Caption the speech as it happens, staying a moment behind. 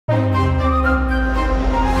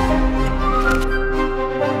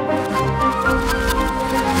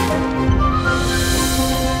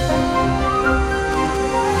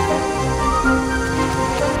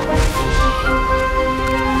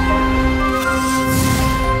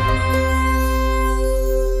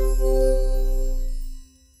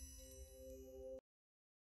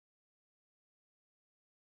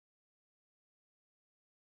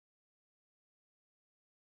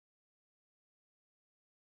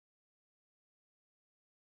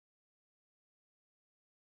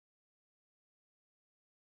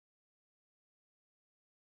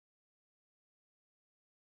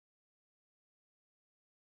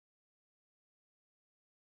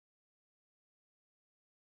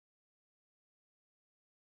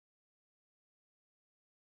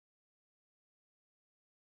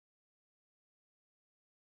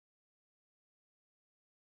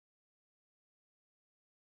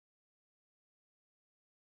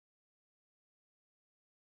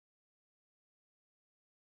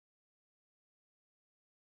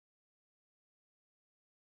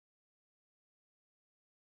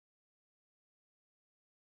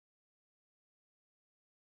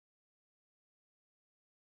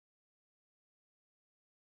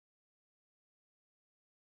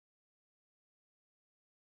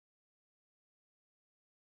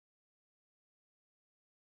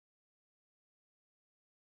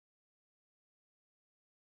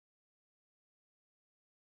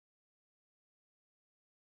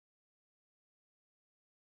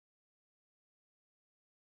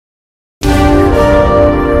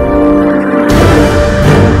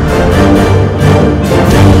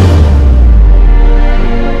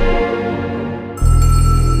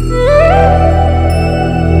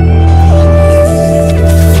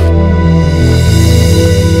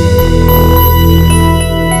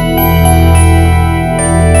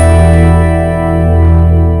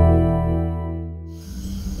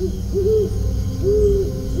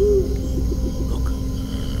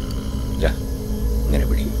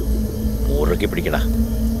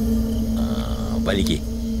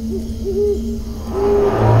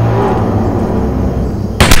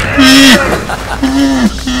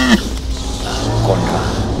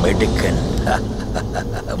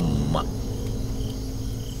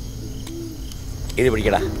ഇത്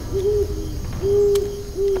പിടിക്കടാ.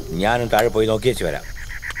 ഞാനും താഴെ പോയി നോക്കി വെച്ച് വരാം.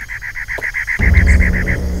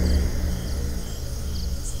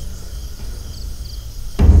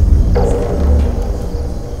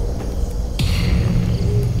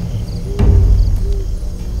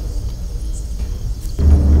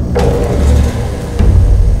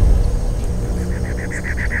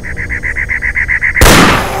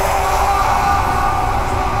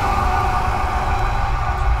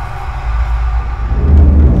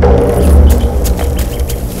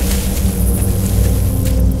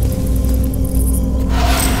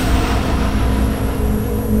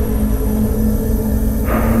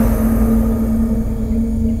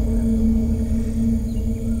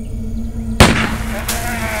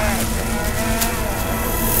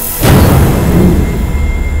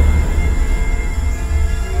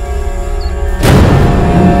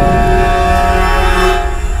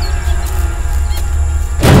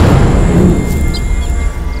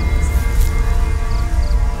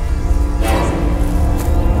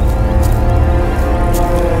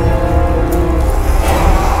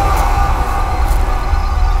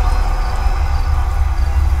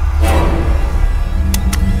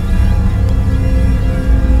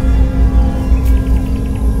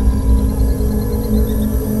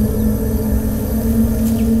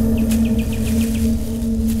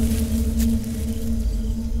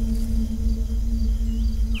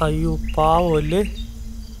 അയ്യോ പാവല്ലേ.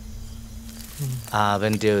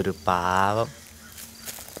 അവൻ്റെ ഒരു പാവം.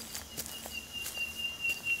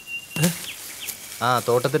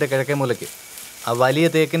 തോട്ടത്തിൻ്റെ കിഴക്കേ മൂലയ്ക്ക് ആ വലിയ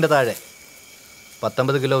തേക്കിൻ്റെ താഴെ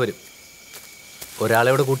 19 കിലോ വരും.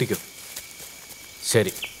 ഒരാളെവിടെ കൂട്ടിക്കോ.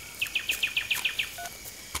 ശരി.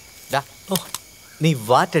 നീ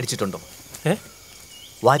വാറ്റടിച്ചിട്ടുണ്ടോ?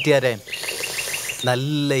 വാറ്റിയാരൻ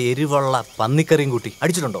നല്ല എരിവുള്ള പന്നിക്കറിയും കൂട്ടി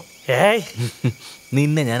അടിച്ചിട്ടുണ്ടോ?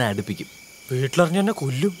 നിന്നെ ഞാൻ അടുപ്പിക്കും. വീട്ടിലറിഞ്ഞ എന്നെ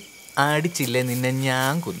കൊല്ലും. അടിച്ചില്ലേ നിന്നെ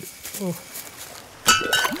ഞാൻ കൊല്ലും.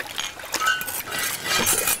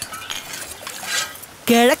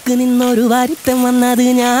 കിഴക്ക് നിന്നൊരു വരുത്തം വന്നത്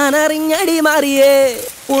ഞാൻ അറിഞ്ഞടി മാറിയേ.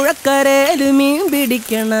 പുഴക്കരയില് മീൻ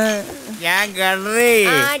പിടിക്കണ ഞാൻ കണ്ടേ.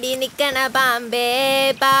 പാടി നിക്കണ പാമ്പേ,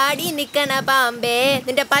 പാടി നിക്കണ പാമ്പേ,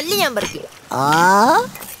 നിന്റെ പല്ല് ഞാൻ പറിക്കും. ആ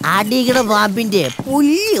അടിക്കണ പാമ്പിന്റെ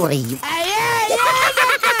പുല്ലി ഉറയും.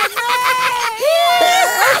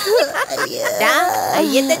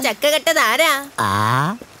 അയ്യത്തെ ചക്ക കെട്ടത് ആരാ?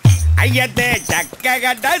 അയ്യത്തെ ചക്ക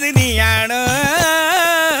കെട്ടത് നീയാണോ?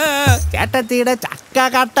 ചേട്ടത്തിയുടെ ചക്ക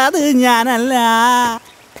കട്ടത് ഞാനല്ല.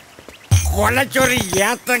 കൊലച്ചൊറി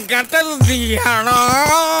ഏത്തൻ കെട്ടത് നീയാണോ?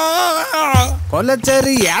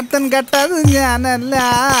 കൊലച്ചെറി ഏത്തൻ കെട്ടത് ഞാനല്ല.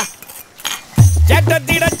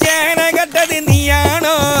 ചേട്ടത്തിയുടെ ചേന കെട്ടത്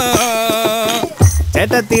നീയാണോ?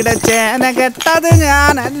 ചേട്ടത്തിയുടെ ചേന കെട്ടത്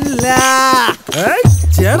ഞാനല്ല.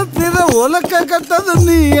 ചേട്ടത്തിയുടെ ഒലക്ക കെട്ടത്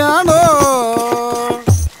നീയാണോ?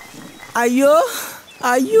 അയ്യോ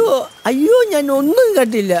അയ്യോ അയ്യോ, ഞാൻ ഒന്നും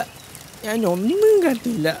കേട്ടില്ല, ഞാൻ ഒന്നും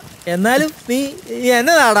കേട്ടില്ല. എന്നാലും നീ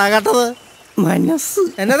എന്നതാടാ കേട്ടത്? മനസ്സ്.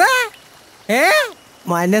 എന്നതാ?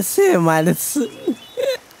 മനസ്സ് മനസ്സ്.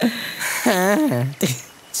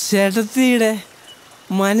 ചേട്ടത്തിയുടെ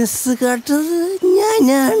മനസ്സ് കേട്ടത്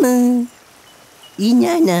ഞാനാണ്. ഈ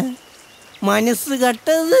ഞാനാ മനസ്സ്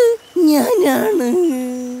കേട്ടത് ഞാനാണ്.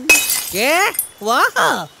 വാ.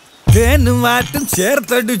 തേനും വാറ്റും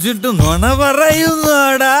ചേർത്തടിച്ചിട്ട് നുണ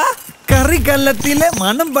പറയുന്നോടാ. കറിക്കല്ലത്തിലെ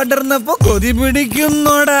മണം പടർന്നപ്പോ കൊതി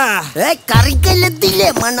പിടിക്കുന്നോടാ. കറിക്കല്ലത്തിലെ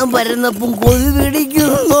മണം പരന്നപ്പോ കൊതി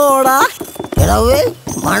പിടിക്കുന്നോടാ. എടവേ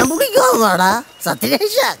മണം പിടിക്കുന്നോടാ.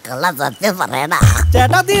 സത്യശേഷ കള്ള സത്യം പറയടാ.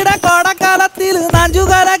 ചേട്ടത്തിയുടെ കോടക്കാലത്തിൽ നഞ്ചു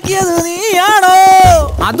കലക്കിയത് നീയാണോ?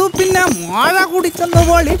 അതു പിന്നെ മോഴ കുടിച്ചെന്ന്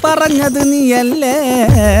പോളി പറഞ്ഞത് നീയല്ലേ?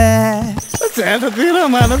 ചേട്ടത്തിയുടെ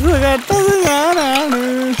മനസ്സ് കേട്ടത് ഞാനാണ്.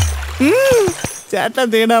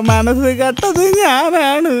 ചേട്ടത്തിയുടെ മനസ്സ് കേട്ടത്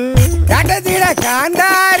ഞാനാണ്. ചേട്ടത്തിയുടെ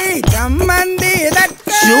കാന്താരി ചമ്മന്തി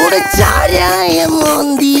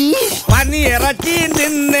പന്നി ഇറച്ചി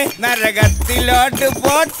നിന്ന് നരകത്തിലോട്ട്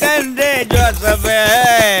പോട്ടണ്ടേ ജോസഫേ,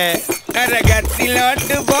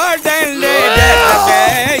 നരകത്തിലോട്ട് പോട്ടണ്ടേ ജോസഫേ,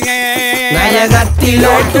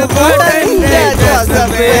 നരകത്തിലോട്ട് പോട്ടണ്ടേ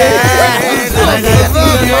ജോസഫേ,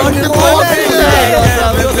 നരകത്തിലോട്ട് പോട്ടണ്ടേ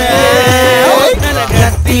ജോസഫേ,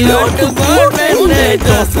 നരകത്തിലോട്ട് പോട്ടണ്ടേ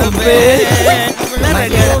ജോസഫേ,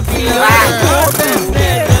 നരകത്തിലോട്ട് പോട്ടണ്ടേ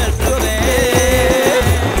ജോസഫേ.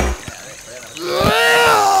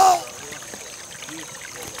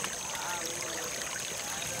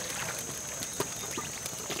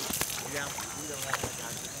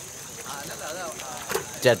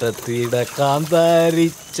 ചേട്ടത്തിയുടെ കാന്താരി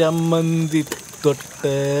ചമ്മന്തി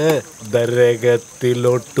തൊട്ട്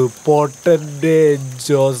നരകത്തിലോട്ട് പോട്ടന്റെ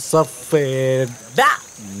ജോസഫേ.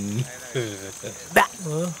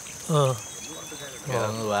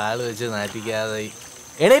 വാള് വെച്ച് നാറ്റിക്കാതെ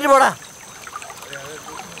എണീറ്റ് പോടാ.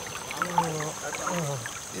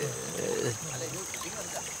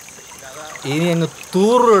 ഇനി അങ്ങ്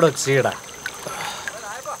തൂറുടെ ചീടാ.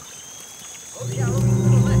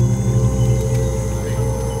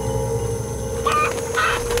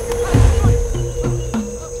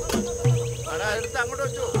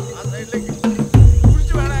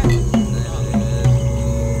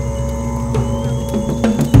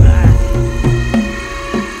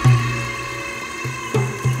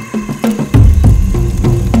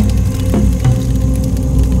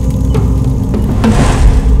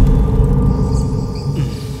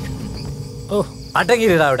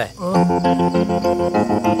 അടങ്ങിയിടാ അവിടെ.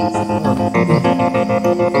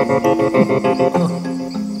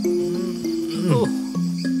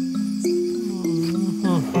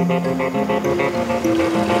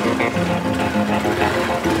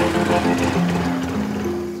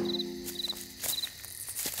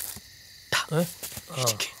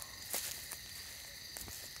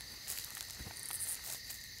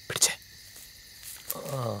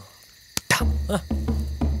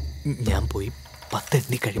 ഞാൻ പോയി 10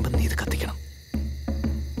 എണ്ണി കഴിയുമ്പോ നീ ഇത് കത്തിക്കണം.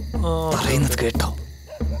 പറയുന്നത് കേട്ടോ?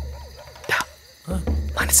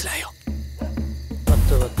 മനസ്സിലായോ?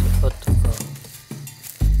 10.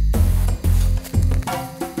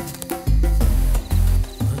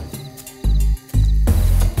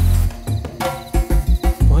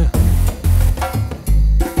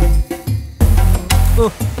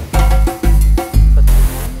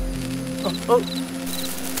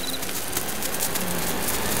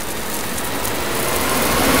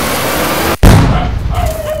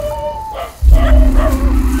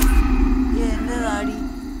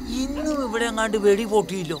 ഇന്നും ഇവിടെ അങ്ങാണ്ട് വെടി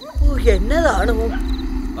പൊട്ടിയില്ലോ. എന്നതാണ്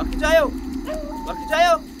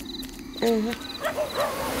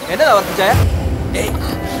എന്നതാ വർക്കിച്ചായ?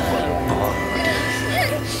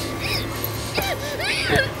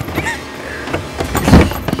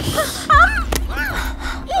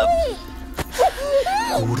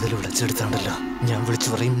 കൂടുതൽ വിളിച്ചെടുത്താണ്ടല്ലോ. ഞാൻ വിളിച്ചു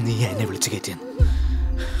പറയും, നീ എന്നെ വിളിച്ചു കയറ്റിയ.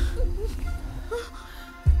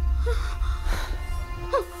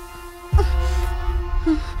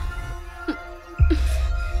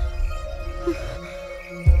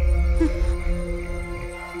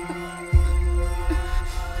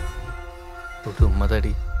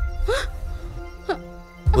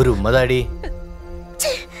 ഒരു ഉമ്മതാടി,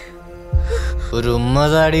 ഒരു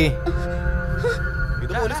ഉമ്മതാടി.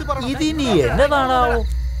 ഇതിനി എന്നതാണാവോ?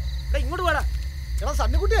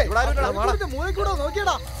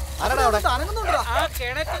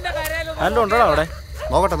 അവിടെ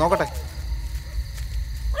നോക്കട്ടെ നോക്കട്ടെ.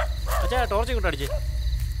 ടോർച്ച് ഇങ്ങോട്ട് അടിച്ചേ.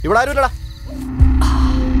 ഇവിടെ ആരും ഇല്ലടാ.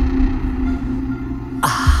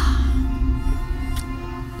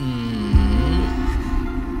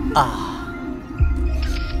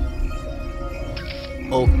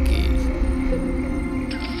 Okay,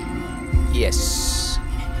 yes.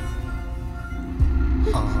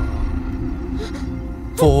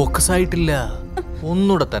 ഫോക്കസ് ആയിട്ടില്ല,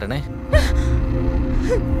 ഒന്നുകൂടെ തരണേ.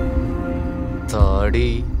 താടി.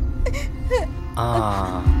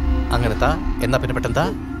 അങ്ങനത്താ. എന്നാ പിന്നെ പെട്ടെന്താ.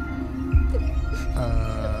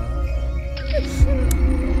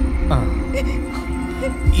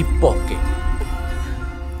 ഇപ്പൊ ഓക്കെ.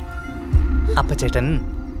 അപ്പ ചേട്ടൻ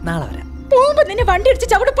നാളെ വരാം. പോകുമ്പോ നിന്നെ വണ്ടി അടിച്ച്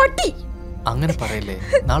ചവിട് പട്ടി. അങ്ങനെ പറയല്ലേ,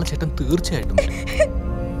 നാളെ ചേട്ടൻ തീർച്ചയായിട്ടും വരും.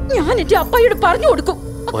 ഞാൻ എന്റെ അപ്പായോട് പറഞ്ഞു കൊടുക്കും.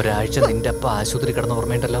 ഒരാഴ്ച നിന്റെ അപ്പ ആശുപത്രി കിടന്ന്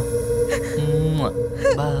ഓർമ്മയുണ്ടല്ലോ.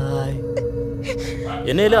 ബൈ.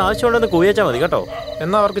 എന്നേലും ആവശ്യമുണ്ടെന്ന് കൂയച്ചാ മതി കേട്ടോ.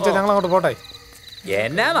 എന്നാ അവർക്ക് ഞങ്ങൾ അങ്ങോട്ട് പോട്ടെ.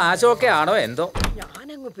 എന്നാ നാശമൊക്കെ ആണോ എന്തോ.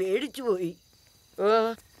 ഞാനങ്ങ് പേടിച്ചു പോയി.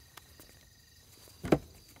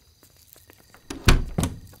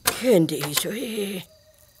 എന്റെ ഈശോയെ.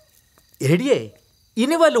 എടിയേ,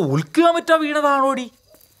 ഇനി വല്ല ഉൽക്കാൻ പറ്റാ വീണതാണോടി?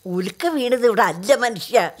 ഉൽക്ക വീണത് ഇവിടെ അല്ല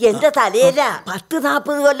മനുഷ്യ, എന്റെ തലയില.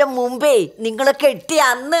 10-40 കൊല്ലം മുമ്പേ നിങ്ങളെ കെട്ടി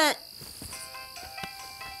അന്ന്.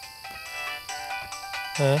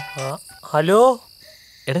 ഹലോ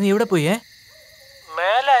എടാ, നീ എവിടെ പോയേ?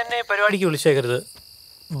 മേലെ എന്നെ ഈ പരിപാടിക്ക് വിളിച്ചേക്കരുത്.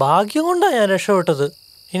 ഭാഗ്യം കൊണ്ടാ ഞാൻ രക്ഷപ്പെട്ടത്.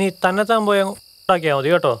 ഇനി തന്നെത്താൻ പോയി ഉണ്ടാക്കിയാൽ മതി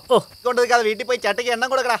കേട്ടോ. വീട്ടിൽ പോയി ചട്ടയ്ക്ക് എണ്ണം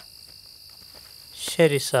കൊടുക്കടാ.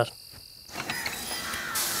 ശരി സാർ.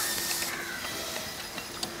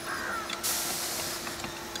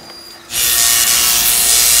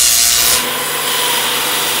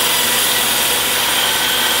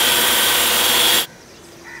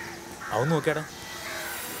 അവൻ നോക്കിയാടാ.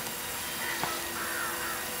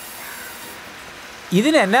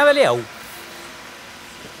 ഇതിന് എന്നാ വിലയാവും?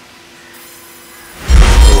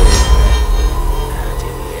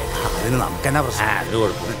 അതിന് നമുക്കെന്നാ പ്രശ്നം? അത്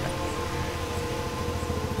കുഴപ്പമില്ല.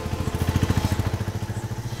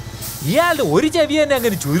 ഇയാളുടെ ഒരു ചെവി തന്നെ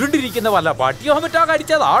അങ്ങനെ ചുരുണ്ടിരിക്കുന്ന വല്ല പട്ടിയോ മറ്റോ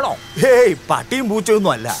കടിച്ചതാണോ? ഹേയ്, പട്ടിയും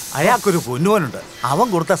പൂച്ചയൊന്നും അല്ല. അയാൾക്കൊരു പൊന്നുവനുണ്ട്. അവൻ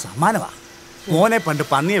കൊടുത്ത സമ്മാനമാ. മോനെ പണ്ട്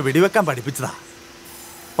പന്നിയെ വെടിവെക്കാൻ പഠിപ്പിച്ചതാ.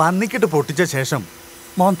 പന്നിക്കിട്ട് പൊട്ടിച്ച ശേഷം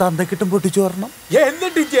മോൻ തന്തക്കിട്ടും പൊട്ടിച്ചു വരണം.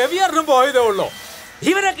 എന്നിട്ട് ചെവിയറിനും പോയതേ ഉള്ളൂ.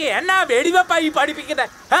 ഇവരൊക്കെ എന്നാ വെടിവെപ്പായി പഠിപ്പിക്കുന്നത്?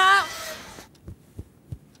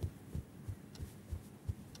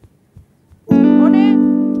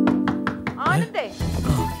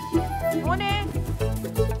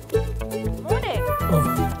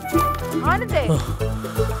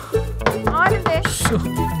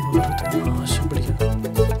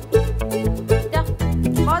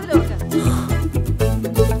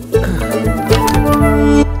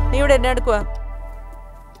 നീ ഇവിടെ എന്നാ എടുക്കുക?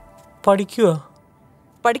 പഠിക്കുക.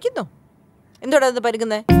 പഠിക്കുന്നു? എന്തോടാ അത്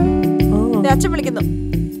പഠിക്കുന്നേ? അച്ഛൻ വിളിക്കുന്നു.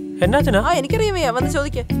 എന്നാത്തിനാ? എനിക്കറിയാമേ, വന്ന്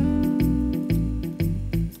ചോദിക്ക.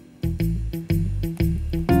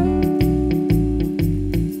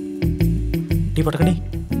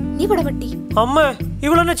 അമ്മേ,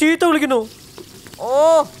 ഇവളെന്നെ ചീത്ത വിളിക്കുന്നു. ഓ,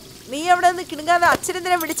 നീ അവിടെ നിന്ന് കിണുങ്ങാതെ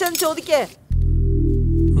അച്ഛനെന്തിനാ വിളിച്ചതെന്ന് ചോദിക്കേ.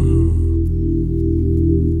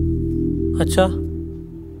 അച്ഛാ,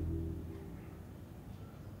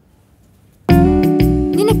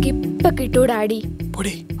 നിനക്കിപ്പ കിട്ടൂടാടി.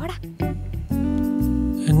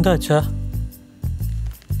 എന്താ അച്ഛാ?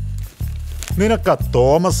 നിനക്ക്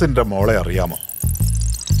തോമസിന്റെ മോളെ അറിയാമോ?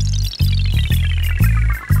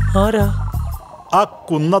 ആരാ? ആ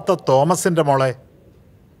കുന്നത്തെ തോമസിന്റെ മോളെ.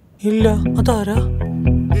 ഇല്ല, അതാരാ?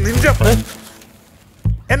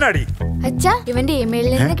 എന്നാടി? അച്ഛാ, ഇവന്റെ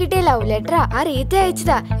ഇമെയിലിൽ നിന്ന് കിട്ടിയ ലവ് ലെറ്ററാ. ആ റീത്ത്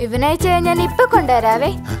അയച്ചതാ. ഇവനയച്ച ഞാൻ ഇപ്പൊ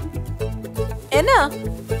കൊണ്ടുവരാവേ. എന്നാ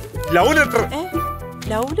ലവ് ലെറ്റർ?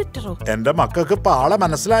 ലവ് ലെറ്ററോ? എന്റെ മക്കൾക്ക് പാള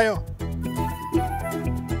മനസ്സിലായോ?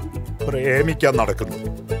 പ്രേമിക്കാൻ നടക്കുന്നു.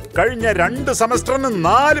 കഴിഞ്ഞ 2 സെമസ്റ്ററിന്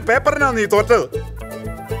 4 പേപ്പറിനാ നീ തോറ്റത്.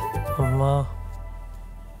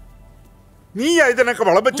 നീ ഇതിനൊക്കെ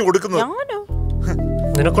വളം വെച്ച് കൊടുക്കുന്നത്.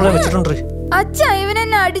 അച്ഛാ,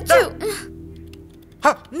 ഇവനെന്നെ അടിച്ചു.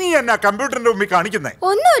 നീ എന്നാ കമ്പ്യൂട്ടറിന്റെ മുമ്പിൽ കാണിക്കുന്നേ?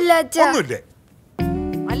 ഒന്നുമില്ല അച്ഛാ. ഒന്നുമില്ലേ?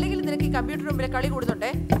 അല്ലെങ്കിൽ നിനക്ക് ഈ കമ്പ്യൂട്ടറിന് മുമ്പിൽ കളി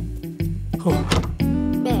കൂടുന്നുണ്ടേ?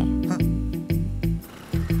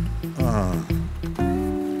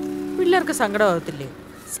 പിള്ളേർക്ക് സങ്കടമാകത്തില്ലേ?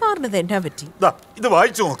 സാറിന് എന്നാ പറ്റി? ഇത്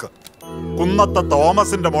വായിച്ചു നോക്ക്. കുന്നത്തെ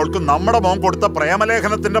തോമസിന്റെ മോൾക്ക് നമ്മുടെ മോൻ കൊടുത്ത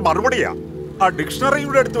പ്രേമലേഖനത്തിന്റെ മറുപടിയാ. ആ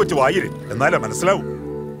ഡിക്ഷണറിയുടെ അടുത്ത് വെച്ച് വായിര്, എന്നാലേ മനസ്സിലാവൂ.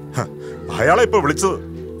 അയാളെ ഇപ്പൊ വിളിച്ചത്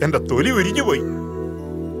എന്റെ തൊലി ഉരിഞ്ഞു പോയി.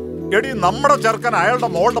 എടി, നമ്മുടെ ചെറുക്കൻ അയാളുടെ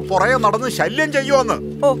മോളുടെ പുറകെ നടന്ന് ശല്യം ചെയ്യുമെന്ന്.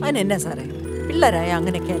 ഓ, അതിനെന്നാ സാറേ, പിള്ളേരായ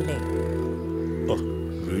അങ്ങനെയൊക്കെ അല്ലേ?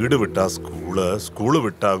 വീട് വിട്ടാ സ്കൂള്, സ്കൂള്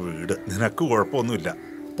വിട്ടാ വീട്. നിനക്ക് കുഴപ്പമൊന്നുമില്ല.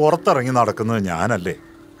 പുറത്തിറങ്ങി നടക്കുന്നത് ഞാനല്ലേ.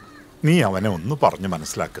 നീ അവനെ ഒന്ന് പറഞ്ഞു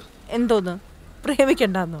മനസ്സിലാക്ക്. എന്തോന്ന്?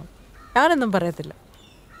 പ്രേമിക്കണ്ടെന്നോ? ഞാനൊന്നും പറയത്തില്ല.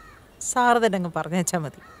 സാറ് തന്നെ അങ്ങ് പറഞ്ഞേച്ചാ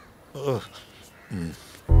മതി.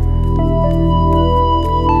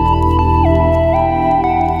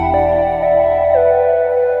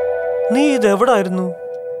 നീ ഇതെവിടായിരുന്നു?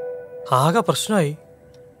 ആകെ പ്രശ്നമായി.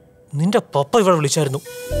 നിന്റെ പപ്പ ഇവിടെ വിളിച്ചായിരുന്നു.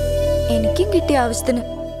 എനിക്കും കിട്ടിയ ആവശ്യത്തിന്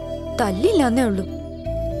തല്ലില്ലാന്നേ ഉള്ളൂ.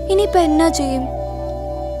 ഇനിയിപ്പൊ എന്നാ ചെയ്യും?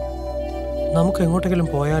 നമുക്ക് എങ്ങോട്ടെങ്കിലും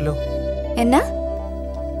പോയാലോ? എന്നാ?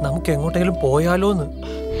 നമുക്ക് എങ്ങോട്ടെങ്കിലും പോയാലോന്ന്.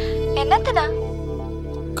 എന്നത്തിനാ?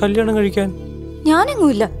 കല്യാണം കഴിക്കാൻ.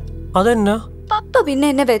 ഞാനെങ്ങുമില്ല. അതെന്നാ? പപ്പ പിന്നെ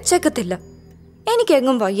എന്നെ വെച്ചേക്കത്തില്ല.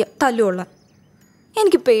 എനിക്കെങ്ങും വയ്യ തല്ലുകൊള്ളാൻ.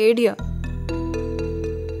 എനിക്ക് പേടിയാ.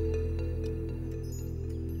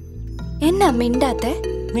 എന്നാ മിണ്ടാത്തെ?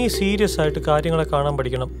 നീ സീരിയസ് ആയിട്ട് കാര്യങ്ങളെ കാണാൻ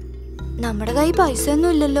പഠിക്കണം. നമ്മുടെ കൈ പൈസ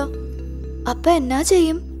ഒന്നും ഇല്ലല്ലോ. അപ്പൊ എന്നാ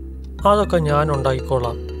ചെയ്യും? അതൊക്കെ ഞാൻ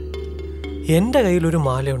ഉണ്ടാക്കിക്കോളാം. എന്റെ കയ്യിൽ ഒരു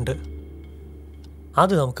മാലയുണ്ട്.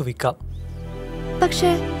 അത് നമുക്ക് വിൽക്കാം.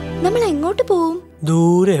 പക്ഷേ നമ്മൾ എങ്ങോട്ട് പോവും?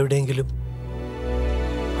 ദൂരെ എവിടെയെങ്കിലും.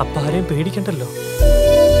 അപ്പൊ ആരെയും പേടിക്കണ്ടല്ലോ.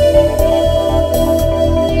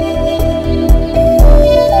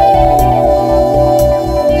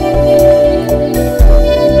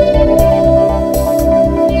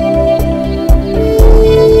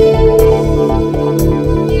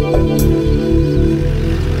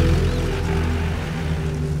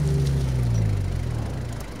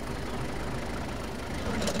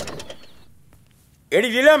 എടി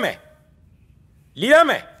ലീലാമേ,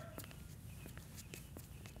 ലീലാമേ,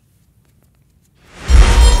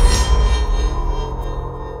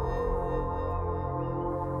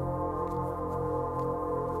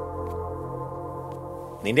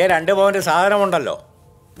 നിന്റെ 2 പവന്റെ സാധനമുണ്ടല്ലോ,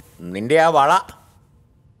 നിന്റെ ആ വള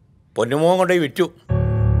പൊന്നുമോൻ കൊണ്ടുപോയി വിറ്റു.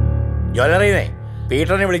 ജ്വല്ലറിന്നേ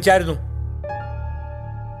പീറ്ററിനെ വിളിച്ചായിരുന്നു.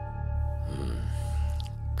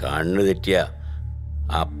 കണ്ണു തെറ്റിയ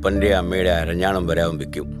അപ്പൻ്റെ അമ്മയുടെ അരഞ്ഞാണം വരാൻ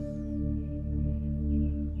വയ്ക്കും.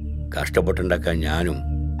 കഷ്ടപ്പെട്ടുണ്ടാക്കാൻ ഞാനും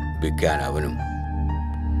വിൽക്കാൻ അവനും.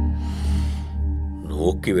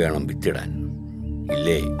 നോക്കി വേണം വിത്തിടാൻ,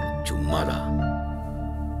 ഇല്ലേ ചുമ്മാതാ.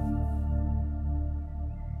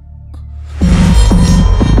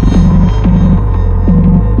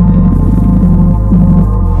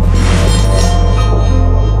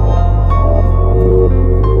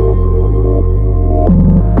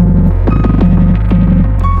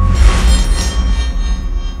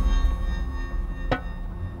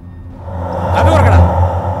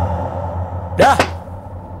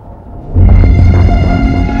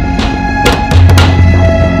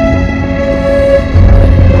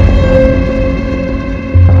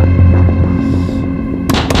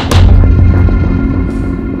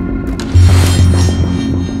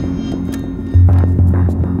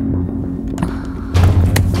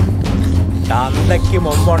 തന്തയ്ക്ക്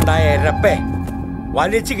മുമ്പുണ്ടായ എരപ്പേ,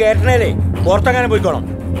 വലിച്ചു കയറ്റണേലേ പുറത്തെങ്ങനെ പോയിക്കോണം.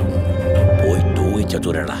 പോയി തൂയിച്ച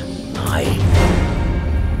തുരട നായേ.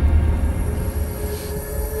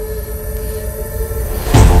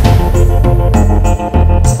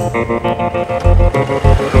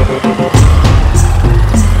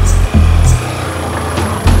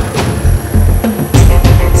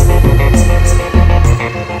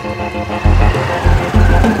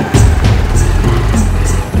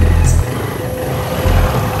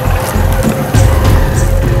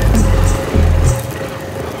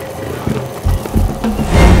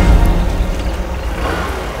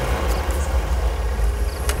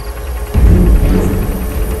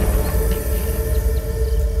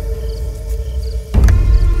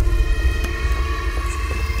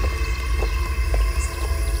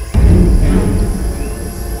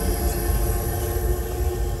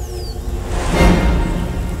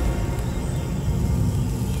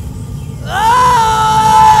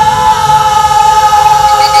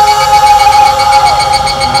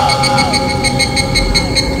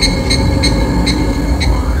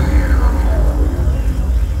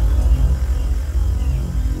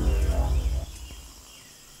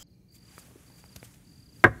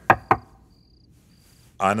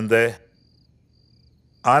 ആനന്ദേ,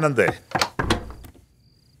 ആനന്ദേ,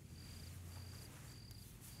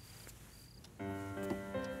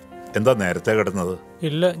 എന്താ നേരത്തെ കിടന്നത്?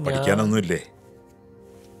 ഇല്ല, പഠിക്കാനൊന്നുമില്ലേ?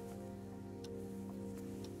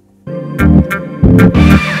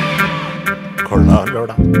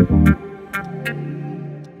 കൊള്ളാമല്ലോടാ.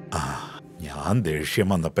 ഞാൻ ദേഷ്യം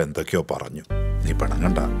വന്നപ്പോ എന്തൊക്കെയോ പറഞ്ഞു. നീ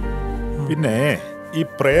പിണങ്ങണ്ട. പിന്നെ ഈ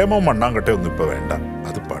പ്രേമം മണ്ണാങ്കട്ടെ ഒന്നും ഇപ്പൊ വേണ്ട,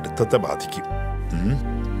 അത് പഠിത്തത്തെ ബാധിക്കും.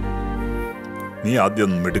 നീ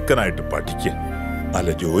ആദ്യം മിടുക്കനായിട്ട് പഠിക്ക,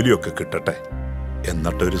 നല്ല ജോലിയൊക്കെ കിട്ടട്ടെ,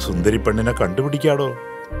 എന്നിട്ടൊരു സുന്ദരി പെണ്ണിനെ കണ്ടുപിടിക്കാടോ.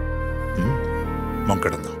 മോൻ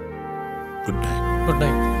കിടന്നു. Good night. Good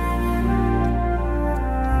night.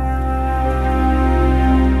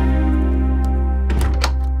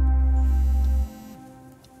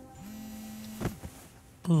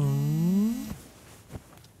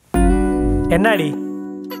 എന്നാടി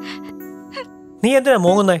നീ എന്തിനാ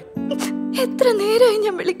മോങ്ങുന്നേ? എത്ര നേരമായി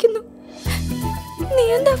ഞാൻ വിളിക്കുന്നു, നീ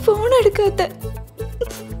എന്താ ഫോൺ എടുക്കാത്ത?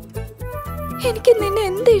 എനിക്ക് നിന്നെ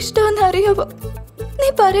എന്ത് ഇഷ്ടമെന്ന് അറിയാവോ? നീ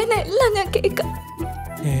പറയുന്ന എല്ലാം ഞാൻ കേൾക്കാം.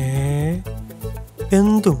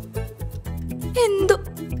 എന്തും എന്തും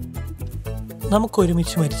നമുക്ക്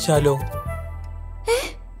ഒരുമിച്ച് മരിച്ചാലോ?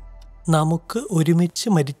 നമുക്ക് ഒരുമിച്ച്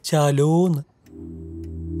മരിച്ചാലോന്ന്.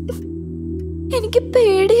 എനിക്ക്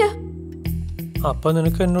പേടിയാ. അപ്പൊ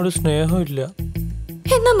നിനക്ക് എന്നോട് സ്നേഹമില്ല.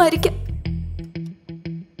 എന്നാ മരിക്കാം.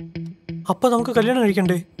 അപ്പൊ നമുക്ക് കല്യാണം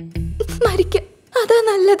കഴിക്കണ്ടേ? മരിക്കാം, അതാ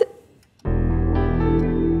നല്ലത്.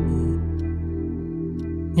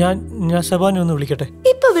 ഞാൻ സബാനെ ഒന്ന് വിളിക്കട്ടെ?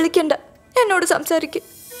 ഇപ്പൊ വിളിക്കണ്ട, എന്നോട് സംസാരിക്കും.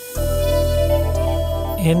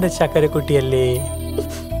 എന്റെ ചക്കരക്കുട്ടിയല്ലേ?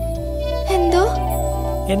 എന്തോ?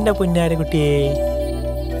 എന്റെ പുന്നാരക്കുട്ടിയെ,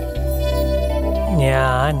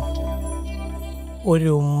 ഞാൻ ഒരു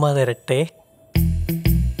ഉമ്മ തരട്ടെ?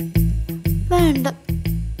 വേണ്ട.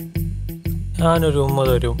 ഞാനൊരു ഉമ്മ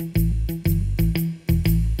തരും.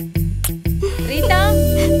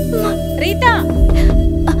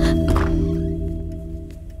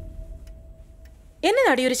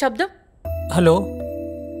 എന്നതാടി ഒരു ശബ്ദം? ഹലോ,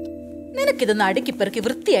 നിനക്കിതൊന്ന് അടുക്കി പെറുക്കി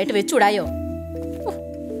വൃത്തിയായിട്ട് വെച്ചൂടായോ?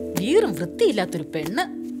 വീറും വൃത്തിയില്ലാത്തൊരു പെണ്ണ്.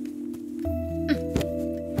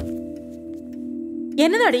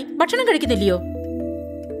 എന്നതാടി, ഭക്ഷണം കഴിക്കുന്നില്ലയോ?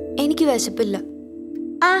 എനിക്ക് വിശപ്പില്ല.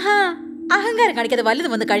 ആഹാ, അഹങ്കാരം കാണിക്കാതെ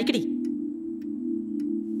വല്ലതും വന്ന് കഴിക്കടി.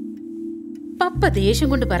 പപ്പ ദേഷ്യം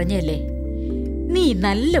കൊണ്ട് പറഞ്ഞല്ലേ, നീ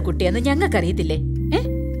നല്ല കുട്ടിയാന്ന് ഞങ്ങൾക്കറിയത്തില്ലേ?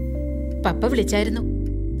 പപ്പ വിളിച്ചായിരുന്നു,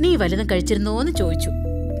 നീ വല്ലതും കഴിച്ചിരുന്നോന്ന് ചോദിച്ചു.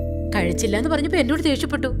 കഴിച്ചില്ല എന്ന് പറഞ്ഞപ്പോ എന്നോട്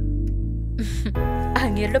ദേഷ്യപ്പെട്ടു.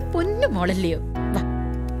 അങ്ങേരുടെ പൊന്നു മോളല്ലയോ?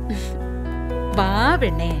 വാ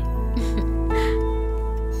പെണ്ണേ,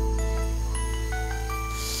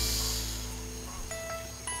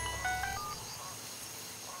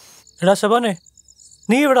 എടാ ശബാനെ,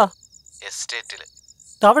 നീ എവിടാ? എസ്റ്റേറ്റില്.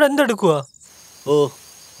 അവിടെ എന്തെടുക്കുക? ഓ,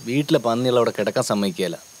 വീട്ടിലെ പന്നികൾ അവിടെ കിടക്കാൻ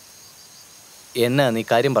സമ്മതിക്കുകയല്ല. എന്നാ നീ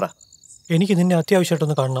കാര്യം പറ. എനിക്ക് നിന്നെ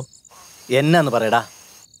അത്യാവശ്യമായിട്ടൊന്ന് കാണണം. എന്നാന്ന് പറയടാ.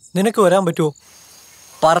 നിനക്ക് വരാൻ പറ്റുമോ?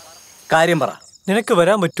 പറ, കാര്യം പറ. നിനക്ക്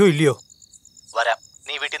വരാൻ പറ്റുമോ ഇല്ലയോ? വരാം.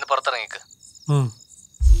 നീ വീട്ടിൽ നിന്ന് പുറത്തിറങ്ങിക്ക്.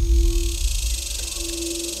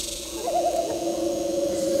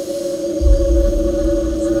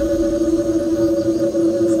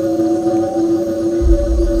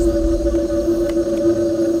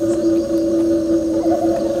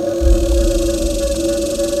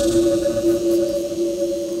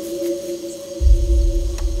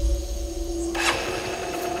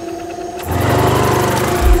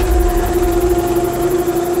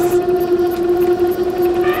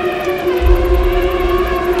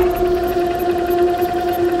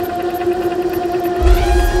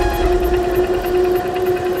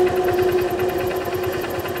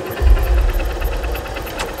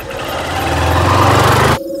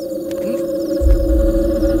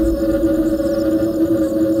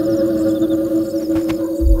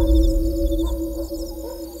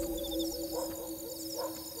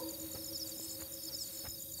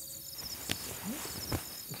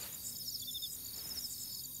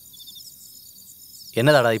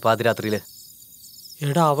 എന്നതാടാ ഈ പാതിരാത്രിയില്?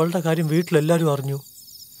 എടാ, അവളുടെ കാര്യം വീട്ടിലെല്ലാരും അറിഞ്ഞു.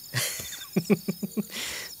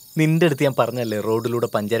 നിന്റെ അടുത്ത് ഞാൻ പറഞ്ഞല്ലേ റോഡിലൂടെ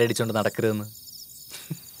പഞ്ചാര അടിച്ചോണ്ട് നടക്കരുതെന്ന്.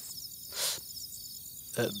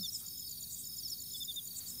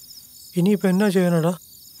 ഇനിയിപ്പോ എന്നാ ചെയ്യാനടാ?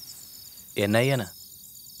 എന്നാ ചെയ്യാനാ?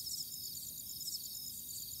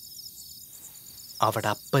 അവിടെ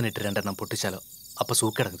അപ്പനിട്ട് 2 എണ്ണം പൊട്ടിച്ചാലോ? അപ്പൊ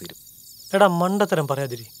സൂക്കടങ്ങ് തീരും. എടാ, മണ്ടത്തരം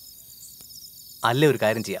പറയാതിരി. അല്ലേ, ഒരു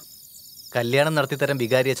കാര്യം ചെയ്യാം. കല്യാണം നടത്തിത്തരം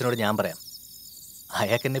വികാരി അച്ഛനോട് ഞാൻ പറയാം.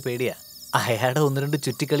 അയാൾക്ക് എന്നെ പേടിയാ. അയാളുടെ 1-2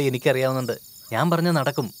 ചുറ്റിക്കളി എനിക്കറിയാവുന്നുണ്ട്. ഞാൻ പറഞ്ഞ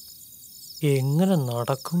നടക്കും. എങ്ങനെ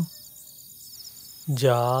നടക്കും?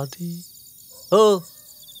 ജാതി. ഓ,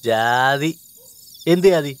 ജാതി. എന്ത്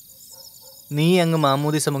ജാതി? നീ അങ്ങ്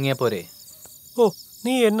മാമൂദിസ മുങ്ങിയാ പോരെ? ഓ,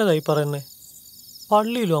 നീ എന്നതായി പറയുന്നേ?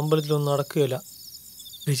 പള്ളിയിലും അമ്പലത്തിലും ഒന്നും നടക്കുകയില്ല.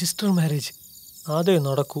 രജിസ്റ്റർ മാരേജ് അതേ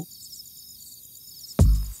നടക്കൂ.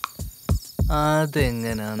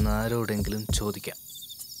 അതെങ്ങനാന്ന് ആരോടെങ്കിലും ചോദിക്കാം.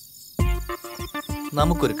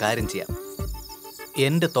 നമുക്കൊരു കാര്യം ചെയ്യാം.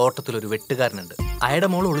 എന്റെ തോട്ടത്തിലൊരു വെട്ടുകാരനുണ്ട്. അയാളുടെ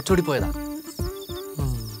മോള് ഒളിച്ചോടി പോയതാ.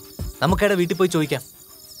 നമുക്കയാളുടെ വീട്ടിൽ പോയി ചോദിക്കാം.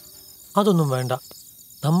 അതൊന്നും വേണ്ട.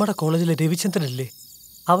 നമ്മുടെ കോളേജിലെ രവിചന്ദ്രനല്ലേ,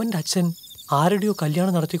 അവൻ്റെ അച്ഛൻ ആരുടെയോ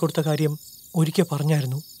കല്യാണം നടത്തി കൊടുത്ത കാര്യം ഒരിക്കൽ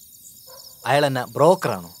പറഞ്ഞായിരുന്നു. അയാൾ എന്നാ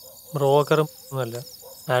ബ്രോക്കറാണോ? ബ്രോക്കറും ഒന്നുമല്ല,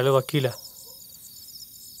 അയാൾ വക്കീല.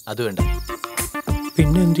 അത് വേണ്ട.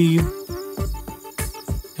 പിന്നെ എന്തു ചെയ്യും?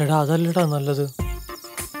 എടാ, അതല്ലടാ നല്ലത്.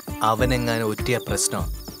 അവനെങ്ങാനും ഒറ്റിയ പ്രശ്നം.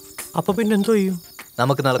 അപ്പൊ പിന്നെന്തോ ചെയ്യും?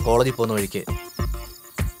 നമുക്ക് നാളെ കോളേജിൽ പോകുന്ന വഴിക്ക്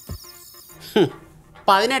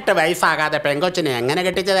 18 വയസ്സാകാതെ പെങ്കൊച്ചിനെ എങ്ങനെ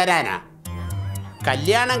കെട്ടിച്ചു തരാനാ?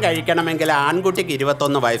 കല്യാണം കഴിക്കണമെങ്കിൽ ആൺകുട്ടിക്ക്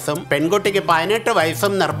 21 വയസ്സും പെൺകുട്ടിക്ക് 18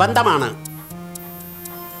 വയസ്സും നിർബന്ധമാണ്.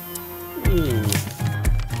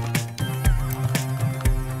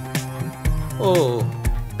 ഓ,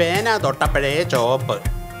 പേന തൊട്ടപ്പോഴേ ചോപ്പ്.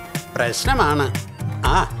 പ്രശ്നമാണ്.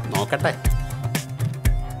 ആ, നോക്കട്ടെ.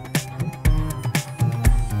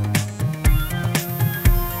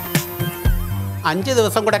 അഞ്ച്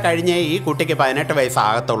ദിവസം കൂടെ കഴിഞ്ഞേ ഈ കുട്ടിക്ക് 18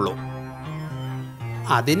 വയസ്സാകത്തുള്ളൂ.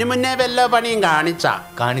 അതിനു മുന്നേ വല്ല പണിയും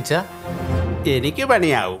കാണിച്ച എനിക്ക്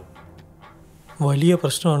പണിയാവും. വലിയ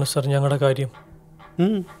പ്രശ്നമാണ് സർ ഞങ്ങളുടെ കാര്യം.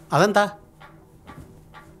 അതെന്താ?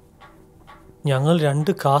 ഞങ്ങൾ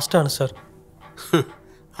 2 കാസ്റ്റാണ് സർ.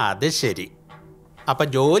 അത് ശരി. അപ്പൊ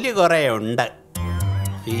ജോലി കുറേ ഉണ്ട്,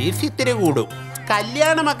 ഫീസ് ഇത്തിരി കൂടും.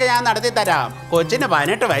 കല്യാണമൊക്കെ ഞാൻ നടത്തി തരാം. കൊച്ചിന്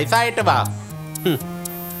 18 വയസ്സായിട്ട് വാ.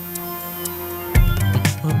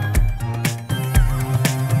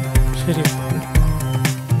 ശരി.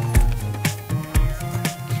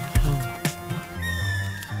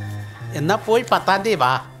 എന്നാ പോയി 10-ാം തീയതി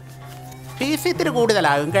വാ. ഫീസ് ഇത്തിരി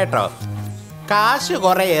കൂടുതലാകും കേട്ടോ. കാശ്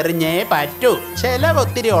കുറെ എറിഞ്ഞേ പറ്റൂ. ചെലവ്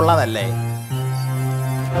ഒത്തിരി ഉള്ളതല്ലേ.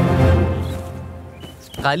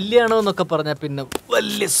 കല്യാണം എന്നൊക്കെ പറഞ്ഞാൽ പിന്നെ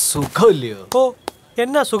വലിയ സുഖമില്ലയോ? ഓ,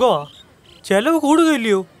 എന്നാ സുഖമാ? ചെലവ്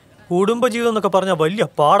കൂടുകയില്ലയോ? കുടുംബജീവിതം എന്നൊക്കെ പറഞ്ഞാൽ വലിയ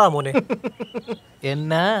പാടാ മോനെ.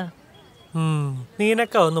 എന്നാ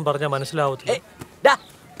നീനൊക്കെ ഒന്നും പറഞ്ഞാൽ മനസ്സിലാവത്തില്ല.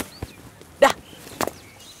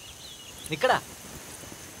 നിക്കടാ.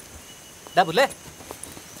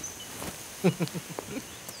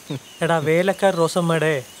 എടാ, വേലക്കാർ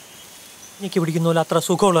റോസമ്മയുടെ എനിക്ക് പിടിക്കുന്ന പോലെ അത്ര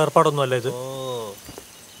സുഖമുള്ള ഏർപ്പാടൊന്നും അല്ല ഇത്.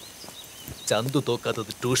 ചന്തു തോക്കാത്തത്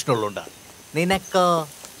ട്യൂഷനുള്ളോണ്ടാ. നിനക്കോ?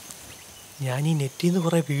 ഞാൻ ഈ നെറ്റിൽ നിന്ന്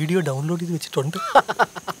കുറെ വീഡിയോ ഡൗൺലോഡ് ചെയ്ത് വെച്ചിട്ടുണ്ട്.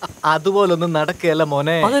 അതുപോലൊന്നും നടക്കുകയല്ല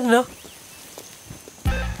മോനെ. അതെന്നാ?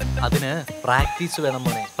 അതിന് പ്രാക്ടീസ് വേണം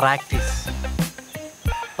മോനെ, പ്രാക്ടീസ്.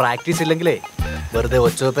 പ്രാക്ടീസ് ഇല്ലെങ്കിലേ വെറുതെ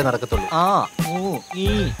ഒച്ചവെപ്പേ നടക്കത്തുള്ളൂ.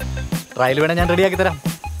 ട്രയൽ വേണം, ഞാൻ റെഡിയാക്കി തരാം.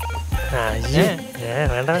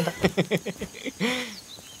 വേണ്ട വേണ്ട.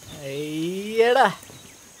 അയ്യടാ,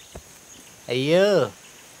 അയ്യോ,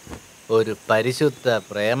 ഒരു പരിശുദ്ധ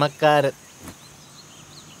പ്രേമക്കാരൻ.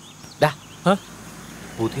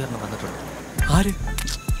 പുതിയ വന്നിട്ടുണ്ട്. ആര്?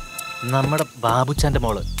 നമ്മുടെ ബാബുച്ചാന്റെ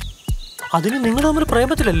മോള്. അതിന് നിങ്ങൾ തമ്മിൽ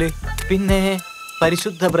പ്രേമത്തിലല്ലേ? പിന്നെ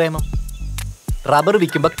പരിശുദ്ധ പ്രേമം. റബ്ബർ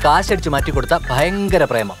വിൽക്കുമ്പോ കാശടിച്ച് മാറ്റി കൊടുത്ത ഭയങ്കര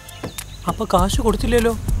പ്രേമം. അപ്പൊ കാശ്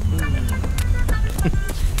കൊടുത്തില്ലല്ലോ?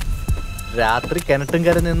 രാത്രി കിണറ്റും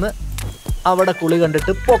കര നിന്ന് അവിടെ കുളി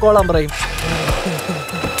കണ്ടിട്ട് പൊക്കോളാൻ പറയും.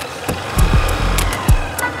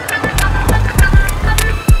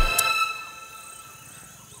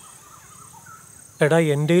 എടാ,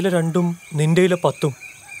 എന്റെയിലെ 2ഉം നിന്റെയിലെ 10ഉം.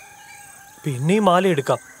 പിന്നെ ഈ മാല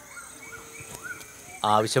എടുക്കാം.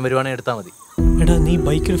 ആവശ്യം വരുവാണെങ്കിൽ എടുത്താൽ മതി. എടാ, നീ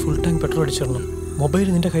ബൈക്കിൽ ഫുൾ ടാങ്ക് പെട്രോൾ അടിച്ചിടണം. മൊബൈൽ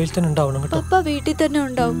നിന്റെ കയ്യിൽ തന്നെ ഉണ്ടാവണം കേട്ടോ. പപ്പ വീട്ടിൽ തന്നെ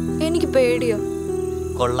ഉണ്ടാവും. എനിക്ക് പേടിയോ?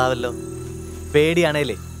 കൊള്ളാവല്ലോ.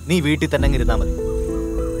 പേടിയാണേലേ നീ വീട്ടിൽ തന്നെ ഇരുന്നാ മതി.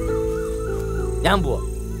 ഞാൻ പോവാ.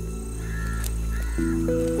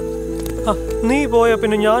 നീ പോയാ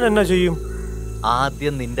പിന്നെ ഞാൻ എന്നാ ചെയ്യും?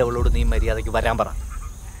 ആദ്യം നിന്റെ അവളോട് നീ മര്യാദയ്ക്ക് വരാൻ പറ.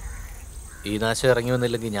 ഈ നാശം ഇറങ്ങി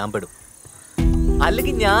വന്നില്ലെങ്കിൽ ഞാൻ പെടും.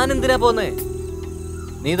 അല്ലെങ്കിൽ ഞാൻ എന്തിനാ പോന്നേ?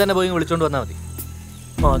 നീ തന്നെ പോയി വിളിച്ചോണ്ട് വന്നാ മതി.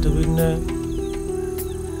 അത് പിന്നെ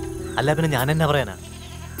അല്ല, പിന്നെ ഞാൻ എന്നാ പറയാനാ?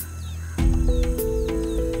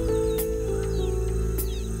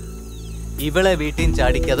 ഇവളെ വീട്ടിൽ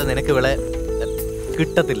ചാടിക്കാതെ നിനക്ക് ഇവളെ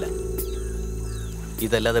കിട്ടത്തില്ല.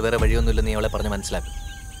 ഇതല്ലാതെ വേറെ വഴിയൊന്നുമില്ല. നീ അവളെ പറഞ്ഞ് മനസ്സിലാക്കും.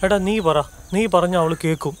 എടാ, നീ പറഞ്ഞ അവള്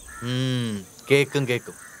കേക്കും. കേക്കും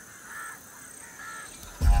കേക്കും.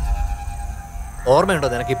 ഓർമ്മയുണ്ടോ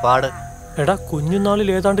നിനക്ക് ഈ പാട്? എടാ, കുഞ്ഞുനാളിൽ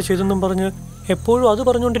ഏതാണ്ട് ചെയ്തെന്നും പറഞ്ഞ് എപ്പോഴും അത്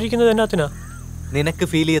പറഞ്ഞുകൊണ്ടിരിക്കുന്നത് എന്നാത്തിനാ? നിനക്ക്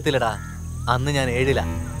ഫീൽ ചെയ്യത്തില്ലടാ. അന്ന് ഞാൻ 7ലാ.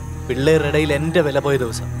 പിള്ളേരുടെ ഇടയിൽ എന്റെ വില പോയ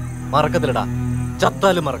ദിവസം മറക്കത്തില്ലടാ.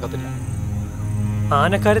 ചത്താലും മറക്കത്തില്ല.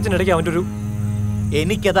 ആനക്കാര്യത്തിനിടയ്ക്ക് അവൻ്റെ ഒരു...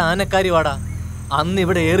 എനിക്കത് ആനക്കാര്യവാടാ. അന്ന്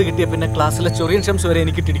ഇവിടെ ഏറ് കിട്ടിയ പിന്നെ ക്ലാസ്സിലെ ചൊറിയൻ ശംസ് വരെ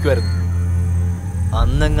എനിക്ക് ഇട്ടിരിക്കുമായിരുന്നു.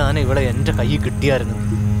 അന്നെങ്ങാനെ ഇവിടെ എന്റെ കൈ കിട്ടിയായിരുന്നു.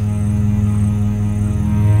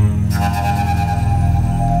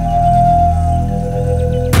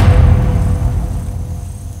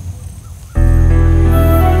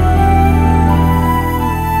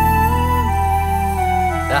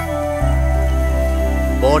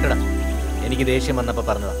 പോട്ടടാ, എനിക്ക് ദേഷ്യം വന്നപ്പോ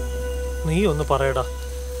പറഞ്ഞതാ. നീ ഒന്ന് പറയടാ.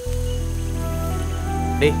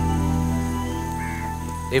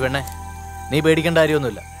 പെണ്ണെ, നീ പേടിക്കേണ്ട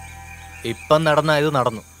കാര്യമൊന്നുമില്ല. ഇപ്പം നടന്ന ഇത്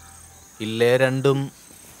നടന്നു. ഇല്ലേ 2ഉം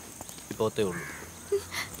ഇപ്പോത്തേ ഉള്ളൂ.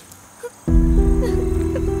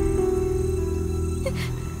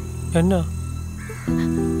 എന്നാ?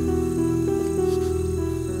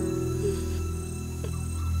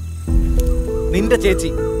 നിന്റെ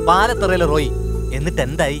ചേച്ചി പാലത്തറയിലെ റോയി. എന്നിട്ട്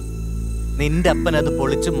എന്തായി? നിന്റെ അപ്പൻ അത്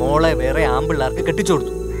പൊളിച്ച് മോളെ വേറെ ആമ്പിള്ളാർക്ക് കെട്ടിച്ചു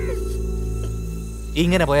കൊടുത്തു.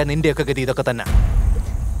 ഇങ്ങനെ പോയാൽ നിന്റെയൊക്കെ ഗതി ഇതൊക്കെ തന്നെ.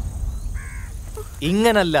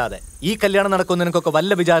 ഇങ്ങനല്ലാതെ ഈ കല്യാണം നടക്കുന്ന നിനക്കൊക്കെ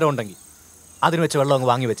വല്ല വിചാരം ഉണ്ടെങ്കിൽ അതിന് വെച്ച് വെള്ളം അങ്ങ്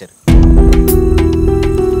വാങ്ങി വെച്ചേരും.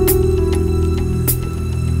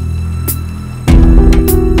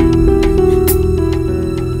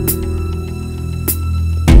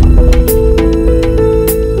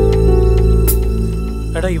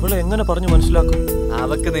 എടാ, ഇവളെ എങ്ങനെ പറഞ്ഞു മനസ്സിലാക്കും?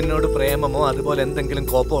 അവക്ക് നിന്നോട് പ്രേമമോ അതുപോലെ എന്തെങ്കിലും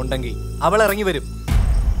കോപ്പം ഉണ്ടെങ്കിൽ അവൾ ഇറങ്ങി വരും.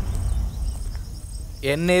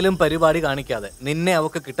 എന്നേലും പരിപാടി കാണിക്കാതെ നിന്നെ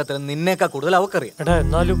അവക്ക് കിട്ടത്തില്ല. നിന്നേക്കാ കൂടുതൽ അവക്കറിയാം. എടാ,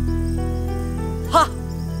 എന്നാലും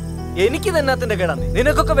എനിക്ക് തന്നാത്തിന്റെ കേടാ.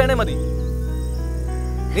 നിനക്കൊക്കെ വേണേ മതി.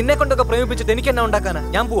 നിന്നെ കൊണ്ടൊക്കെ പ്രേമിപ്പിച്ചിട്ട് എനിക്ക് എന്നാ ഉണ്ടാക്കാനാ?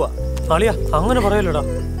 ഞാൻ പോവാ. അളിയാ, അങ്ങനെ പറയലടാ.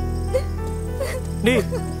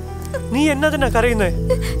 നീ എന്നാ തന്നെ കരയുന്നേ?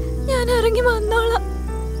 ഞാൻ ഇറങ്ങി വന്നോളാം.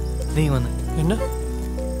 നീ വന്ന് എന്നാ?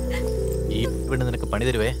 ഈ പെണ്ണ് നിനക്ക് പണി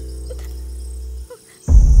തരുവേ.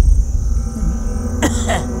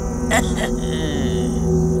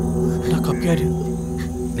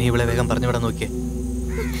 നീ ഇവളെ വേഗം പറഞ്ഞു വിടാൻ നോക്കിയേ.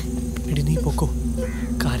 എടി, നീ പൊക്കോ.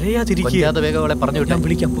 കരയാതിരിക്കാതെ വേഗം അവളെ പറഞ്ഞു വിട്ടാൻ.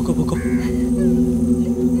 വിളിക്കാം. പൊക്കോ പൊക്കോ.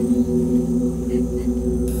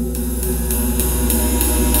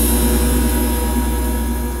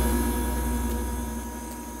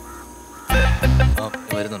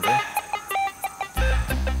 വരുന്നുണ്ട്.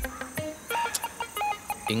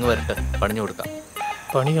 ഇങ്ങ് വരട്ടെ, പണിഞ്ഞു കൊടുക്കാം.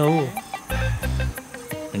 പണിയാവോ?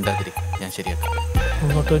 ഉണ്ടാതിരി, ഞാൻ ശരിയാക്കാം.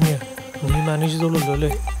 ഇങ്ങോട്ട് തന്നെയാ. നീ മാനേജ് ചെയ്തോളൂല്ലോ അല്ലേ?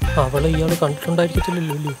 അവളെ ഇയാള്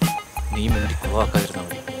കണ്ടിട്ടുണ്ടായിരിക്കത്തില്ലല്ലോ അല്ലേ? നീ മിണ്ടി കുറവാക്കാതിരുന്നാ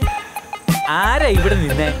മതി. ആരാ ഇവിടെ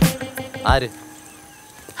നിന്നേ? ആര്?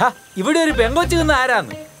 ഇവിടെ ഒരു പെങ്കൊച്ചു നിന്ന്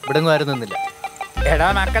ആരാന്ന്? ഇവിടെ ആരും നിന്നില്ല. എടാ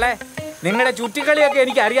മക്കളെ, നിങ്ങളുടെ ചുറ്റിക്കളിയൊക്കെ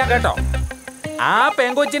എനിക്ക് അറിയാം കേട്ടോ. ആ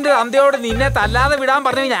പെങ്കൊച്ചിന്റെ തന്തയോട് നിന്നെ തല്ലാതെ വിടാൻ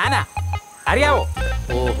പറഞ്ഞത് ഞാനാ, അറിയാവോ?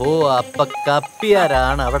 ഓഹോ, അപ്പ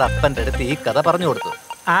കപ്പിയാരാണ് അവിടെ അപ്പന്റെ അടുത്ത് ഈ കഥ പറഞ്ഞു കൊടുത്തത്.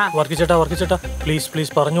 വർക്കിച്ചേട്ടാ പ്ലീസ്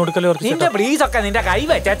പ്ലീസ് പറഞ്ഞു കൊടുക്കല്ലേ. നിന്റെ പ്ലീസ് ഒക്കെ നിന്റെ കൈ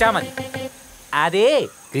വെച്ചാ മതി. അതേ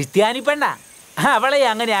ക്രിസ്ത്യാനി പെണ്ണ, അവളെ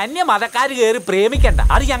അങ്ങനെ അന്യ മതക്കാര് കയറി പ്രേമിക്കണ്ട,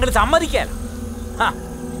 അത് ഞങ്ങൾ സമ്മതിക്കാല.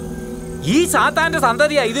 ഈ സാത്താന്റെ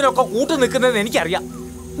സന്തതിയാ ഇതിനൊക്കെ കൂട്ടു നിൽക്കുന്നതെന്ന് എനിക്കറിയാം.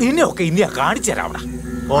 നിന്നെയൊക്കെ ഇനിയാ കാണിച്ചു തരാം അവിടെ.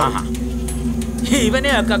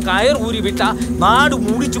 ഇവനെയൊക്കെ കയർ ഊരി വിട്ട നാട്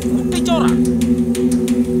മുടിച്ചു കുട്ടിച്ചോറാണ്.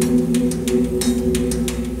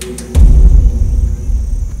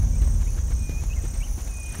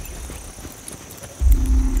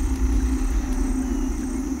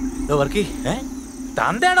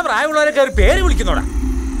 തന്തയുടെ പ്രായമുള്ളവരെ കയറി പേര് വിളിക്കുന്നോടാ.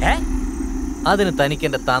 അതിന് തനിക്ക്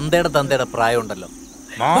എന്റെ തന്തയുടെ പ്രായം ഉണ്ടല്ലോ.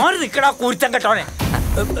 മാറി നിക്കടാ കുരുത്തം കെട്ടോനെ.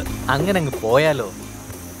 അങ്ങനെ അങ്ങ് പോയാലോ?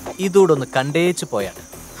 ഇതൂടെ ഒന്ന് കണ്ടേച്ച് പോയാ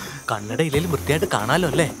കണ്ണടയിലും വൃത്തിയായിട്ട് കാണാലോ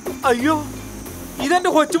അല്ലേ? അയ്യോ, ഇതെന്റെ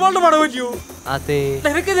കൊച്ചുമോളുടെ പടം പറ്റിയോ? അതെ.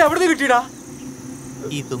 നിനക്കിത് എവിടുന്ന് കിട്ടിയടാ?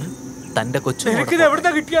 ഇതും തന്റെ കൊച്ചു. നിനക്കിത്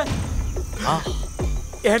എവിടുന്നാ കിട്ടിയ?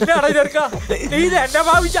 എന്നെ അടഞ്ഞെടുക്ക, നീ ഇത് എന്നെ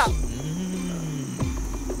ഭാവിച്ച.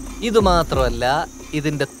 ഇത് മാത്രമല്ല,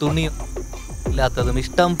 ഇതിന്റെ തുണിയും ഇല്ലാത്തതും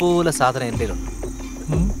ഇഷ്ടം പോലെ സാധനം എന്റെ കയ്യിലുണ്ട്.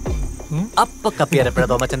 അപ്പ കപ്പിയാരപ്പഴ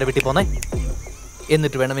തോമച്ചന്റെ വീട്ടിൽ പോന്നേ,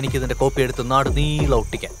 എന്നിട്ട് വേണം എനിക്ക് ഇതിന്റെ കോപ്പി എടുത്ത് നാട് നീളം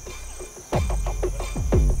ഒട്ടിക്കാൻ.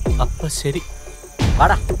 അപ്പ ശരി,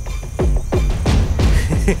 വാടാ.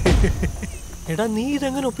 എടാ, നീ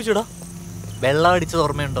ഇതെങ്ങനെ ഒപ്പിച്ചടാ? വെള്ളം അടിച്ചത്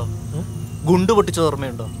ഓർമ്മയുണ്ടോ? ഗുണ്ട് പൊട്ടിച്ചത്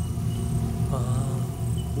ഓർമ്മയുണ്ടോ?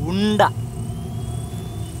 ഉണ്ട.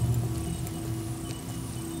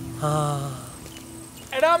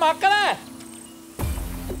 എടാ മക്കളെ,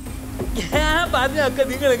 ഞാൻ പറഞ്ഞൊക്കെ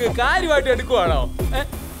നിങ്ങൾക്ക് കാര്യമായിട്ട് എടുക്കുവാണോ?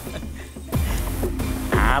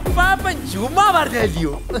 അപ്പാപ്പൻ ചുമ്മാ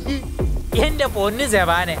പറഞ്ഞല്ലയോ. എന്റെ പൊന്നു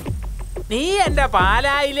സെവാനെ, നീ എന്റെ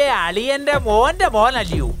പാലായിലെ അളിയന്റെ മോന്റെ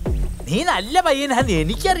മോനല്ലയോ. നീ നല്ല പയ്യനാന്ന്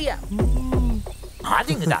എനിക്കറിയാം.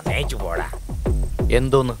 അതിങ്ങ് തന്നേച്ചു പോടാ.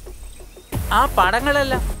 എന്തോന്ന്? ആ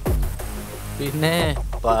പടങ്ങളല്ല. പിന്നെ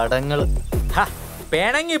പടങ്ങള്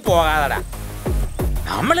പിണങ്ങി പോകാതടാ,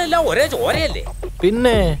 നമ്മളെല്ലാം ഒരേ ചോരയല്ലേ.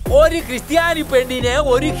 പിന്നെ ഒരു ക്രിസ്ത്യാനി പെണ്ണിനെ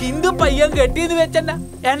ഒരു ഹിന്ദു പയ്യൻ കെട്ടിന്ന് വെച്ചെന്നാ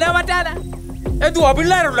എന്നാ പറ്റാനാ? എന്തുവാ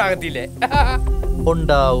പിള്ളേരുണ്ടാകത്തില്ലേ?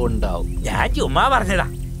 ഉണ്ടാവും. ഞാൻ ചുമ്മാ പറഞ്ഞതാ.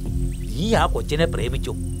 നീ ആ കൊച്ചിനെ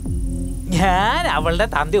പ്രേമിച്ചു, ഞാൻ അവളുടെ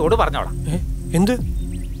തന്തയോട് പറഞ്ഞോളാം. എന്ത്?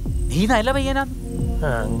 നീ നല്ല പയ്യനാ.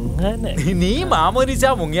 അങ്ങനെ നീ മാമോനിച്ച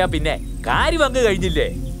മുങ്ങിയാ പിന്നെ കാര്യം അങ്ങ് കഴിഞ്ഞില്ലേ.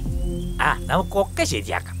 നമുക്കൊക്കെ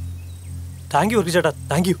ശരിയാക്കാം. Thank you വർക്കിച്ചേട്ടാ,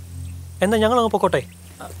 thank you. എന്നാ ഞങ്ങൾ അങ്ങ് പൊക്കോട്ടെ.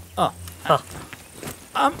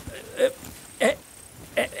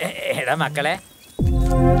 എടാ മക്കളെ,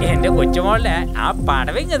 എന്റെ കൊച്ചുമോളിനെ ആ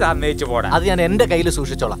പടവിങ് തന്നേച്ചു പോടാ. അത് ഞാൻ എന്റെ കയ്യിൽ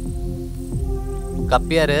സൂക്ഷിച്ചോളാം.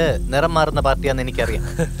 കപ്പിയാര് നിറം മാറുന്ന പാർട്ടിയാന്ന് എനിക്കറിയാം.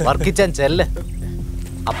 വർക്കിച്ചാൻ ചെല്ല്.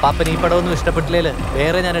 അപ്പാപ്പൻ ഈ പടമൊന്നും ഇഷ്ടപ്പെട്ടില്ലേല്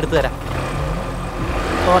വേറെ ഞാൻ എടുത്തു തരാം.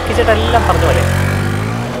 വർക്കിച്ചേട്ടാ എല്ലാം പറഞ്ഞു പോലെ.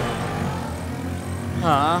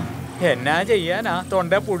 എന്നാ ചെയ്യാനാ,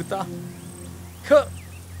 തൊണ്ട പുഴുത്ത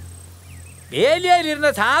വേലിയായിരുന്ന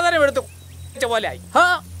സാധനം എടുത്ത് പോലെ ആയി.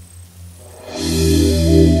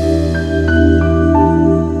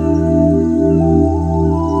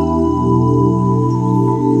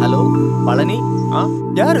 ഹലോ പളനി.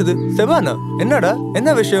 யாரு செவானா? என்னடா, என்ன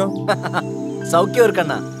விஷயம்? സൗഖ്യം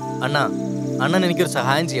ഒരുക്കണ്ണ. അണ്ണൻ എനിക്കൊരു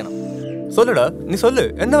സഹായം ചെയ്യണം. சொல்லுடா, நீ சொல்லு,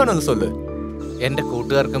 என்ன வேணும் சொல்லு. എന്റെ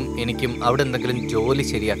കൂട്ടുകാർക്കും എനിക്കും അവിടെ എന്തെങ്കിലും ജോലി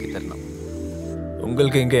ശരിയാക്കി തരണം.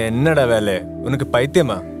 உங்களுக்கு இங்க என்னடா வேலை? உனக்கு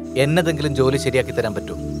பைத்தியமா? എന്നതെങ്കിലും ജോലി ശരിയാക്കി തരാൻ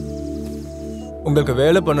പറ്റുമോ? உங்களுக்கு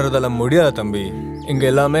வேலை பண்ணுறதெல்லாம் முடியாது தம்பி. இங்க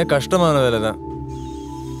எல்லாமே கஷ்டமான வேலை தான்.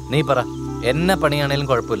 നീ പറ, എന്നെ പണിയാണേലും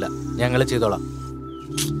കുഴപ്പമില്ല, ഞങ്ങൾ ചെയ്തോളാം.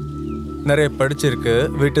 நிறைய படிச்சிருக்கு,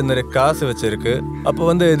 வீட்டு நிறைய காசு வச்சிருக்கு, அப்போ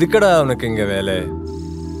வந்து எதுக்கடா உனக்கு இங்க வேலை?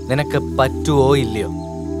 നിനക്ക് പറ്റുവോ ഇല്ലയോ?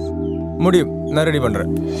 முடியும், நான் ரெடி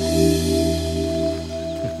பண்றேன்.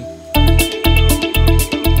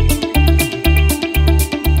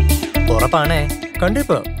 ഉറപ്പാണേ?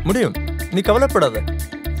 கண்டிப்பா முடியும், நீ கவலைப்படாத.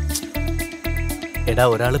 എടാ,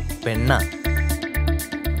 ഒരാള് പെണ്ണാ.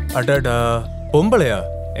 அடடா, பொம்பளையா?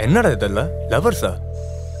 என்னடா இதெல்லாம், லவர்ஸா?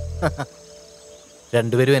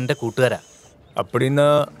 രണ്ടുപേരും എന്റെ കൂട്ടുകാരാ. அப்படின்னா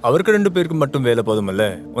அவருக்கு 2 பேருக்கு மட்டும் வேலை போதுமல்ல,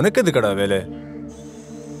 உனக்கு எதுக்கடா வேலை?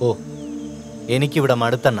 ഓ, എനിക്കിവിടെ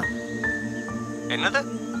മടുത്തണ്ണ. என்னது?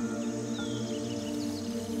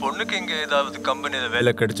 பொண்ணுக்கு இங்க ஏதாவது கம்பெனியில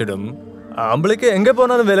வேலை கிடைச்சிடும், ஆம்பளைக்கு எங்க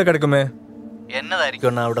போனாலும் வேலை கிடைக்குமே.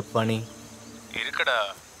 എന്നതായിരിക്കും അവിടെ പണി? இருக்குடா,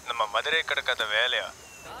 நம்ம மதுரை கிடக்காத வேலையா?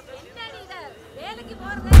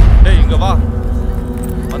 இங்க வா,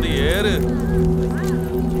 வந்து ஏறு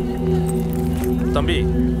தம்பி.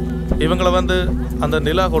 இவங்களை வந்து அந்த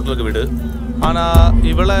நிலா ஹோட்டலுக்கு விடு, ஆனால்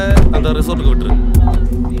இவளை அந்த ரிசோர்ட்டுக்கு விட்டுரு.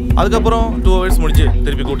 அதுக்கப்புறம் 2 hours முடிச்சு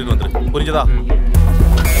திருப்பி கூட்டிட்டு வந்துரு. புரிஞ்சதா?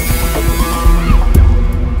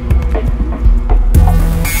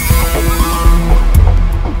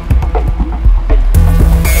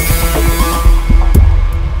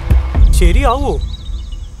 ശരിയാവോ?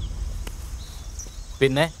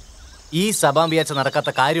 പിന്നെ ഈ സഭാമ്പിയാച്ച നടക്കാത്ത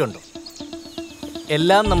കാര്യമുണ്ടോ?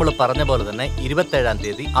 എല്ലാം നമ്മൾ പറഞ്ഞ പോലെ തന്നെ 27-ാം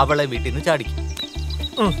തീയതി അവളെ വീട്ടിൽ നിന്ന് ചാടിക്കും.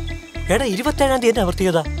 എടാ 27-ാം തീയതി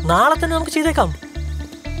പ്രത്യേകത നാളെ തന്നെ നമുക്ക് ചെയ്തേക്കാം.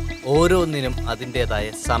 ഓരോന്നിനും അതിൻ്റെതായ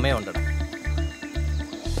സമയമുണ്ടടാ.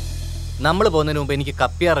 നമ്മൾ പോകുന്നതിന് മുമ്പ് എനിക്ക്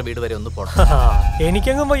കപ്പിയാറ വീട് വരെ ഒന്ന് പോണം.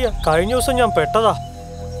 എനിക്കെങ്ങും വയ്യ. കഴിഞ്ഞ ദിവസം ഞാൻ പെട്ടതാ.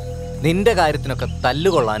 നിന്റെ കാര്യത്തിനൊക്കെ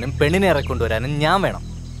തല്ലുകൊള്ളാനും പെണ്ണിനെ ഇറക്കൊണ്ടുവരാനും ഞാൻ വേണം.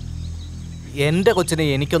 എന്റെ കൊച്ചിനെ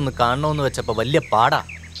എനിക്കൊന്ന് കാണണമെന്ന് വെച്ചപ്പോ വലിയ പാടാ.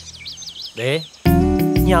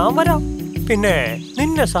 ഞാൻ വരാം. പിന്നെ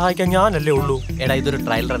നിന്നെ സഹായിക്കാൻ ഞാനല്ലേ ഉള്ളൂ. എടാ ഇതൊരു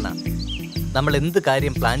ട്രയൽ റണ്ണാ. നമ്മൾ എന്ത്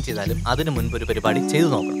കാര്യം പ്ലാൻ ചെയ്താലും അതിനു മുൻപ് ഒരു പരിപാടി ചെയ്തു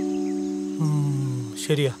നോക്കണം.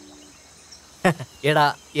 ശരിയാ. എടാ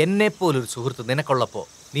എന്നെ പോലൊരു സുഹൃത്ത് നിനക്കുള്ളപ്പോ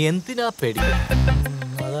നീ എന്തിനാ പേടിക്കുന്നത്?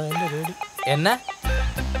 എന്നാ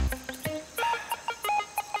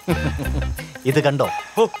ഇത് കണ്ടോ?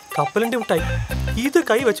 ഓ കപ്പലണ്ടി മുട്ടായി. ഇത്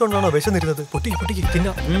കൈ വെച്ചോണ്ടാണോ വിശന്നിരുന്നത്? പൊട്ടിക്ക് പൊട്ടിക്ക്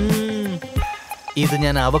തിന്നാ. ഇത്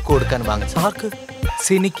ഞാൻ അവക്ക് കൊടുക്കാൻ വാങ്ങിച്ചു. ആർക്ക്?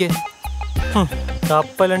 സിനിക്ക്.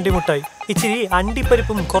 കപ്പലണ്ടി മുട്ടായി. ഇച്ചിരി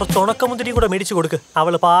അണ്ടിപ്പരിപ്പും കുറച്ച് ഉണക്കമുന്തിരിയും കൂടെ മേടിച്ചു കൊടുക്ക്.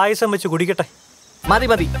 അവള് പായസം വെച്ച് കുടിക്കട്ടെ. മതി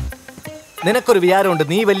മതി. നിനക്കൊരു വിചാരമുണ്ട്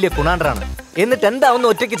നീ വലിയ കുണാണ്ടറാണ്. എന്നിട്ട് എന്താ ഒന്ന്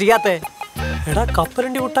ഒറ്റയ്ക്ക് ചെയ്യാത്തേ? എടാ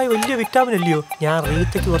കപ്പലണ്ടി മുട്ടായി വലിയ വിറ്റാമിൻ അല്ലയോ? ഞാൻ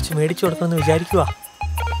റീത്തയ്ക്ക് കുറച്ച് മേടിച്ചു കൊടുക്കണമെന്ന് വിചാരിക്കുക.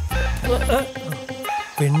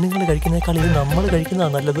 പെണ്ണുങ്ങൾ കഴിക്കുന്നേക്കാൾ ഇത് നമ്മൾ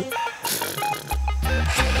കഴിക്കുന്നതാണ് നല്ലത്.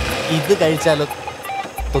 ഇത് കഴിച്ചാലോ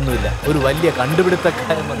ഒന്നുമില്ല. ഒരു വലിയ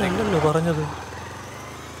കണ്ടുപിടുത്തക്കാരൻ എന്നല്ലോ പറഞ്ഞത്.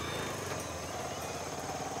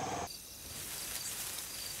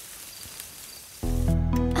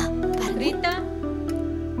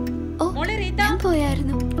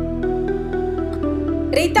 പോയായിരുന്നു.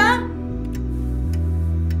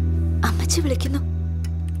 അമ്മച്ചി വിളിക്കുന്നു.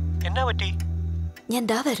 എന്നാ പറ്റി? ഞാൻ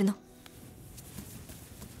ദാ വരുന്നു.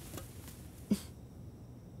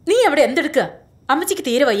 നീ അവിടെ എന്തെടുക്കുക? അമ്മച്ചിക്ക്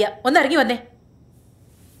തീരെ വയ്യ. ഒന്ന് ഇറങ്ങി വന്നേ.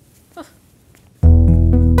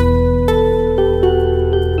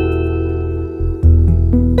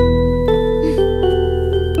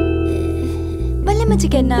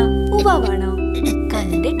 വല്യമ്മച്ചിക്ക് എന്നാ ഉവാവാണോ?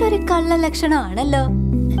 കണ്ടിട്ടൊരു കള്ള ലക്ഷണമാണല്ലോ.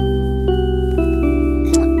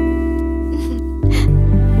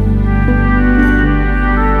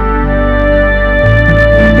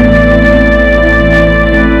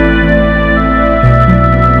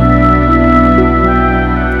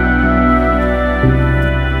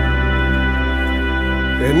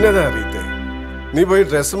 എന്നതാ റീത്തെ, നീ പോയി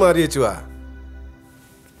ഡ്രസ് മാറി വെച്ചുവാ.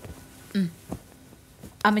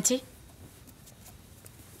 അമ്മച്ചി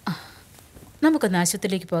നമുക്കൊന്ന്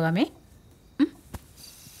ആശുപത്രിയിലേക്ക് പോകാമേ.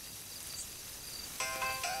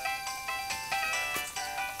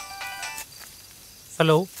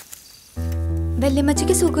 ഹലോ.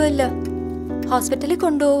 വല്യമ്മച്ചിക്ക് സുഖമില്ല. ഹോസ്പിറ്റലിൽ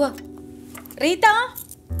കൊണ്ടുപോവാ. റീത്ത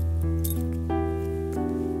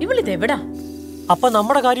ഇവളിത് എവിടാ? അപ്പൊ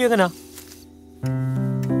നമ്മുടെ കാര്യം എങ്ങനാ?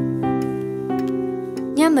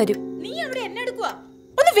 ഞാൻ വരും. നീ അവിടെ എന്നെ എടുക്കുക.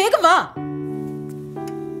 ഒന്ന് വേഗം വാ.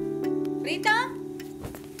 റീത്ത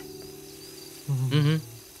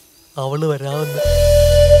അവള് വരാമെന്ന്.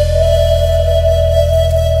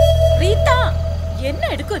 റീത്ത എന്നെ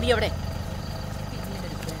എടുക്കുക നീ അവിടെ.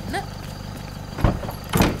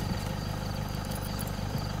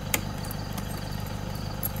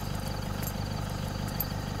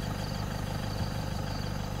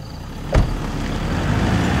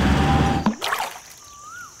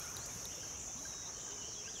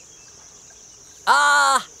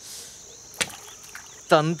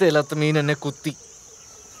 തന്തയില്ലാത്ത മീൻ എന്നെ കുത്തി.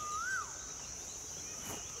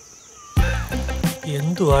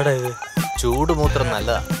 എന്തുവാടാ ഇത്? ചൂടുമൂത്രം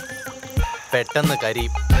നല്ലതാ, പെട്ടെന്ന്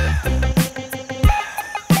കരിയും.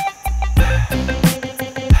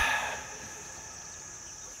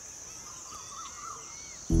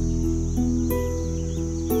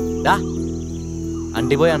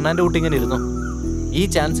 അണ്ടി പോയി അണ്ണാന്റെ കൂട്ടി ഇങ്ങനെ ഇരുന്നു. ഈ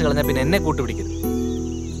ചാൻസ് കളഞ്ഞാൽ പിന്നെ എന്നെ കൂട്ടുപിടിക്കരുത്.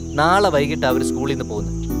 നാളെ വൈകിട്ട് അവർ സ്കൂളിൽ നിന്ന്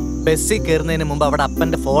പോകുന്നു. ബസ്സിൽ കയറുന്നതിന് മുമ്പ് അവിടെ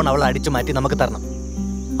അപ്പന്റെ ഫോൺ അവൾ അടിച്ചു മാറ്റി നമുക്ക് തരണം.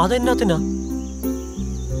 അതെന്നാത്തിനാ?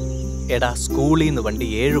 എടാ സ്കൂളിൽ നിന്ന് വണ്ടി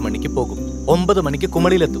 7 മണിക്ക് പോകും, 9 മണിക്ക്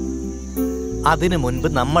കുമളിയിലെത്തും. അതിനു മുൻപ്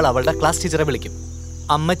നമ്മൾ അവളുടെ ക്ലാസ് ടീച്ചറെ വിളിക്കും.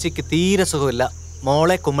 അമ്മച്ചിക്ക് തീരെ സുഖമില്ല,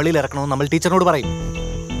 മോളെ കുമളിയിൽ ഇറക്കണമെന്ന് നമ്മൾ ടീച്ചറിനോട് പറയും.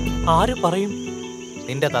 ആര് പറയും?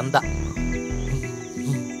 നിന്റെ തന്ത.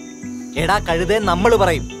 എടാ കഴുതേ നമ്മൾ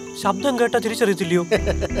പറയും. ശബ്ദം കേട്ടാ തിരിച്ചറിയത്തില്ലയോ?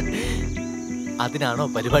 അതിനാണോ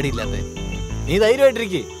പരിപാടി ഇല്ലാതെ? നീ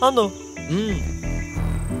ധൈര്യമായിട്ടിരിക്കേ. ആന്നോ?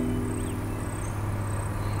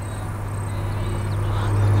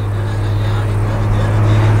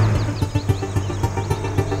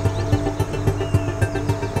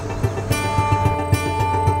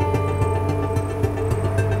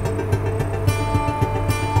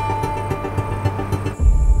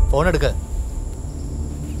 ഫോൺ എടുക്ക.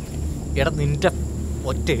 എടാ നിന്റെ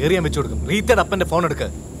ഒറ്റ ഏറിയാൻ വെച്ചു കൊടുക്കും. റീത്തയുടെ അപ്പന്റെ ഫോൺ എടുക്ക.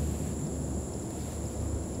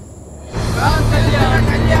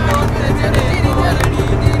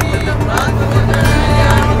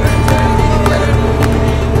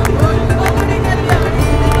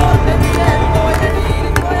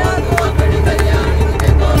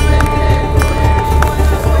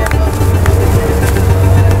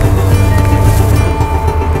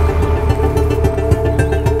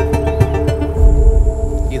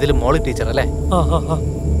 ഇതിൽ മോളി ടീച്ചർ അല്ലേ?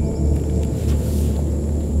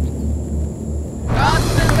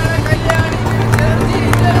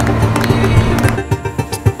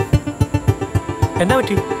 എന്നാ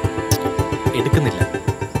പറ്റി? എടുക്കുന്നില്ല.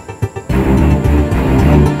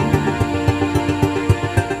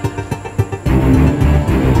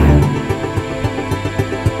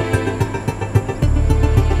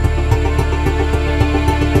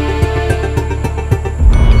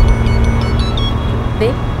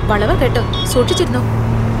 വളവ കേട്ടോ, സൂക്ഷിച്ചിരുന്നോ?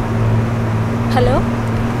 ഹലോ,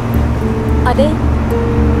 അതെ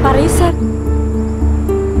പറയൂ സാർ.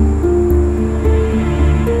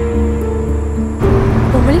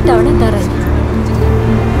 കുമളി ടൗൺ എത്താറായി.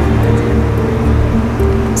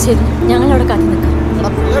 ശരി, ഞങ്ങൾ അവിടെ കാത്തു നിൽക്കാം.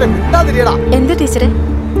 എന്താ ടീച്ചറെ?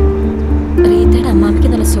 റീത്തയുടെ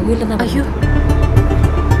അമ്മാമ്മയ്ക്ക് നല്ല സുഖമില്ലെന്നാ. അയ്യോ,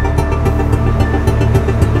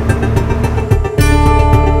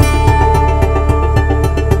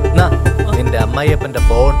 നിന്റെ അമ്മായിയപ്പന്റെ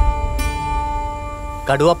ഫോൺ.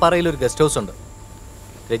 കടുവാപ്പാറയിൽ ഒരു ഗസ്റ്റ് ഹൗസ് ഉണ്ട്.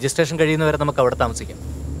 രജിസ്ട്രേഷൻ കഴിയുന്നവരെ നമുക്ക് അവിടെ താമസിക്കാം.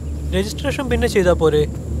 രജിസ്ട്രേഷൻ പിന്നെ ചെയ്താ പോരെ?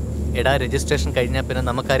 എടാ, രജിസ്ട്രേഷൻ കഴിഞ്ഞാൽ പിന്നെ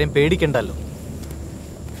നമുക്കാരെയും പേടിക്കണ്ടല്ലോ.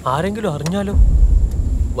 ആരെങ്കിലും അറിഞ്ഞാലോ?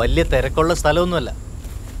 വലിയ തിരക്കുള്ള സ്ഥലമൊന്നുമല്ല.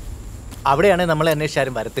 അവിടെയാണെങ്കിൽ നമ്മളെ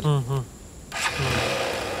അന്വേഷിച്ചാരും വരത്തില്ല.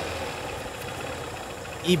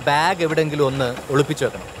 ഈ ബാഗ് എവിടെയെങ്കിലും ഒന്ന് ഒളിപ്പിച്ചു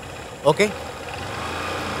വെക്കണം. ഓക്കെ?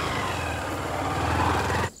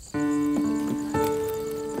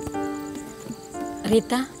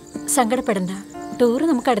 റീത്ത, സങ്കടപ്പെടണ്ട. ടൂറ്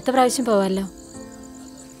നമുക്ക് അടുത്ത പ്രാവശ്യം പോവാല്ലോ.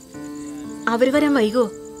 അവര് വരാൻ വൈകോ?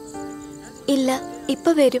 ഇല്ല,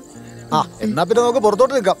 ഇപ്പൊ വരും. എന്നാ പിന്നെ നമുക്ക്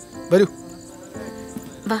പുറത്തോട്ട് നിൽക്കാം. വരൂ.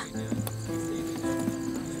 വാ.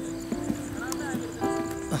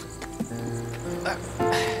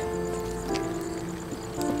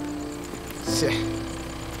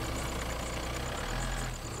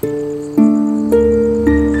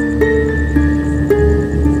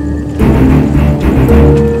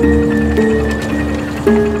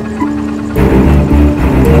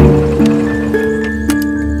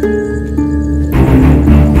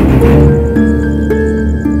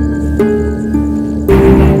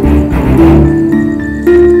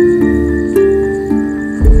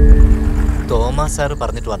 സാറ്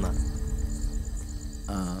പറഞ്ഞിട്ട് വന്ന.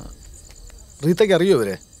 റീത്തയ്ക്ക് അറിയോ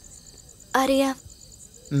ഇവരെ? അറിയാം.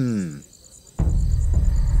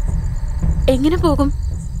 എങ്ങനെ പോകും?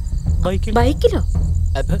 ബൈക്കിലോ?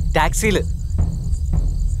 ടാക്സിയില്.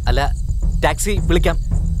 അല്ല, ടാക്സി വിളിക്കാം,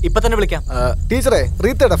 ഇപ്പൊ തന്നെ വിളിക്കാം. ടീച്ചറെ,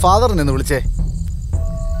 റീത്തയുടെ ഫാദറിനെ ഒന്ന് വിളിച്ചേ.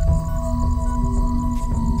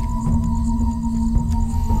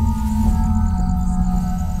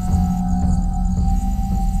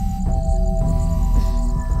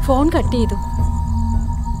 ഫോൺ കട്ട് ചെയ്തു.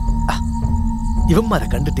 ഇവന്മാരെ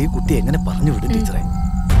കണ്ടിട്ട് ഈ കുട്ടി എങ്ങനെ പറഞ്ഞു വിടും ടീച്ചറെ?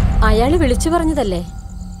 അയാള് വിളിച്ചു പറഞ്ഞതല്ലേ.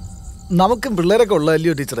 നമുക്കും പിള്ളേരൊക്കെ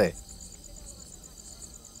ഉള്ളതല്ലയോ ടീച്ചറെ?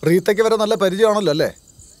 റീത്തയ്ക്ക് വരെ നല്ല പരിചയമാണല്ലോ അല്ലേ?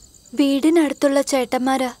 വീടിനടുത്തുള്ള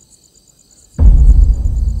ചേട്ടന്മാരാ.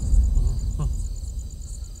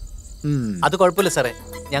 അത് കുഴപ്പമില്ല സാറേ,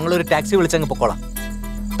 ഞങ്ങളൊരു ടാക്സി വിളിച്ചങ്ങ് പൊക്കോളാം.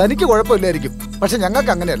 തനിക്ക് കുഴപ്പമില്ലായിരിക്കും, പക്ഷെ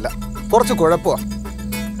ഞങ്ങൾക്ക് അങ്ങനെയല്ല, കുറച്ച് കുഴപ്പമാ.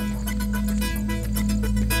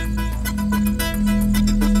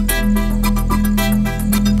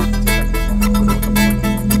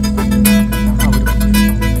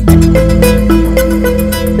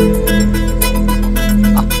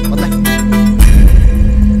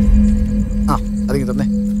 തന്നെ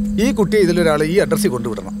ഈ കുട്ടിയെ ഇതിലൊരാൾ ഈ അഡ്രസ്സിൽ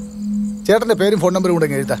കൊണ്ടുവിടണം. ചേട്ടന്റെ പേരും ഫോൺ നമ്പറും കൂടെ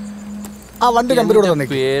എഴുതാ. ആ വണ്ടി നമ്പറൂടെ തന്നെ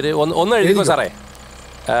പേര് ഒന്ന് എഴുതിക്കോ സാറേ.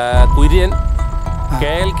 കുര്യൻ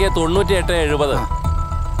KLK 9870.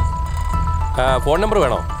 ഫോൺ നമ്പർ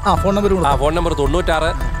വേണോ? Phone number phone number 96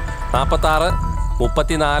 46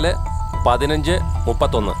 34 15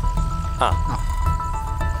 31.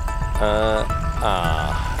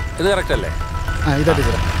 ഇത് കറക്റ്റ് അല്ലേ? ഇതാ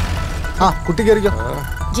ടീച്ചറെ. കുട്ടി കയറിക്കോ.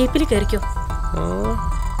 ജീപ്പിൽ കയറിക്കോ.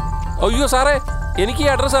 അയ്യോ സാറേ, എനിക്ക് ഈ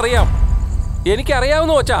അഡ്രസ് അറിയാം.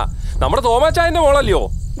 എനിക്കറിയാവുന്ന വെച്ചാ നമ്മുടെ തോമാച്ചായന്റെ മോളല്ലയോ?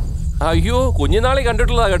 അയ്യോ, കുഞ്ഞുനാളി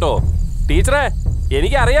കണ്ടിട്ടുള്ളതാ കേട്ടോ ടീച്ചറെ.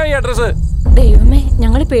 എനിക്കറിയാം ഈ അഡ്രസ്. ദൈവമേ,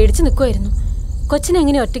 ഞങ്ങൾ പേടിച്ചു നിൽക്കുമായിരുന്നു. കൊച്ചിനെ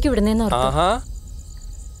എങ്ങനെ ഒറ്റയ്ക്ക് വിടുന്നേന്ന് ഓർത്തു.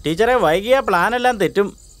 ടീച്ചറെ, വൈകിയ പ്ലാൻ എല്ലാം തെറ്റും.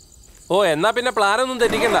 ഓ എന്നാ പിന്നെ പ്ലാനൊന്നും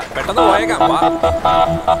തെറ്റിക്കണ്ട, പെട്ടെന്ന് പോയേക്കാം. വാ.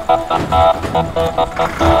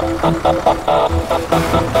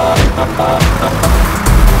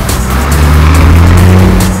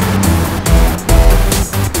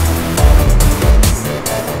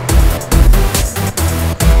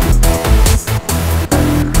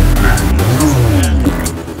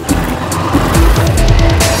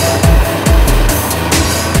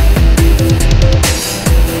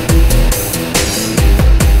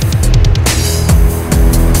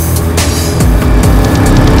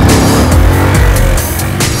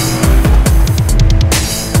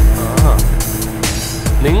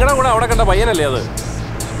 നിങ്ങളുടെ കൂടെ അവിടെ കണ്ട പയ്യനല്ലേ അത്?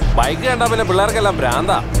 ബൈക്ക് കണ്ടാ പിന്നെ പിള്ളേർക്കെല്ലാം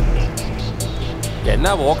ഭ്രാന്താ.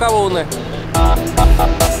 എന്നാ പോക്കാ പോകുന്നേ?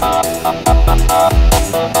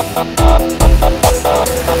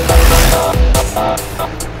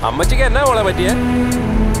 അമ്മച്ചിക്ക് എന്നാ മോളെ പറ്റിയേ?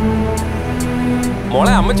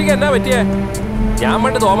 മോളെ അമ്മച്ചിക്ക് എന്നാ പറ്റിയേ? ഞാൻ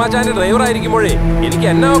പണ്ട് തോമാച്ചാന്റെ ഡ്രൈവർ ആയിരിക്കുമ്പോഴേ എനിക്ക്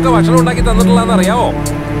എന്നാ ഒക്കെ ഭക്ഷണം ഉണ്ടാക്കി തന്നിട്ടുള്ളതെന്ന് അറിയാവോ?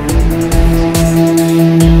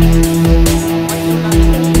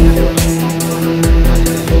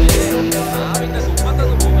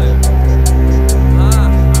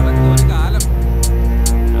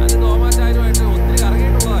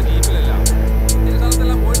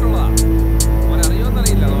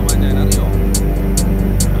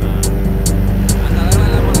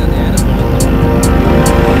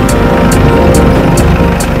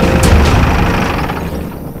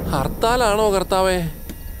 ഹർത്താലാണോ കർത്താവേ?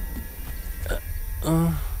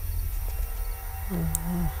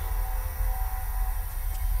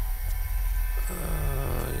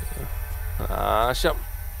 ആശം.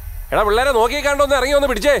 എടാ പിള്ളേരെ നോക്കി കണ്ടൊന്ന് ഇറങ്ങി ഒന്ന്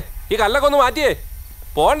പിടിച്ചേ. ഈ കല്ലൊക്കെ ഒന്ന് മാറ്റിയേ.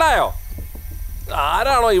 പോണ്ടായോ?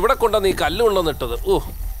 ആരാണോ ഇവിടെ കൊണ്ടുവന്ന് ഈ കല്ല് കൊണ്ടുവന്ന് ഇട്ടത്? ഓ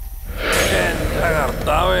എന്റെ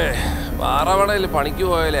കർത്താവേ, പാറവടയിൽ പണിക്ക്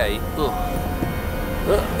പോയാലേ ആയി.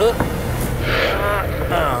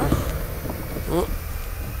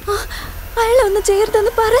 അയാളൊന്ന്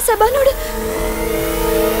ചേർത്തൊന്ന് പറ സബാനോട്.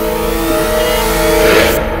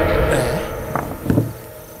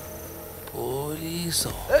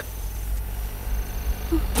 പോലീസോ?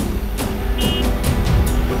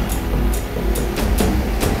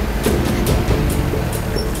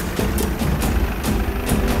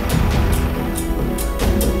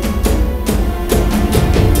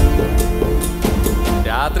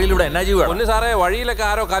 രാത്രിയിലൂടെ എന്നാ ചെയ്യുക? ഒന്ന് സാറേ, വഴിയിലൊക്കെ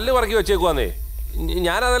ആരോ കല്ല് പറക്കി വെച്ചേക്കുവാന്നേ.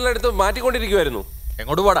 ഞാനതെല്ലാം എടുത്ത് മാറ്റിക്കൊണ്ടിരിക്കുവായിരുന്നു.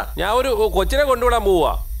 എങ്ങോട്ട് പോടാ? ഞാൻ ഒരു കൊച്ചിനെ കൊണ്ടുവിടാൻ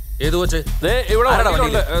പോവാ. ഏത് കൊച്ച്? ഇവിടെ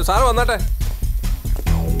സാറ് വന്നാട്ടെ.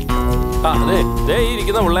 ആ ദേ ഈ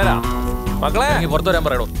ഇരിക്കുന്ന പിള്ളേരാ. മക്കളെ പുറത്തു വരാൻ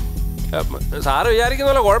പറയണോ? സാറ് വിചാരിക്കുന്ന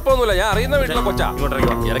പോലെ കുഴപ്പമൊന്നുമില്ല. ഞാൻ അറിയുന്ന വീട്ടിലെ കൊച്ചാ.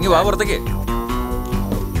 ഇറങ്ങി വാ പുറത്തേക്ക്.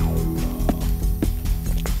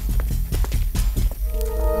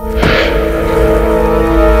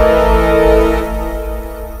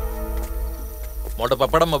 മോളുടെ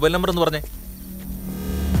പപ്പയുടെ മൊബൈൽ നമ്പർ എന്ന് പറഞ്ഞേ.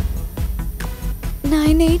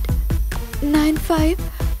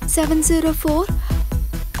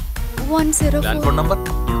 9895704104. Land phone number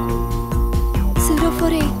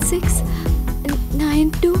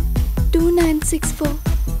 0486922964.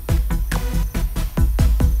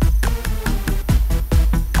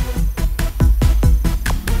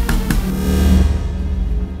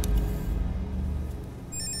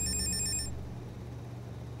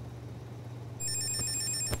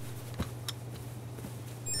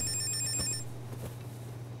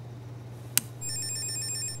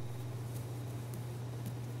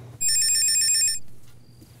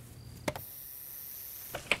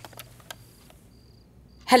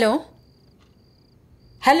 Hello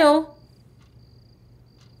hello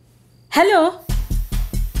hello.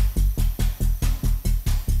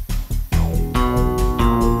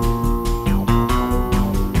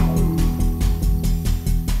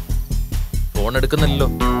 Phone എടുക്കുന്നില്ലല്ലോ.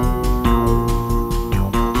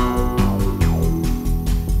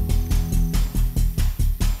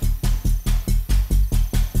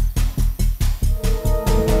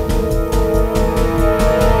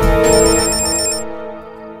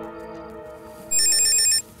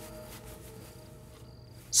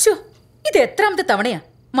 ഇത് എത്രാമത്തെ തവണയാ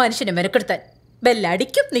മനുഷ്യനെ മെനക്കെടുത്താൻ?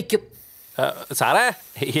 ബെല്ലടിക്കും നിൽക്കും. സാറേ,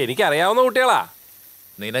 എനിക്കറിയാവുന്ന കുട്ടികളാ.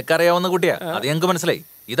 നിനക്കറിയാവുന്ന കുട്ടിയാ, അത് ഞങ്ങൾക്ക് മനസ്സിലായി.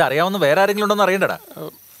 ഇതറിയാവുന്ന വേറെ ആരെങ്കിലും ഉണ്ടോന്ന് അറിയണ്ടടാ.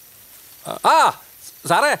 ആ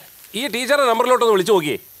സാറേ, ഈ ടീച്ചറുടെ നമ്പറിലോട്ടൊന്ന് വിളിച്ചു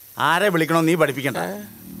നോക്കിയേ. ആരെ വിളിക്കണോ നീ പഠിപ്പിക്കണ്ട.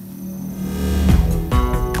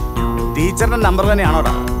 ടീച്ചറിന്റെ നമ്പർ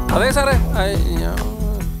തന്നെയാണോടാ? അതെ സാറേ.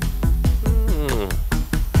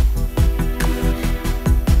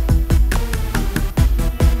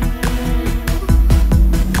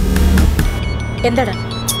 എന്താടാ?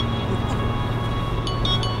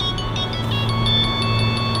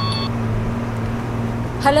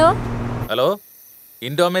 ഹലോ ഹലോ,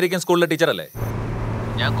 ഇൻഡോ അമേരിക്കൻ സ്കൂളിലെ ടീച്ചറല്ലേ?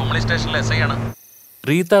 ഞാൻ കുമളി സ്റ്റേഷനിലെ SI ആണ്.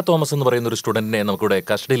 റീത്ത തോമസ് എന്ന് പറയുന്ന ഒരു സ്റ്റുഡന്റിനെ നമുക്കിവിടെ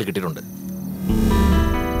കസ്റ്റഡിയിൽ കിട്ടിയിട്ടുണ്ട്.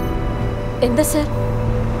 എന്താ സർ,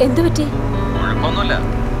 എന്തു പറ്റി? കുഴപ്പമൊന്നുമില്ല.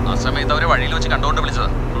 ആ സമയത്ത് അവരെ വഴിയിൽ വെച്ച് കണ്ടുകൊണ്ട് വിളിച്ചതാ.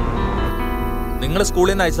 നിങ്ങൾ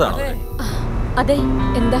സ്കൂളിൽ നിന്ന് അയച്ചതാണോ? അതെ.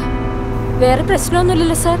 എന്താ, വേറെ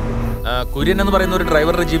പ്രശ്നമൊന്നുമില്ലല്ലോ സർ? കുര്യൻ എന്ന് പറയുന്ന ഒരു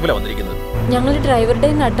ഡ്രൈവറുടെ ജീപ്പിലാണ് വന്നിരിക്കുന്നത്. ഞങ്ങൾ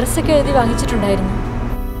ഡ്രൈവറുടെ അഡ്രസ്സൊക്കെ എഴുതി വാങ്ങിച്ചിട്ടുണ്ടായിരുന്നു.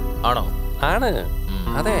 ആണോ? ആണ്.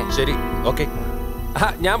 അതെ. ശരി, ഓക്കെ.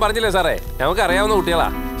 ഞാൻ പറഞ്ഞില്ലേ സാറേ, നമുക്ക് അറിയാവുന്ന കുട്ടികളാ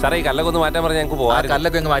സാറേ. ഈ കല്ലൊക്കെ ഒന്ന് മാറ്റാൻ പറഞ്ഞാൽ ഞങ്ങൾക്ക് പോകാം.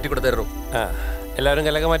 കല്ലൊക്കെ അങ്ങ് മാറ്റി കൊടുത്തരൂ. എല്ലാവരും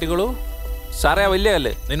കല്ലൊക്കെ മാറ്റിക്കോളൂ സാറേ. ആ വലിയ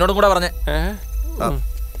കല്ല് നിന്നോടും കൂടെ പറഞ്ഞേ.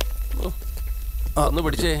 ഒന്ന്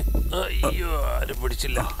പിടിച്ചേ. അയ്യോ, ആരും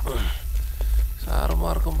പിടിച്ചില്ല.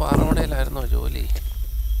 സാറുമാർക്കും പാറമടയിലായിരുന്നോ ജോലി?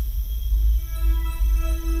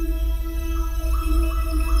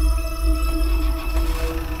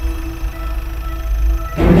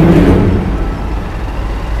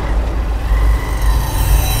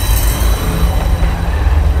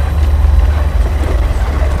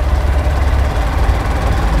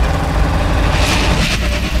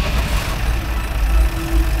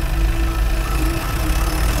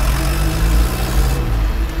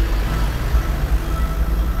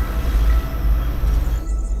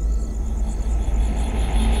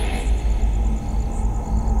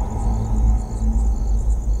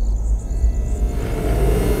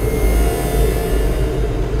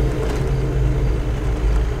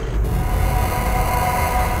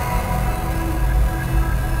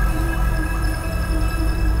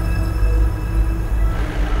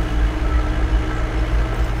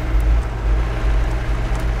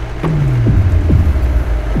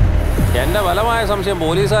 എൻ്റെ ബലമായ സംശയം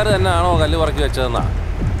പോലീസുകാർ തന്നെ ആണോ കല്ല് പറക്കി വെച്ചതെന്നാ.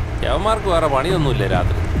 യവന്മാർക്ക് വേറെ പണിയൊന്നുമില്ല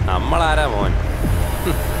രാത്രി. നമ്മളാരാ മോൻ?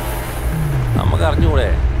 നമുക്ക് അറിഞ്ഞുകൂടെ?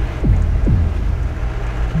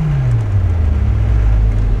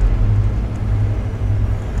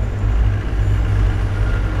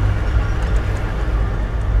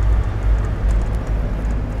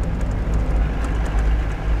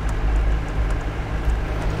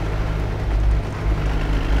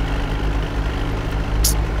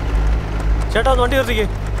 ചേട്ടാ ഒന്ന് വണ്ടി നിർത്തിക്കേ.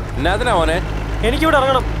 എന്നാത്തിനാ മോനെ? എനിക്കിവിടെ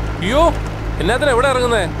ഇറങ്ങണം. അയ്യോ, എന്നാത്തിനാ എവിടെ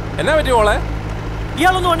ഇറങ്ങുന്നേ? എന്നാ പറ്റി മോളെ?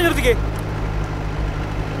 ഇയാളൊന്ന് വണ്ടി നിർത്തിക്കേ.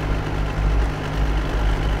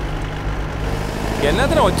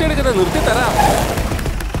 എന്നാത്തിനാ ഒച്ച എടുക്കുന്നത്? നിർത്തി തരാം.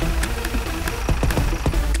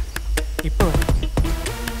 ഇപ്പൊ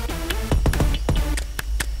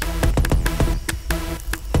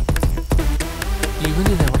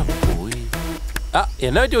ഇവനെവിടെ പോയി?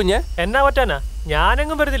 എന്നാ പറ്റി കുഞ്ഞെ? എന്നാ പറ്റാനാ?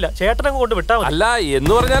 ഞാനെങ്ങും വരുന്നില്ല, ചേട്ടനങ്ങ് കൊണ്ട് വിട്ടാ മതി. അല്ല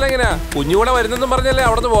എന്ന് പറഞ്ഞാൽ എങ്ങനെയാ? കുഞ്ഞുകൂടെ വരുന്നെന്നും പറഞ്ഞല്ലേ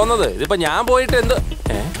അവിടെ നിന്ന് പോകുന്നത്. ഇതിപ്പോ ഞാൻ പോയിട്ട് എന്ത്?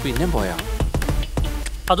 പിന്നെ പോയാ?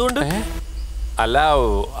 അതുകൊണ്ട് അല്ല,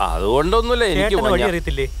 അതുകൊണ്ടൊന്നുമില്ല. എനിക്ക് വഴി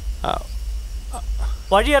അറിയത്തില്ലേ?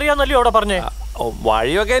 വഴി അറിയാന്നല്ലോ അവിടെ പറഞ്ഞേ.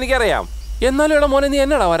 വഴിയൊക്കെ എനിക്കറിയാം. എന്നാലും ഇവിടെ മോനെ നീ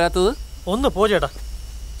എന്നാടാ വരാത്തത്? ഒന്ന് പോ ചേട്ടാ,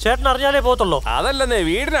 ചേട്ടൻ അറിഞ്ഞാലേ പോകത്തുള്ളൂ. അതല്ലെന്നേ,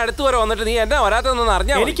 വീടിന് അടുത്ത് വരെ വന്നിട്ട് നീ എന്നാ വരാത്തതെന്ന്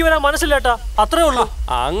അറിഞ്ഞാ. എനിക്ക് വരാൻ മനസ്സില്ലേട്ടാ, അത്രേ ഉള്ളൂ.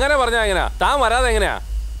 അങ്ങനെ പറഞ്ഞാ എങ്ങനെയാ? താൻ വരാതെ എങ്ങനെയാ?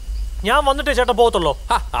 ഞാൻ വന്നിട്ടേ ചേട്ടൻ പോകത്തുള്ളൂ.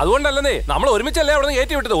 അതുകൊണ്ടല്ലേ നമ്മൾ ഒരുമിച്ചല്ലേ അവിടെ നിന്ന്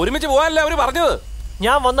കയറ്റി വിട്ടത്? ഒരുമിച്ച് പോകാനല്ലേ അവര് പറഞ്ഞത്?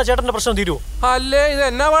 ഞാൻ വന്ന ചേട്ടന്റെ പ്രശ്നം തീരുവോ? അല്ലേ, ഇത്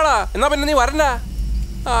എന്നാ പാടാ? എന്നാ പിന്നെ നീ വരണ്ട.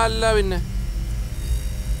 അല്ല പിന്നെ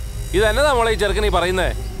ഇത് എന്നതാ മോളെ ഈ ചെറുക്കൻ ഈ പറയുന്നേ?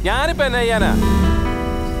 ഞാനിപ്പോ എന്നാ ചെയ്യാനാ?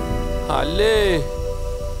 അല്ലേ,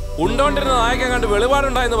 ഉണ്ടോണ്ടിരുന്ന നായക്കാൻ കണ്ട്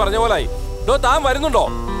വെളിപാടുണ്ടായെന്ന് പറഞ്ഞ പോലായി. താൻ വരുന്നുണ്ടോ?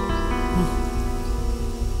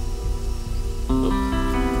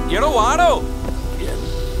 എടോ വാടോ.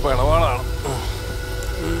 പിണവാളാണ്.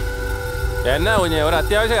 എന്നാ കുഞ്ഞെ, ഒരു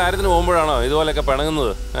അത്യാവശ്യ കാര്യത്തിന് പോകുമ്പോഴാണോ ഇതുപോലെയൊക്കെ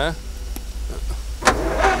പിണങ്ങുന്നത്?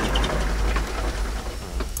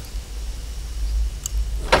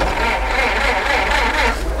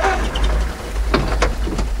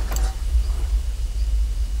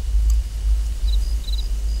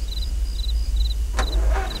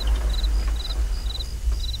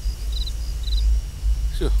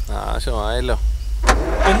 നാശമായല്ലോ.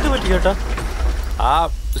 എന്ത് പറ്റി ചേട്ടാ?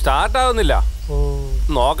 സ്റ്റാർട്ട് ആവുന്നില്ല.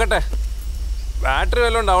 നോക്കട്ടെ, ബാറ്ററി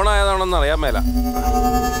വല്ലതും ഡൗൺ ആയതാണോന്ന് അറിയാൻ മേല.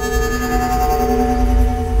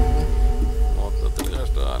 മൊത്തത്തിൽ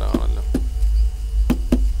കഷ്ടകാലമാണല്ലോ.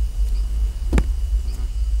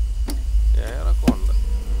 ഏറൊക്കെ ഉണ്ട്.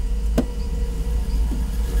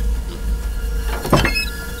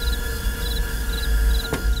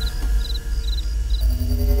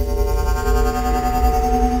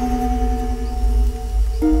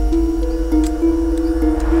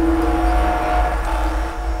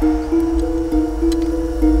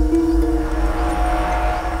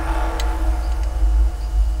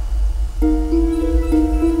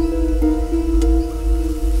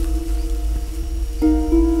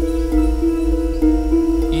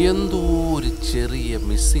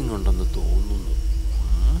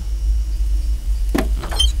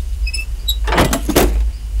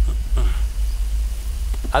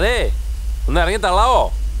 അതെ, ഒന്ന് ഇറങ്ങി തള്ളാവോ?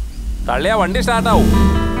 തള്ളിയാ വണ്ടി സ്റ്റാർട്ടാവും.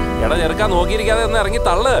 എടാ ചെറുക്കാൻ നോക്കിയിരിക്കാതെ ഒന്ന് ഇറങ്ങി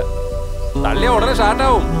തള്ളു. തള്ളിയാ ഉടനെ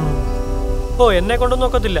സ്റ്റാർട്ടാവും. ഓ, എന്നെ കൊണ്ടൊന്നും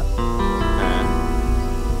നോക്കത്തില്ല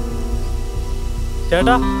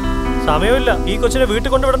ചേട്ടാ. സമയമില്ല, ഈ കൊച്ചിനെ വീട്ടിൽ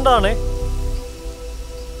കൊണ്ടുവിടേണ്ടതാണേ.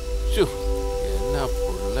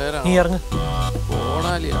 നീ ഇറങ്ങ്.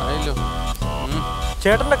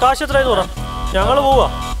 ചേട്ടന്റെ കാശ് എത്രയെന്ന് പറ, ഞങ്ങള് പോവാ.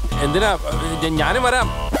 എന്തിനാ? ഞാനും വരാം.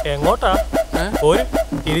 എങ്ങോട്ടാ? ഒരു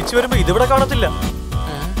തിരിച്ചു വരുമ്പോ ഇതിവിടെ കാണത്തില്ല.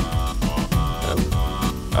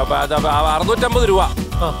 650 രൂപ.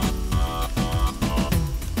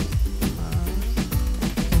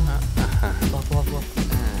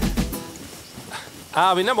 ആ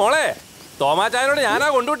പിന്നെ മോളെ, തോമാച്ചായനോട് ഞാനാ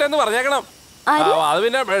കൊണ്ടുവിട്ടെന്ന് പറഞ്ഞേക്കണം. അത്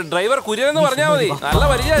പിന്നെ ഡ്രൈവർ കുര്യനെന്ന് പറഞ്ഞാ മതി. നല്ല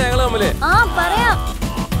പരിചയ ഞങ്ങള് തമ്മില്.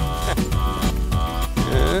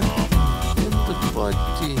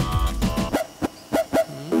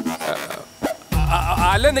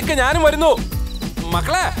 അല്ല നിക്ക്, ഞാനും വരുന്നു.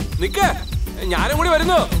 മക്കളെ നിക്ക്, ഞാനും കൂടി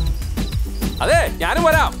വരുന്നു. അതെ, ഞാനും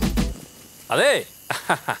വരാം. അതെ,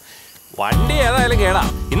 വണ്ടി ഏതായാലും കേടാ.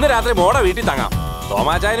 ഇന്ന് രാത്രി മോടെ വീട്ടിൽ തങ്ങാം.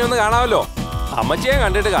 തോമാച്ചായനെ ഒന്ന് കാണാമല്ലോ. അമ്മച്ചിയെ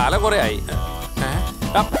കണ്ടിട്ട് കാലം കുറെ ആയി.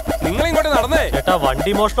 നിങ്ങൾ ഇങ്ങോട്ട് നടന്നേ. ചേട്ടാ,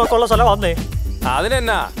 വണ്ടി മോഷണമൊക്കെ ഉള്ള സ്ഥലം വന്നേ.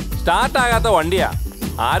 അതിനെന്നാ, സ്റ്റാർട്ടാകാത്ത വണ്ടിയാ.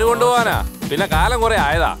 ആര് കൊണ്ടുപോകാനാ? പിന്നെ കാലം കുറെ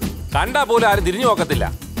ആയതാ. കണ്ടാ പോലും ആരും തിരിഞ്ഞു നോക്കത്തില്ല.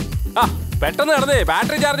 ആ പെട്ടെന്ന് നടന്നേ,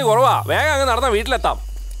 ബാറ്ററി ചാർജ് കുറവാ. വേഗം അങ്ങ് നടന്ന വീട്ടിലെത്താം.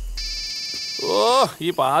 ഓ, ഈ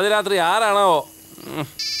പാതിരാത്രി ആരാണോ?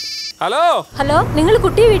 ഹലോ ഹലോ, നിങ്ങൾ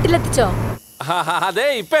കുട്ടിയെ വീട്ടിലെത്തിച്ചോ? അതെ,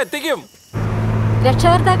 ഇപ്പൊ എത്തിക്കും.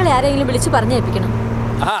 രക്ഷകർത്താക്കളെ ആരെങ്കിലും വിളിച്ചു പറഞ്ഞേൽപ്പിക്കണം.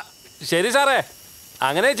 ആ ശരി സാറേ,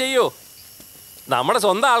 അങ്ങനെ ചെയ്യൂ. നമ്മുടെ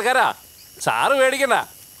സ്വന്തം ആൾക്കാരാ, സാറ് പേടിക്കണ്ട.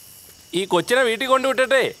 ഈ കൊച്ചിനെ വീട്ടിൽ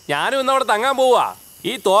കൊണ്ടുവിട്ടിട്ടേ ഞാനും ഇന്ന് അവിടെ തങ്ങാൻ പോവാ.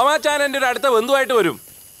 ഈ തോമാച്ചാൻ എൻ്റെ ഒരു അടുത്ത ബന്ധുവായിട്ട് വരും.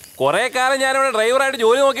 കുറെ കാലം ഞാനിവിടെ ഡ്രൈവറായിട്ട്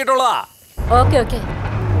ജോലി നോക്കിയിട്ടുള്ളതാ. ഓക്കെ ഓക്കെ,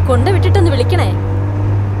 കൊണ്ടുവിട്ടിട്ടൊന്ന് വിളിക്കണേ.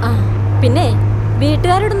 ആ പിന്നെ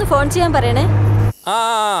വീട്ടുകാരോടൊന്ന് ഫോൺ ചെയ്യാൻ പറയണേ. ആ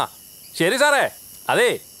ശരി സാറേ. അതെ,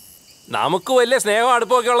 നമുക്ക് വലിയ സ്നേഹം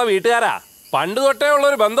അടുപ്പമൊക്കെ ഉള്ള വീട്ടുകാരാ. പണ്ട് തൊട്ടേ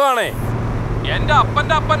ഉള്ളൊരു ബന്ധമാണേ. എൻ്റെ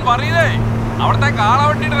അപ്പൻ്റെ അപ്പൻ പറയതേ അവിടുത്തെ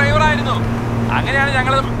കാളവണ്ടി ഡ്രൈവറായിരുന്നു. അങ്ങനെയാണ്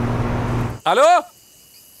ഞങ്ങൾ. ഹലോ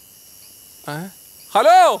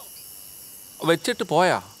ഹലോ, വെച്ചിട്ട്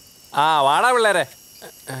പോയാ? ആ വാടാ പിള്ളേരെ.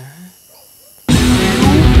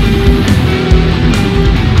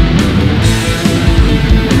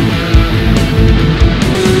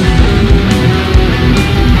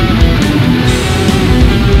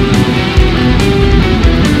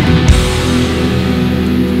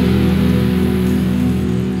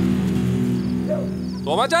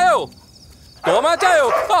 തോമാച്ചായോ, തോമാച്ചായോ.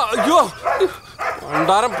 അയ്യോ,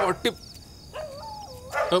 ഭണ്ഡാരം പൊട്ടി.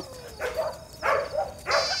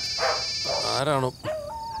 ആരാണോ?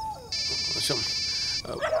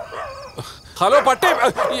 ഹലോ പട്ടി.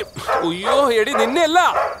 അയ്യോ എടി, നിന്നെയല്ല,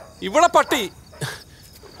 ഇവിടെ പട്ടി.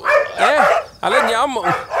 അല്ല ഞാൻ.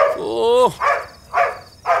 ഓ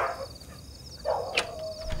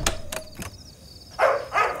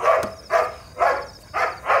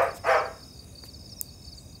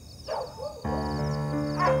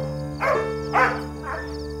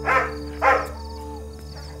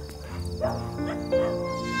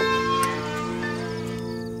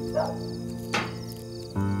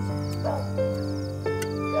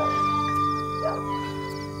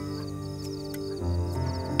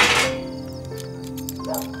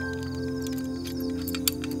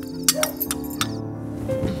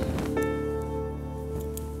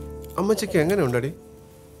അമ്മച്ചിക്ക് എങ്ങനെ ഉണ്ടടി?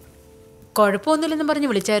 കുഴപ്പമൊന്നുമില്ലെന്ന് പറഞ്ഞ്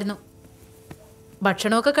വിളിച്ചായിരുന്നു.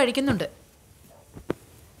 ഭക്ഷണമൊക്കെ കഴിക്കുന്നുണ്ട്.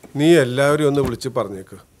 നീ എല്ലാവരും ഒന്ന് വിളിച്ച്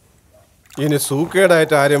പറഞ്ഞേക്ക്. ഇനി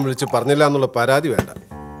സൂക്കേടായിട്ട് ആരെയും വിളിച്ച് പറഞ്ഞില്ല എന്നുള്ള പരാതി വേണ്ട.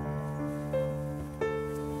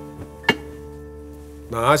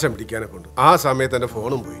 നാശം പിടിക്കാനെ കൊണ്ട് ആ സമയത്ത് എൻ്റെ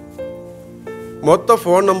ഫോണും പോയി. മൊത്തം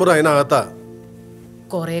ഫോൺ നമ്പർ അതിനകത്താ.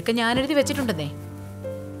 കൊറേയൊക്കെ ഞാൻ എഴുതി വെച്ചിട്ടുണ്ടെന്നേ.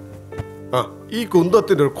 ആ ഈ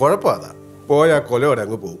കുന്തത്തിന്റെ ഒരു കുഴപ്പം അതാ, പോയാ കൊലയോടെ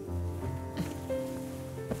അങ്ങ് പോകും.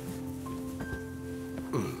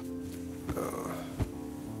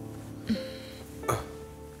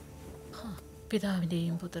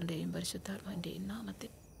 പിതാവിന്റെയും പുത്രന്റെയും പരിശുദ്ധാത്മാവിന്റെയും നാമത്തിൽ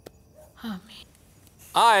ആമേൻ.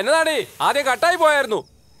 ആ എന്നതാടി, ആദ്യം കട്ടായി പോയായിരുന്നു.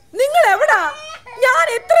 നിങ്ങൾ എവിടാ? ഞാൻ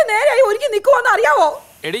എത്ര നേരമായി ഒരുങ്ങി നിൽക്കുവാന്ന് അറിയാവോ?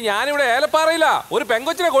 എടി, ഞാനിവിടെ ഏലപ്പാറയില്ല, ഒരു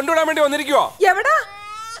പെങ്കൊച്ചിനെ കൊണ്ടുവിടാൻ വേണ്ടി വന്നിരിക്കുവോ. എവിടാ?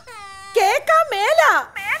 കേക്കാൻ മേല.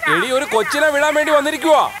 എടി, ഒരു കൊച്ചിനെ വിടാൻ വേണ്ടി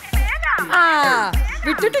വന്നിരിക്കുവോ. ആ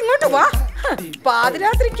വിട്ടിട്ട് ഇങ്ങോട്ട് വാ.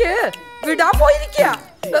 പാതിരാത്രിക്ക് വിടാൻ പോയിരിക്കുക.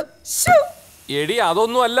 എടി,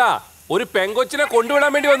 അതൊന്നും അല്ല, ഒരു പെങ്കൊച്ചിനെ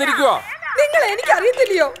കൊണ്ടുവിടാൻ വേണ്ടി വന്നിരിക്കുവോ. നിങ്ങൾ എനിക്ക്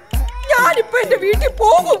അറിയത്തില്ലയോ? ഞാനിപ്പോ എന്റെ വീട്ടിൽ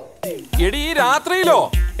പോകും. എടി, ഈ രാത്രിയിലോ?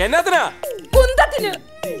 എന്നാത്തിനാ? കുന്തത്തിന്.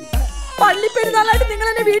 പള്ളിപ്പെരുന്നാളായിട്ട് നിങ്ങൾ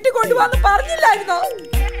എന്നെ വീട്ടിൽ കൊണ്ടുപോകാന്ന് പറഞ്ഞില്ലായിരുന്നോ?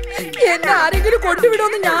 എന്നെ ആരെങ്കിലും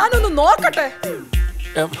കൊണ്ടുവിടുമെന്ന് ഞാനൊന്ന് നോക്കട്ടെ.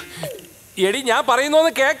 എടി ഞാൻ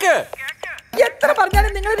പറയുന്നോന്ന് കേക്ക്. എത്ര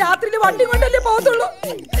പറഞ്ഞാലും നിങ്ങൾ രാത്രിയിൽ വണ്ടി കൊണ്ടല്ലേ പോകത്തുള്ളൂ.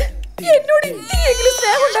 എന്നോട് ഇനിയെങ്കിലും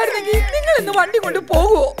സ്നേഹം ഉണ്ടായിരുന്നെങ്കിൽ നിങ്ങൾ ഇന്ന് വണ്ടി കൊണ്ട്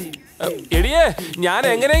പോകുവോ? എടിയേ ഞാൻ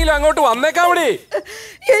എങ്ങനെയെങ്കിലും അങ്ങോട്ട് വന്നേക്കാവടി.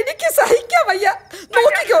 എനിക്ക് സഹിക്കാൻ വയ്യ.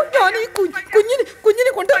 നോക്കിക്കോ, ഞാൻ ഈ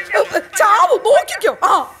കുഞ്ഞിനെ കൊണ്ട് ചാവും. നോക്കിക്കോ.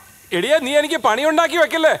 ആ എടിയേ നീ എനിക്ക് പണി ഉണ്ടാക്കി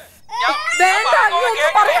വെക്കല്ലേ. വേണ്ട,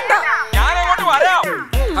 ഒന്നും പറയണ്ട. ഞാൻ അങ്ങോട്ട് വരാം.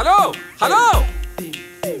 Hello hello.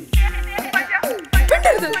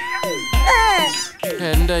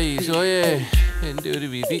 എന്റെ ഈശോയെ, എന്റെ ഒരു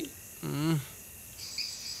വിധി.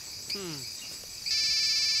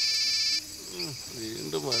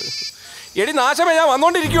 വീണ്ടും എടി നാശമേ, ഞാൻ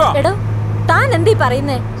വന്നോണ്ടിരിക്കുവാ. താൻ എന്തീ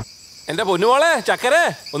പറയുന്നേ? എന്റെ പൊന്നുമോളെ ചക്കരെ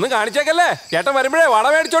ഒന്നും കാണിച്ചേക്കല്ലേ. ചേട്ടൻ വരുമ്പോഴേ വള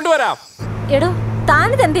മേടിച്ചോണ്ട് വരാം. എടോ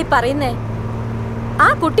താനിത് എന്തീ പറയുന്നേ? ആ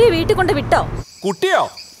കുട്ടിയെ വീട്ടിൽ കൊണ്ട് വിട്ടോ? കുട്ടിയോ?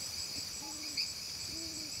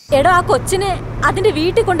 എടോ ആ കൊച്ചിനെ അതിന്റെ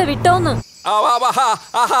വീട്ടിൽ കൊണ്ട് വിട്ടോന്ന്.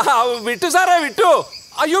 വിട്ടു സാറേ, വിട്ടു.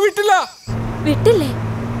 അയ്യോ വിട്ടില്ല. വിട്ടില്ലേ?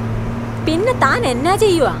 പിന്നെ താൻ എന്നാ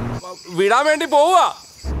ചെയ്യുവാ? വിടാൻ വേണ്ടി പോവുക.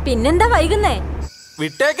 പിന്നെന്താ വൈകുന്നേ?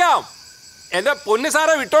 വിട്ടേക്കാം. എന്റെ പൊന്നു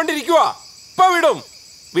സാറെ വിട്ടോണ്ടിരിക്കുവാ. ഇപ്പൊ വിടും.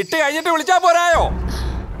 വിട്ട് കഴിഞ്ഞിട്ട് വിളിച്ചാ പോരായോ?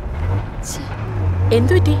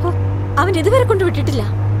 എന്തു പറ്റി? അവൻ ഇതുവരെ കൊണ്ട് വിട്ടിട്ടില്ല.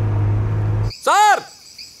 സാർ,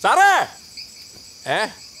 സാറേ.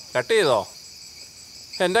 കട്ട് ചെയ്തോ?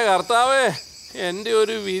 എന്റെ കർത്താവേ, എന്റെ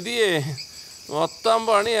ഒരു വിധിയെ മൊത്തം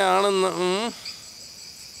പണിയാണെന്ന്.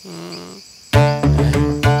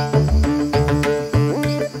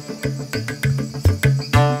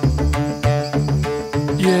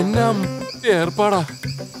 എന്നാ ഏർപ്പാടാ,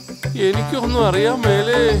 എനിക്കൊന്നും അറിയാൻ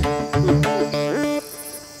മേലേ.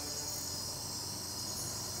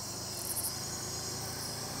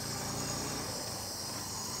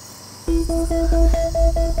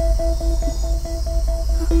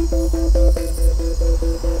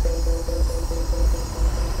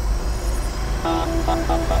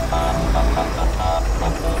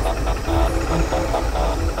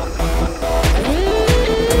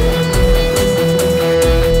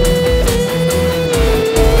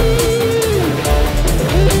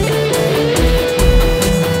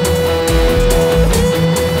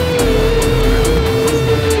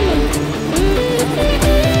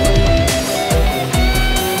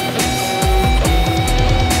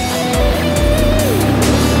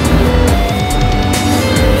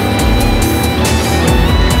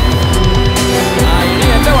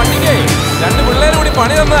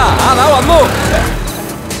 പണി തന്നാ അതാ വന്നു.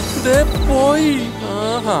 പോയി.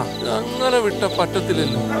 ആഹാ, അങ്ങനെ വിട്ട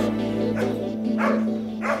പറ്റത്തില്ലല്ലോ.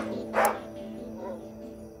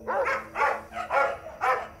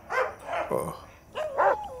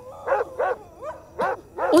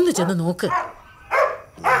 ഒന്ന് ചെന്ന് നോക്ക്.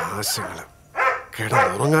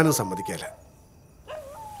 കിടന്നുറങ്ങാനും സമ്മതിക്കല.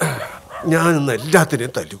 ഞാനിന്ന്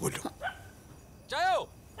എല്ലാത്തിനെയും തല്ലുകൊല്ലും.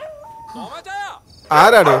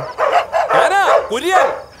 ആരാടോ?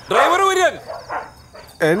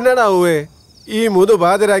 എന്നടാ ഊവേ ഈ മുതു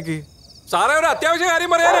പാതിരാക്കി? സാറേ ഒരു അത്യാവശ്യ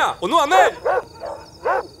കാര്യം പറയാനാ, ഒന്ന് വന്നേ.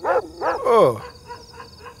 ഓ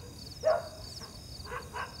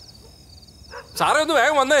സാറേ ഒന്ന്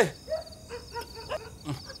വേഗം വന്നേ,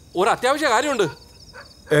 ഒരു അത്യാവശ്യ കാര്യമുണ്ട്.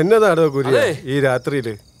 എന്നതാടോ കുര്യ ഈ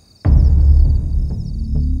രാത്രിയില്?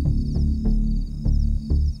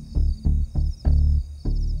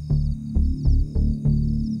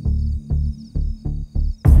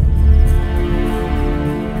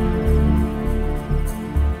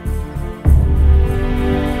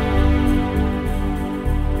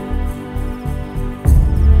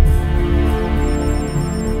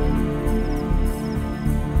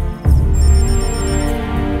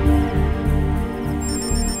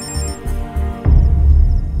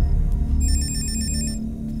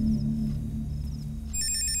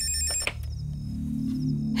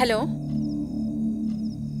 Hello,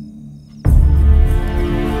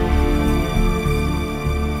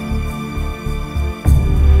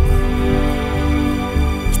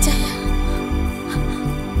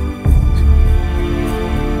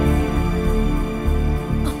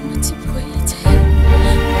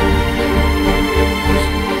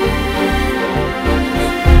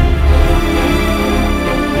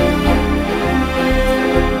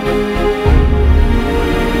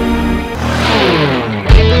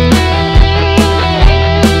 Thank you.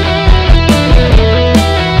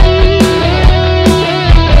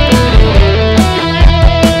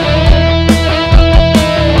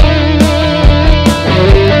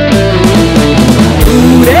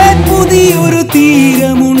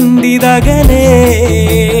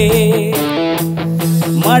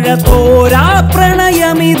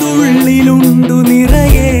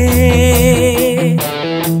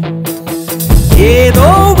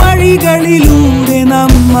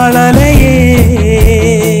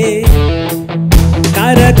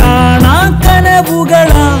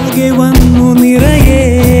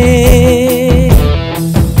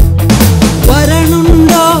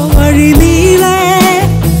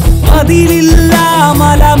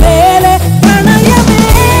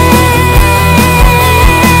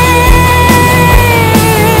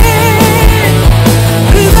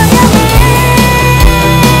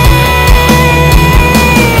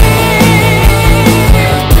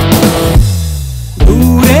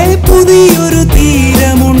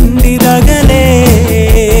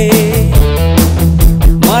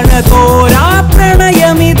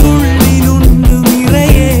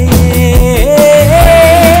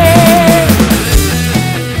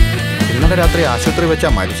 ആശുപത്രി വെച്ചാ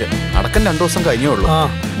മരിച്ചത്. അടക്കം 2 ദിവസം കഴിഞ്ഞേ ഉള്ളൂ. ആ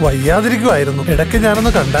വയ്യാതിരിക്കുമായിരുന്നു. ഇടയ്ക്ക്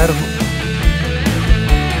ഞാനൊന്ന് കണ്ടായിരുന്നു.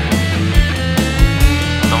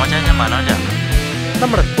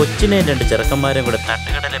 നമ്മുടെ കൊച്ചിനെയും 2 ചെറുക്കന്മാരെയും കൂടെ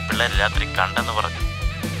തട്ടുകടലെ പിള്ളേർ രാത്രി കണ്ടെന്ന് പറഞ്ഞു.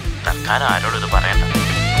 തൽക്കാലം ആരോടും ഇത് പറയണ്ട.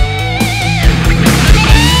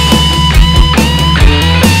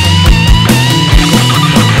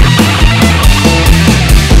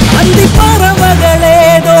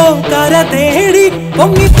 അന്തിപ്പറവകളേതോ കര തേടി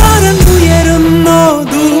പൊങ്ങി പറന്നുയരുന്നോ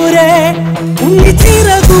ദൂരെ.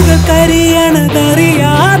 ഉണ്ണിച്ചിറകുകൾ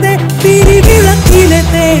കരിയണതറിയാതെ തിരിവിളക്കിലെ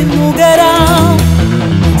തേന്നുകരാം.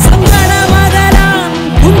 സങ്കടമകലാൻ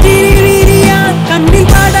പുഞ്ചിരി വിരിയാൻ കണ്ണിൽ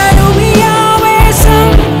പടരുമിയാവേശം.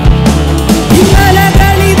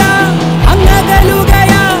 ഇന്നലകളിതാ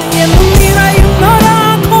അങ്ങകലുകയാ എന്നും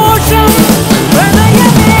നിറയുന്നൊരാഘോഷം.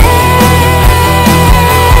 പ്രണയമേ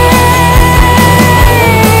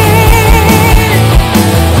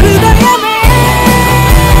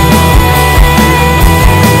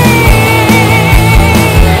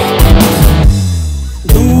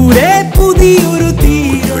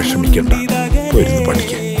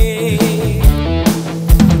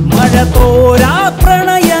മഴ തോരാ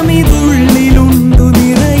പ്രണയമിതുള്ളിലുണ്ടു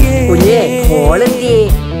നിറയെ.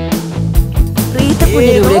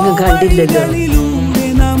 കണ്ടില്ലല്ലോ.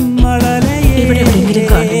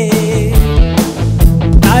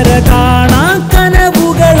 കര കാണാ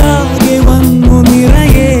കനവുകളാകെ വന്നു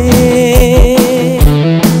നിറയെ.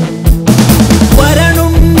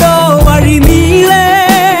 വരണുണ്ടോ വഴി നീളെ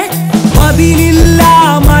മതിലില്ല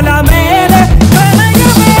മലമേലെ.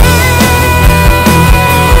 പ്രണയമേ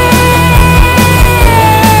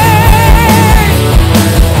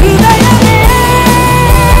ഹൃദയമേ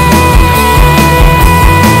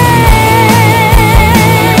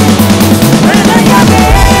പ്രണയമേ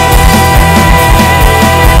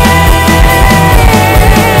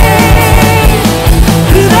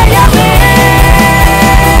ഹൃദയമേ.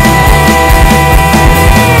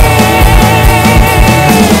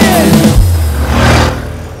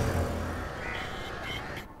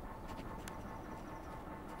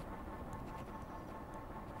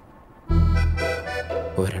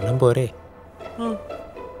 ഒരെണ്ണം പോരെ?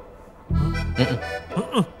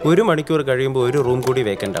 1 മണിക്കൂർ കഴിയുമ്പോൾ 1 റൂം കൂടി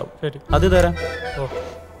വേക്കൻ്റ് ആവും. അത് തരാം.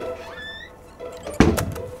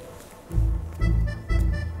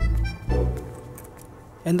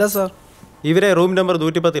 എന്താ സാർ? ഇവരെ റൂം നമ്പർ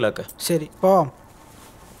 110 ശരി, പോവാം.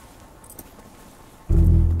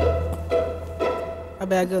 ആ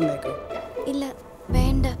ബാഗ് വന്നേക്ക്. ഇല്ല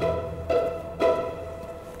വേണ്ട.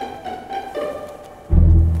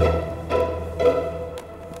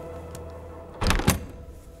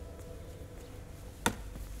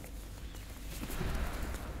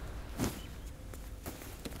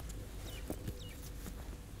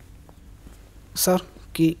 Sir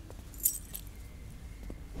key.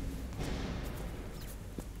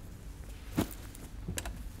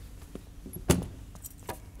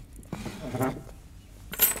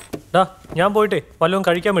 ഞാൻ പോയിട്ടേ വല്ലതും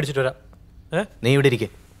കഴിക്കാൻ മേടിച്ചിട്ട് വരാം. നീ ഇവിടെ ഇരിക്കേ,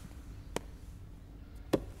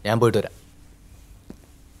 ഞാൻ പോയിട്ട് വരാം.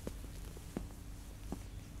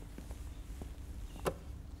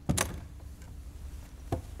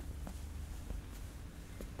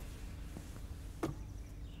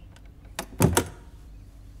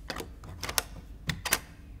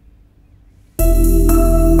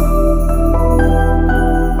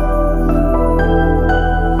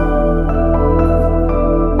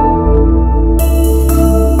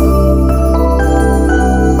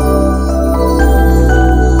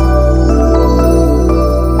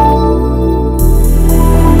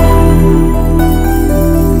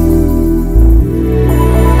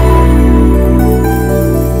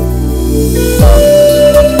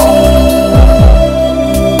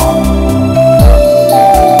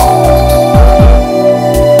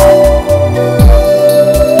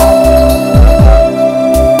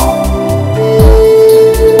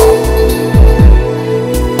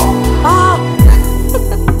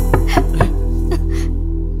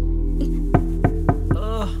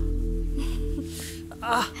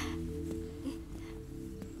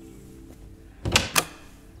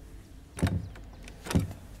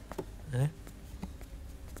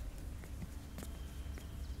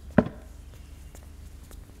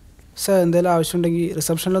 സാർ എന്തെങ്കിലും ആവശ്യമുണ്ടെങ്കിൽ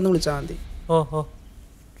റിസപ്ഷനിലൊന്ന് വിളിച്ചാൽ മതി. ഓ.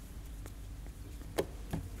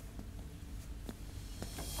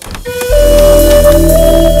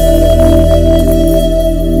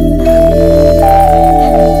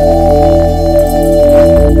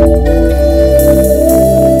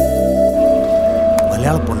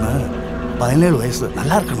 மலையாள பொண்ணு 17 வயசு,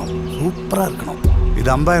 நல்லா இருக்கணும், சூப்பரா இருக்கணும். இது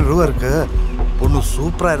 50,000 ரூபா இருக்கு. பொண்ணு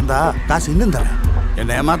சூப்பரா இருந்தா காசு இன்னும் தரேன்.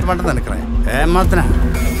 എന്നെ ഏമാത്രം വേണ്ടെന്ന് നിനക്കറിയാം. ഏമാത്തിനാ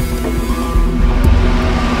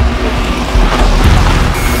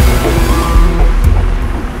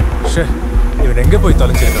ഇവൻ എങ്ക പോയി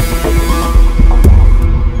തൊലച്ചിരിക്കാം.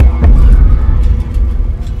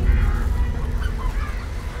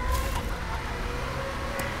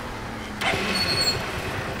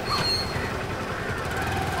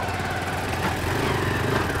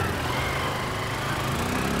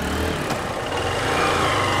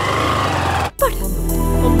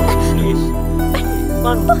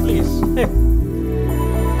 Please.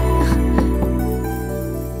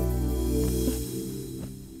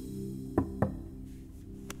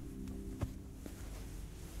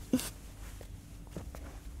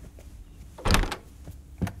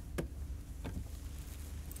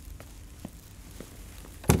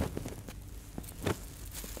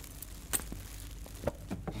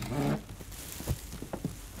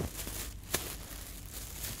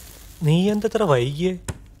 നീ എന്തത്ര വൈകിയേ?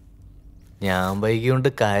 ഞാൻ വൈകിയോണ്ട്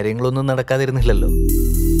കാര്യങ്ങളൊന്നും നടക്കാതിരുന്നില്ലല്ലോ.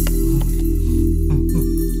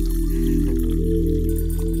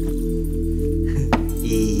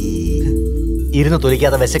 ഇരുന്ന്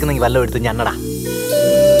തൊലിക്കാതെ വിശക്കുന്നെങ്കിൽ വല്ലതും എടുത്ത് ഞണ്ണടാ.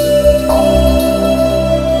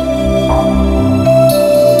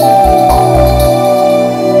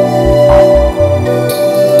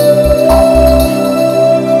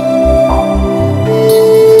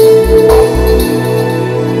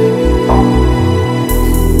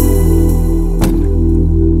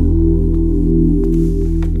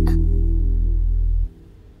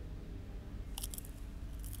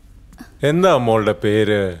 എന്താ മോളുടെ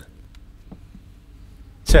പേര്?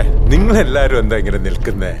 നിങ്ങളെല്ലാരും എന്താ ഇങ്ങനെ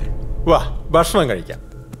നിൽക്കുന്നേ? വാ, ഭക്ഷണം കഴിക്കാം.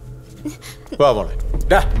 വാ മോളെ.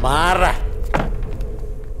 മാറ.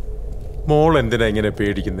 മോൾ എന്തിനാ ഇങ്ങനെ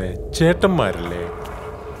പേടിക്കുന്നേ? ചേട്ടന്മാരല്ലേ?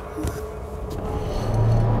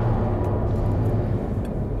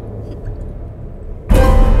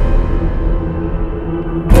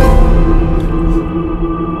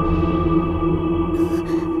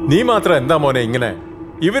 നീ മാത്രം എന്താ മോനെ ഇങ്ങനെ?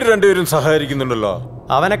 ഇവർ രണ്ടുപേരും സഹകരിക്കുന്നുണ്ടല്ലോ.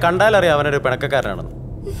 അവനെ കണ്ടാലറിയാം അവനൊരു പിണക്കക്കാരനാണെന്ന്.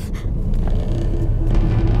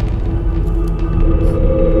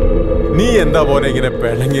 നീ എന്താ മോനെ ഇങ്ങനെ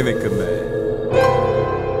പിണങ്ങി നിൽക്കുന്നേ?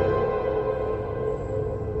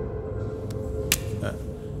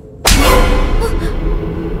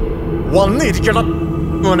 വന്നിരിക്കണം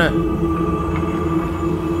മോനെ.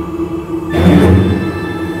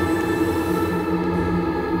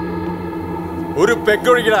 ഒരു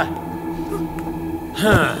പെക്കൊഴിക്കടാ.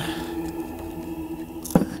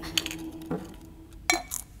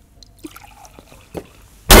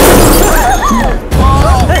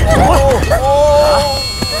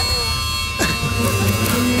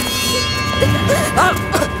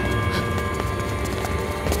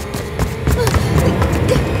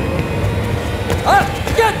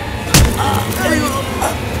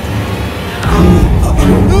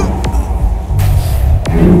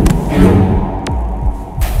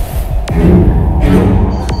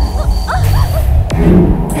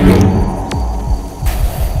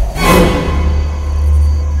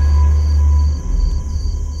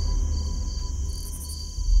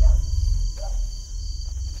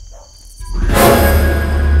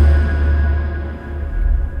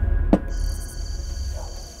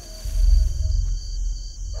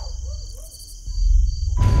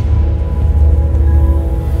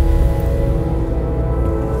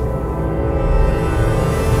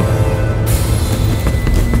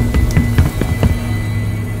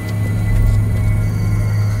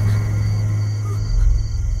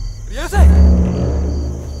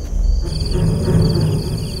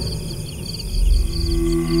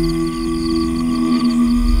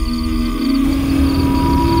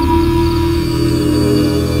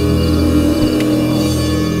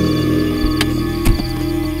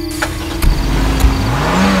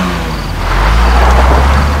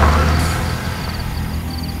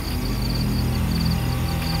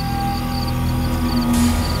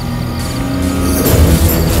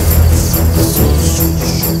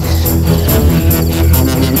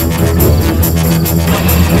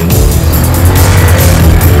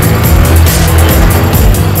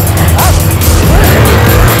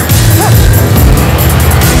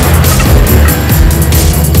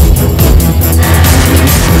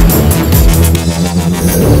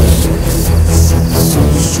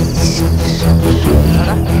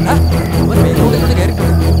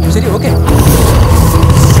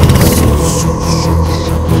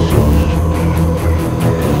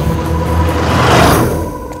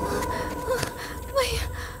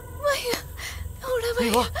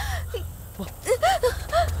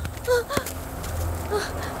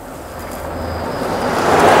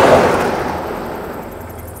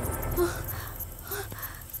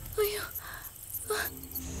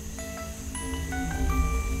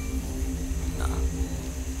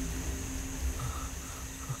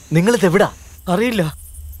 നിങ്ങളിത് എവിടാ? അറിയില്ല.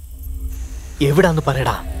 എവിടാന്ന്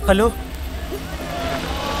പറയടാ. ഹലോ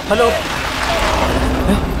ഹലോ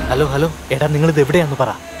ഹലോ ഹലോ എടാ, നിങ്ങളിത് എവിടെയാന്ന്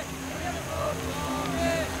പറ.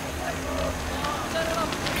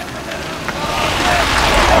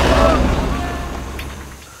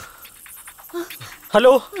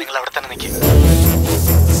 ഹലോ, നിങ്ങൾ അവിടെ തന്നെ നിൽക്കും.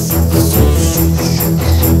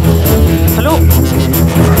 ഹലോ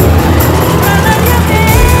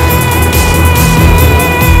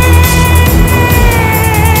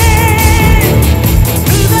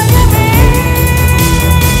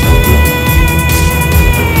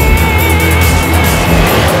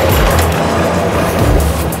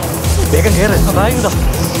വേഗം കേറ്. ബാഗിതാ.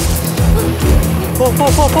 പോ പോ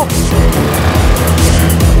പോ പോ.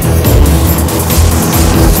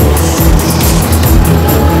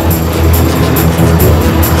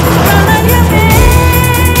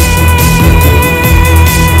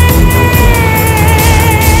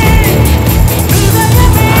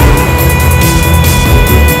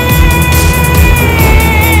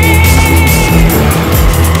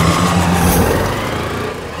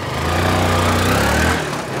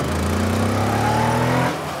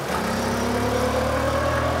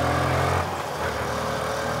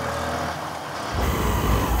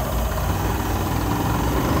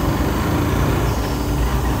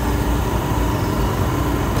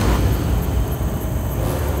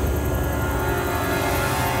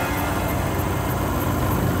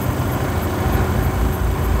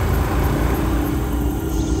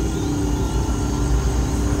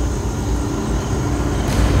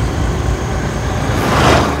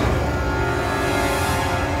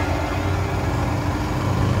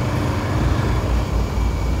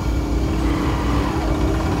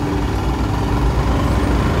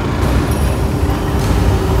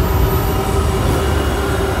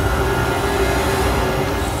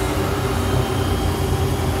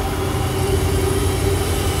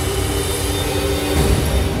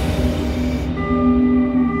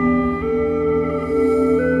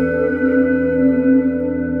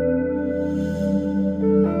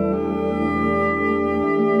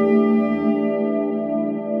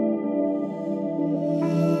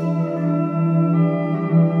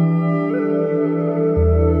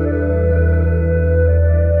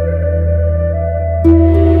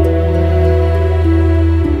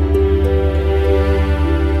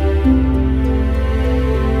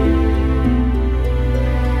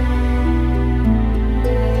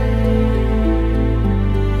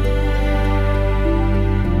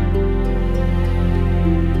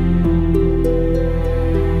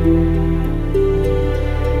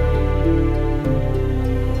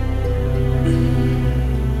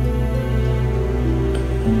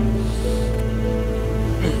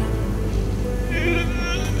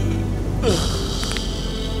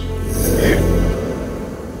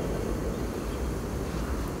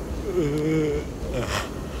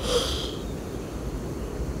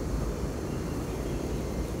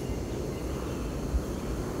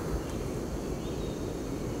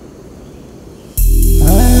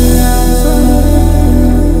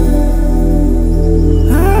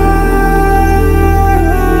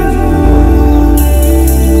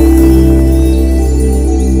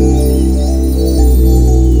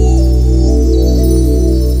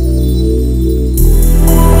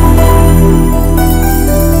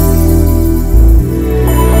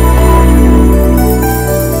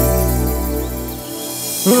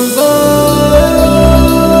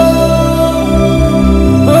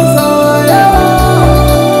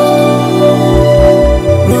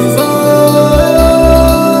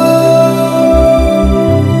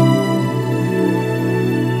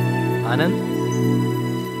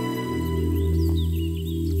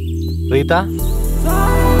 റീത്ത,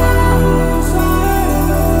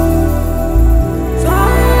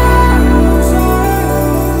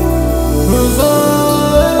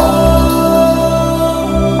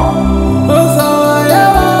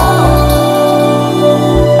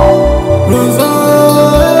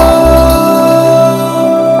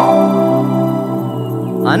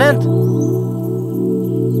 അനന്ത്,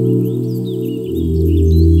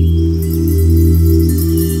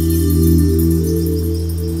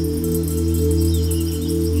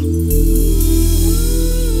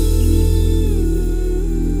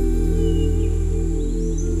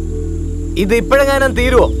 ഇത് ഇപ്പോഴെങ്ങാനും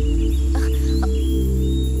തീരുവോ?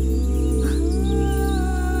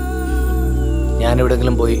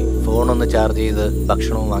 ഞാനെവിടെങ്കിലും പോയി ഫോണൊന്ന് ചാർജ് ചെയ്ത്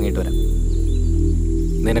ഭക്ഷണവും വാങ്ങിയിട്ട് വരാം.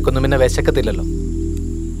 നിനക്കൊന്നും പിന്നെ വിശക്കത്തില്ലല്ലോ.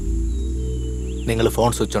 നിങ്ങൾ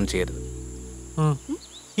ഫോൺ സ്വിച്ച് ഓൺ ചെയ്യരുത്.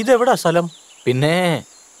 ഇതെവിടാ സ്ഥലം? പിന്നെ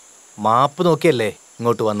മാപ്പ് നോക്കിയല്ലേ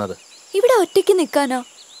ഇങ്ങോട്ട് വന്നത്. ഇവിടെ ഒറ്റയ്ക്ക് നിൽക്കാനോ?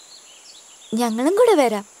 ഞങ്ങളും കൂടെ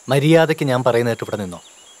വരാം. മര്യാദയ്ക്ക് ഞാൻ പറയുന്നതായിട്ട് ഇവിടെ നിന്നോ.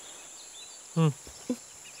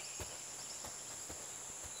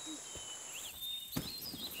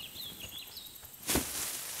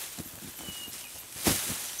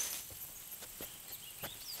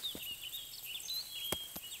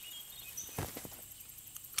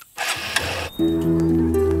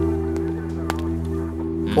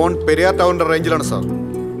 ഫോൺ പെരിയാർ ടൗണിന്റെ റേഞ്ചിലാണ് സാർ.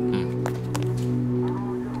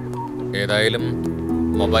 ഏതായാലും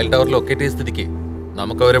മൊബൈൽ ടവർ ലൊക്കേറ്റ് ചെയ്ത സ്ഥിതിക്ക്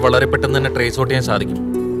നമുക്ക് അവരെ വളരെ പെട്ടെന്ന് തന്നെ ട്രേസ് ഔട്ട് ചെയ്യാൻ സാധിക്കും.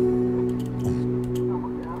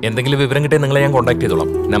 എന്തെങ്കിലും വിവരം കിട്ടിയാൽ നിങ്ങളെ ഞാൻ കോൺടാക്ട്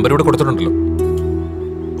ചെയ്തോളാം. നമ്പർ ഇവിടെ കൊടുത്തിട്ടുണ്ടല്ലോ.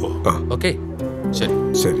 ഓക്കെ, ശരി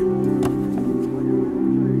ശരി.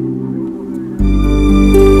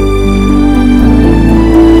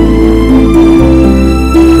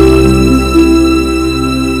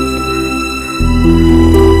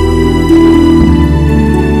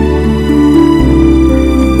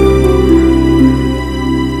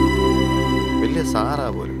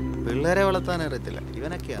 പിള്ളേരെ വളർത്താൻ അറിയത്തില്ല.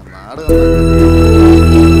 ഇവനൊക്കെയാ നാട്.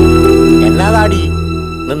 എന്നാതാടി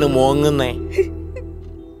നിന്ന് മോങ്ങുന്നേ?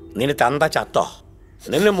 നിന് തന്ത ചത്തോ?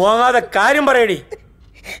 നിന്ന് മോങ്ങാതെ കാര്യം പറയടി.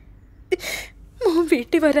 മോൻ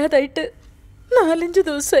വീട്ടിൽ വരാതായിട്ട് 4-5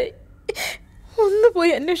 ദിവസമായി. ഒന്ന്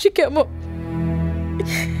പോയി അന്വേഷിക്കാമോ?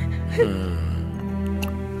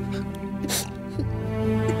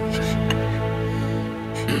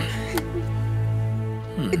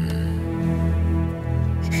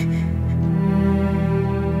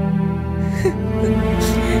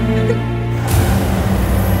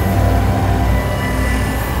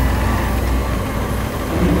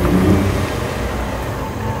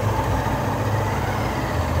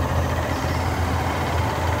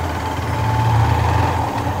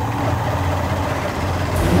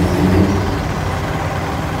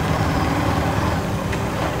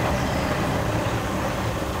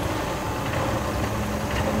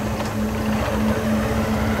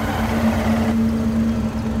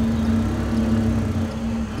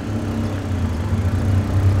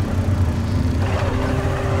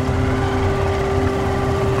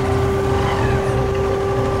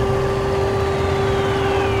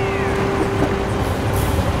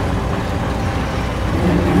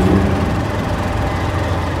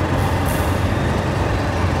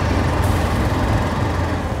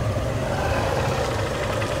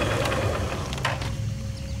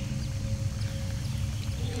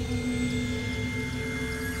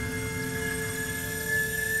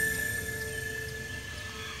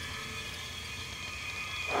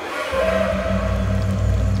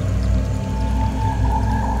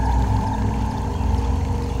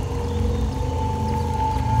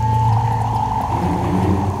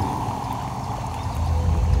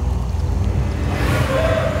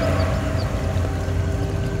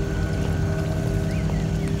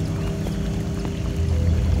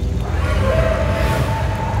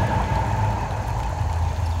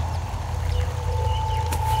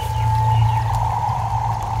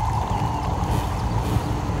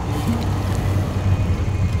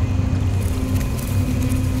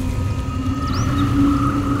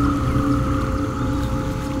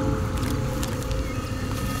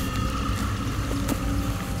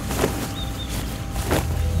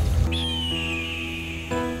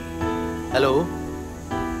 ഹലോ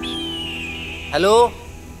ഹലോ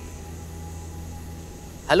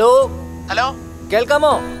ഹലോ ഹലോ,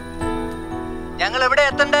 കേൾക്കാമോ? ഞങ്ങൾ എവിടെ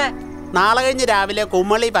എത്തണ്ടേ? നാളെ കഴിഞ്ഞ് രാവിലെ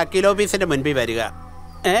കുമ്മളി വക്കീൽ ഓഫീസിന്റെ മുൻപിൽ വരിക.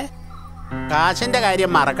 കാശിന്റെ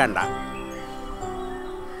കാര്യം മറക്കണ്ട.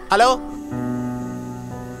 Hello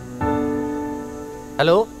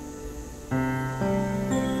hello.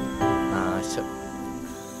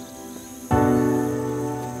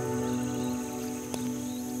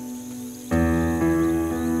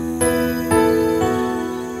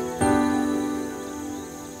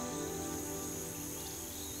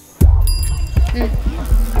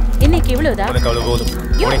 இன்னைக்கு இவ்வளவுதான்.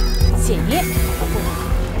 சரி.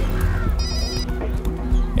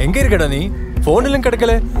 எங்க இருக்கடா நீ? போனிலும்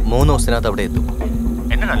கிடைக்கல. 3 ദിവസത്തിനകത്ത് അവിടെ എത്തും.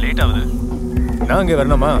 என்னடா லேட் ஆகுது? நான் அங்கே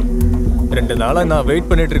வரணுமா? 2 நாளா நான்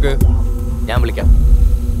வெயிட் பண்ணிட்டு இருக்கு. ഞാൻ വിളിക്കാം.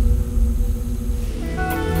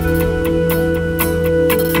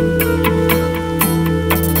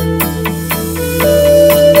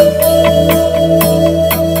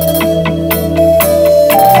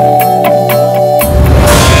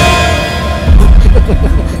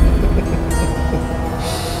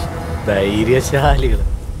 ധൈര്യശാലികൾ.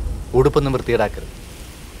 ഉടുപ്പൊന്നും വൃത്തിയിടാക്കരുത്.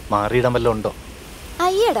 മാറിയിടാൻ വല്ലതും ഉണ്ടോ?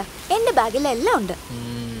 അയ്യടാ, എന്റെ ബാഗിൽ എല്ലാം ഉണ്ട്.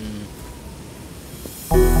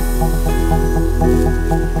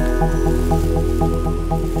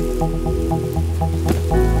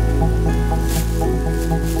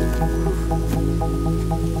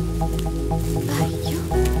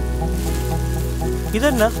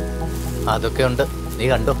 ഇതെന്നാ? അതൊക്കെ ഉണ്ട്, നീ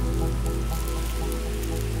കണ്ടോ.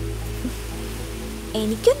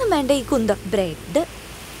 എനിക്കൊന്നും വേണ്ട ഈ കുന്തം. ബ്രെഡ്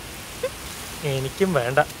എനിക്കും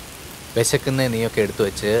വേണ്ട. വിശക്കുന്നേ നീയൊക്കെ എടുത്തു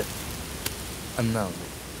വെച്ച് എന്നാ മതി.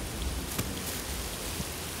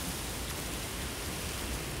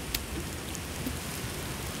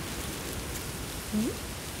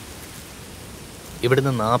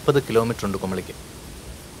 ഇവിടുന്ന് 40 കിലോമീറ്റർ ഉണ്ട് കുമളിക്ക്.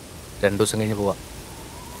 2 ദിവസം കഴിഞ്ഞ് പോവാം.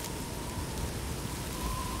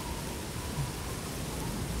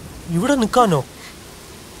 ഇവിടെ നിൽക്കാനോ?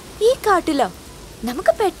 ഈ കാട്ടിലോ?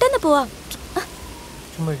 നമുക്ക് പെട്ടെന്ന് പോവാം.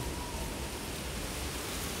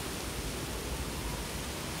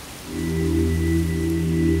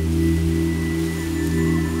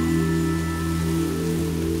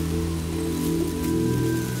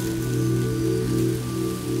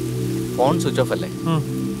 ഫോൺ സ്വിച്ച് ഓഫ് അല്ലേ?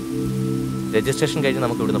 രജിസ്ട്രേഷൻ കഴിഞ്ഞ്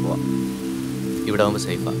നമുക്ക് ഇവിടുന്ന് പോവാം. ഇവിടെ ആവുമ്പോൾ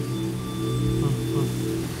സേഫാ.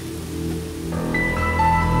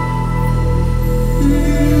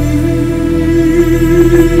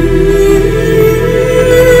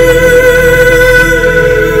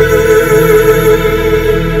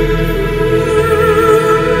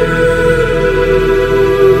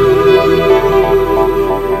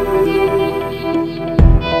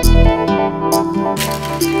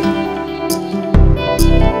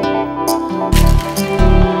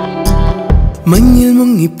 മഞ്ഞിൽ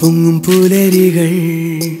മുങ്ങിപ്പൊങ്ങും പുലരികൾ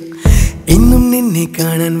ഇന്നും നിന്നെ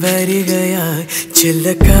കാണാൻ വരികയായി.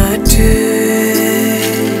 ചെല്ലക്കാറ്റ്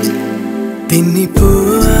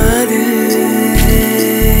തെന്നിപ്പോവാതെ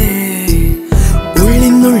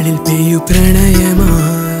ഉള്ളിനുള്ളിൽ പെയ്യു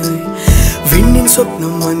പ്രണയമായി. വിണ്ണിൻ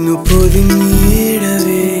സ്വപ്നം വന്നു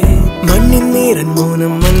പൊതിഞ്ഞിടവേ മണ്ണിൻ നീരൻ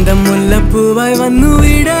മൗനം മന്ദം മുല്ലപ്പൂവായി വന്നു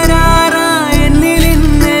വിടരാറായി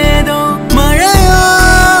എന്നിലിന്നേതോ മഴയോ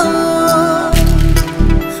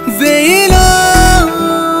വെയിലോ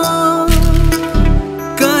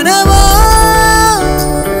കനവോ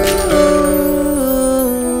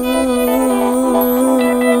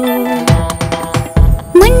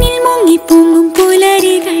മണ്ണിൽ മുങ്ങിപ്പൊങ്ങും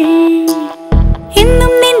പുലരികൾ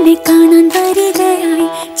എന്നും നിന്നെ കാണാൻ വരികയായി.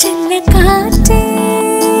 ചെല്ലക്കാറ്റ്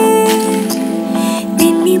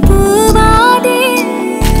തെന്നിപ്പോവാതെ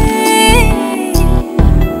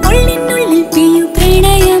ഉള്ളിനുള്ളിൽ പെയ്യു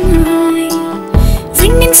പ്രണയമായി.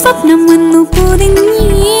 വിണ്ണിൻ സ്വപ്നം വന്നു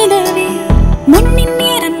പൊതിഞ്ഞിടവേ മണ്ണിൻ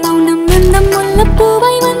നീരൻ മൗനം മന്ദം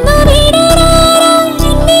മുല്ലപ്പൂവായി വന്നു വിടരാറായി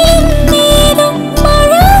എന്നിലിന്നേതോ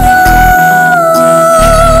മഴയോ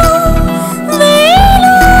വെയിലോ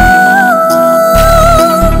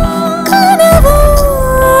കനവോ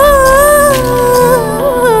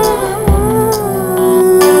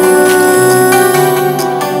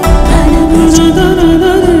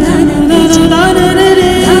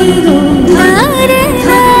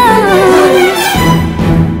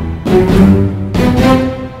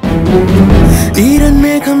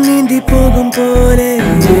ഈരന്മേഘം നീന്തി പോകും പോലെ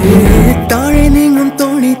താഴെ നീങ്ങും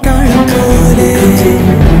തോണി താഴം പോലെ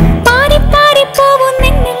പാടി പാടി പോവും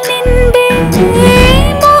നിന്നിൽ നിന്റെ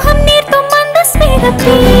മോഹം നീർത്തും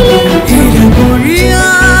മന്ദസ്മിതപ്പീലി.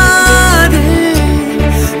 ഇലപൊഴിയാതെ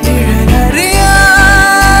നിഴലറിയാതെ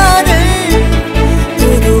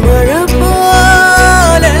പുതുമഴ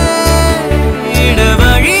പോലെ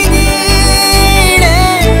ഇടവഴി നീളെ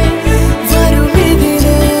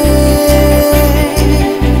വരുമിതിലേ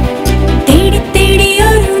തേടി തേടി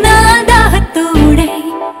ഒരു നാദാഹത്തോടെ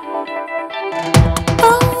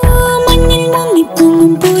മഞ്ഞിൽ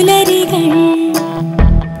മുങ്ങിപ്പൊങ്ങും പുലരികൾ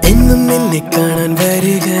എന്നും നിന്നെ കാണാൻ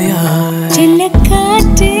വരികയായി.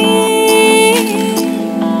 ചെല്ലക്കാറ്റ്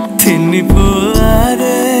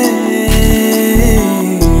തെന്നിപ്പോവാതെ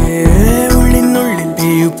ഉള്ളിനുള്ളിൽ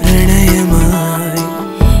പെയ്യു പ്രണയമായി.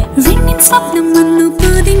 വിണ്ണിൻ സ്വപ്നം വന്നു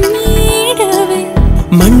പൊതിഞ്ഞിടവേ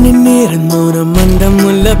മണ്ണിൻ നീരൻ മൗനം മന്ദം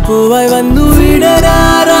മുല്ലപ്പൂവായി വന്നു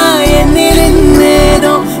വിടരാറായി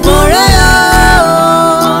എന്നിലിന്നേതോ മഴയോ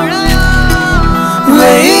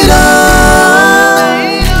വെയിലോ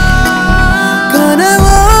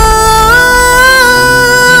കനവോ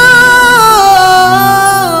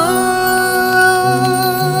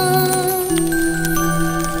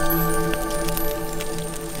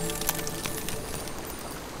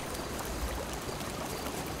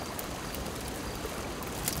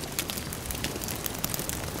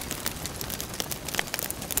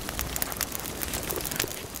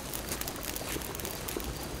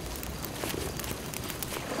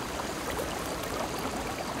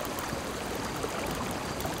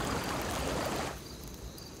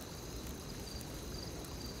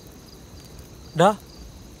ഡാ,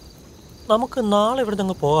 നമുക്ക് നാളെ ഇവിടെ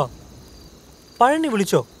നിന്ന് പോകാം. പഴനി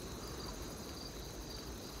വിളിച്ചോ?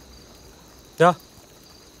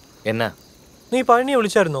 എന്നാ? നീ പഴനിയെ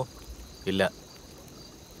വിളിച്ചായിരുന്നോ? ഇല്ല.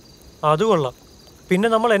 അത് കൊള്ളാം. പിന്നെ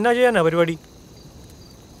നമ്മൾ എന്നാ ചെയ്യാനാ പരിപാടി?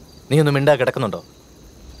 നീ ഒന്ന് മിണ്ടാ കിടക്കുന്നുണ്ടോ?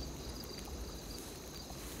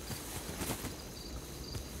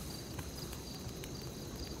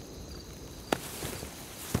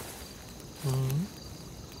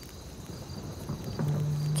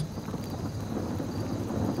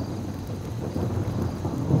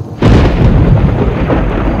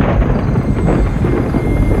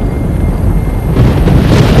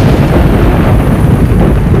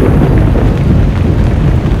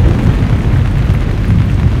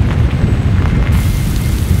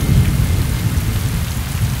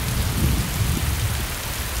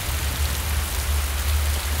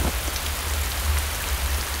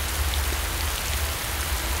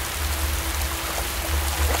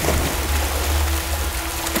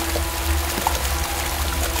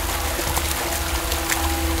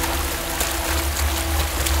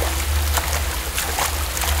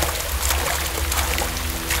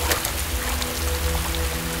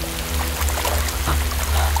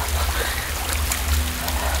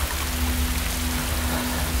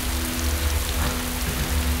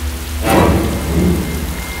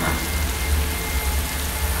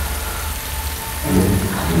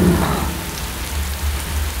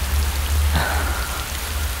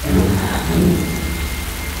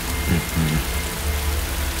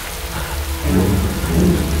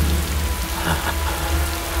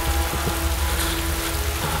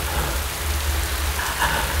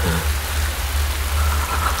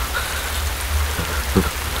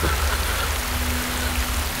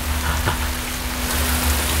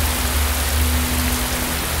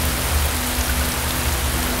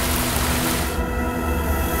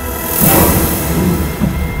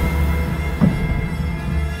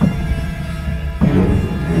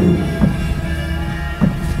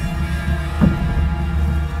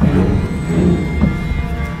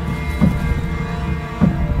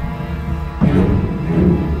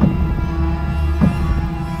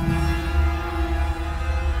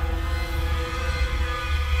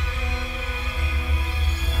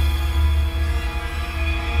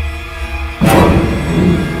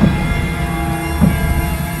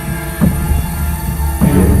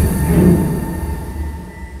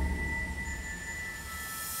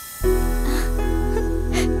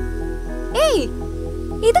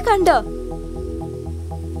 ഇത് കണ്ടോ?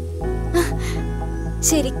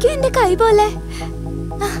 ശരിക്കും എന്റെ കൈ പോലെ.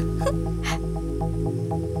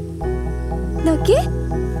 നോക്കി.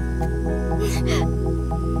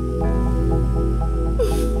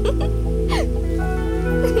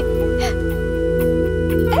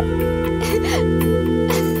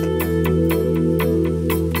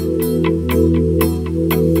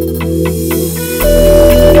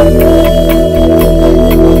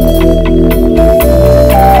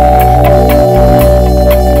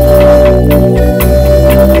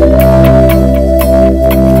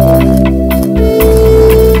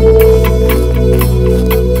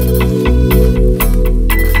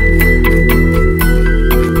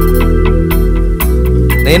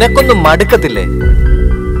 നിനക്കൊന്നും മടുക്കത്തില്ലേ?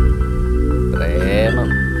 പ്രേമം,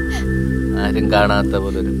 ആരും കാണാത്ത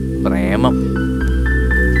പോലൊരു പ്രേമം.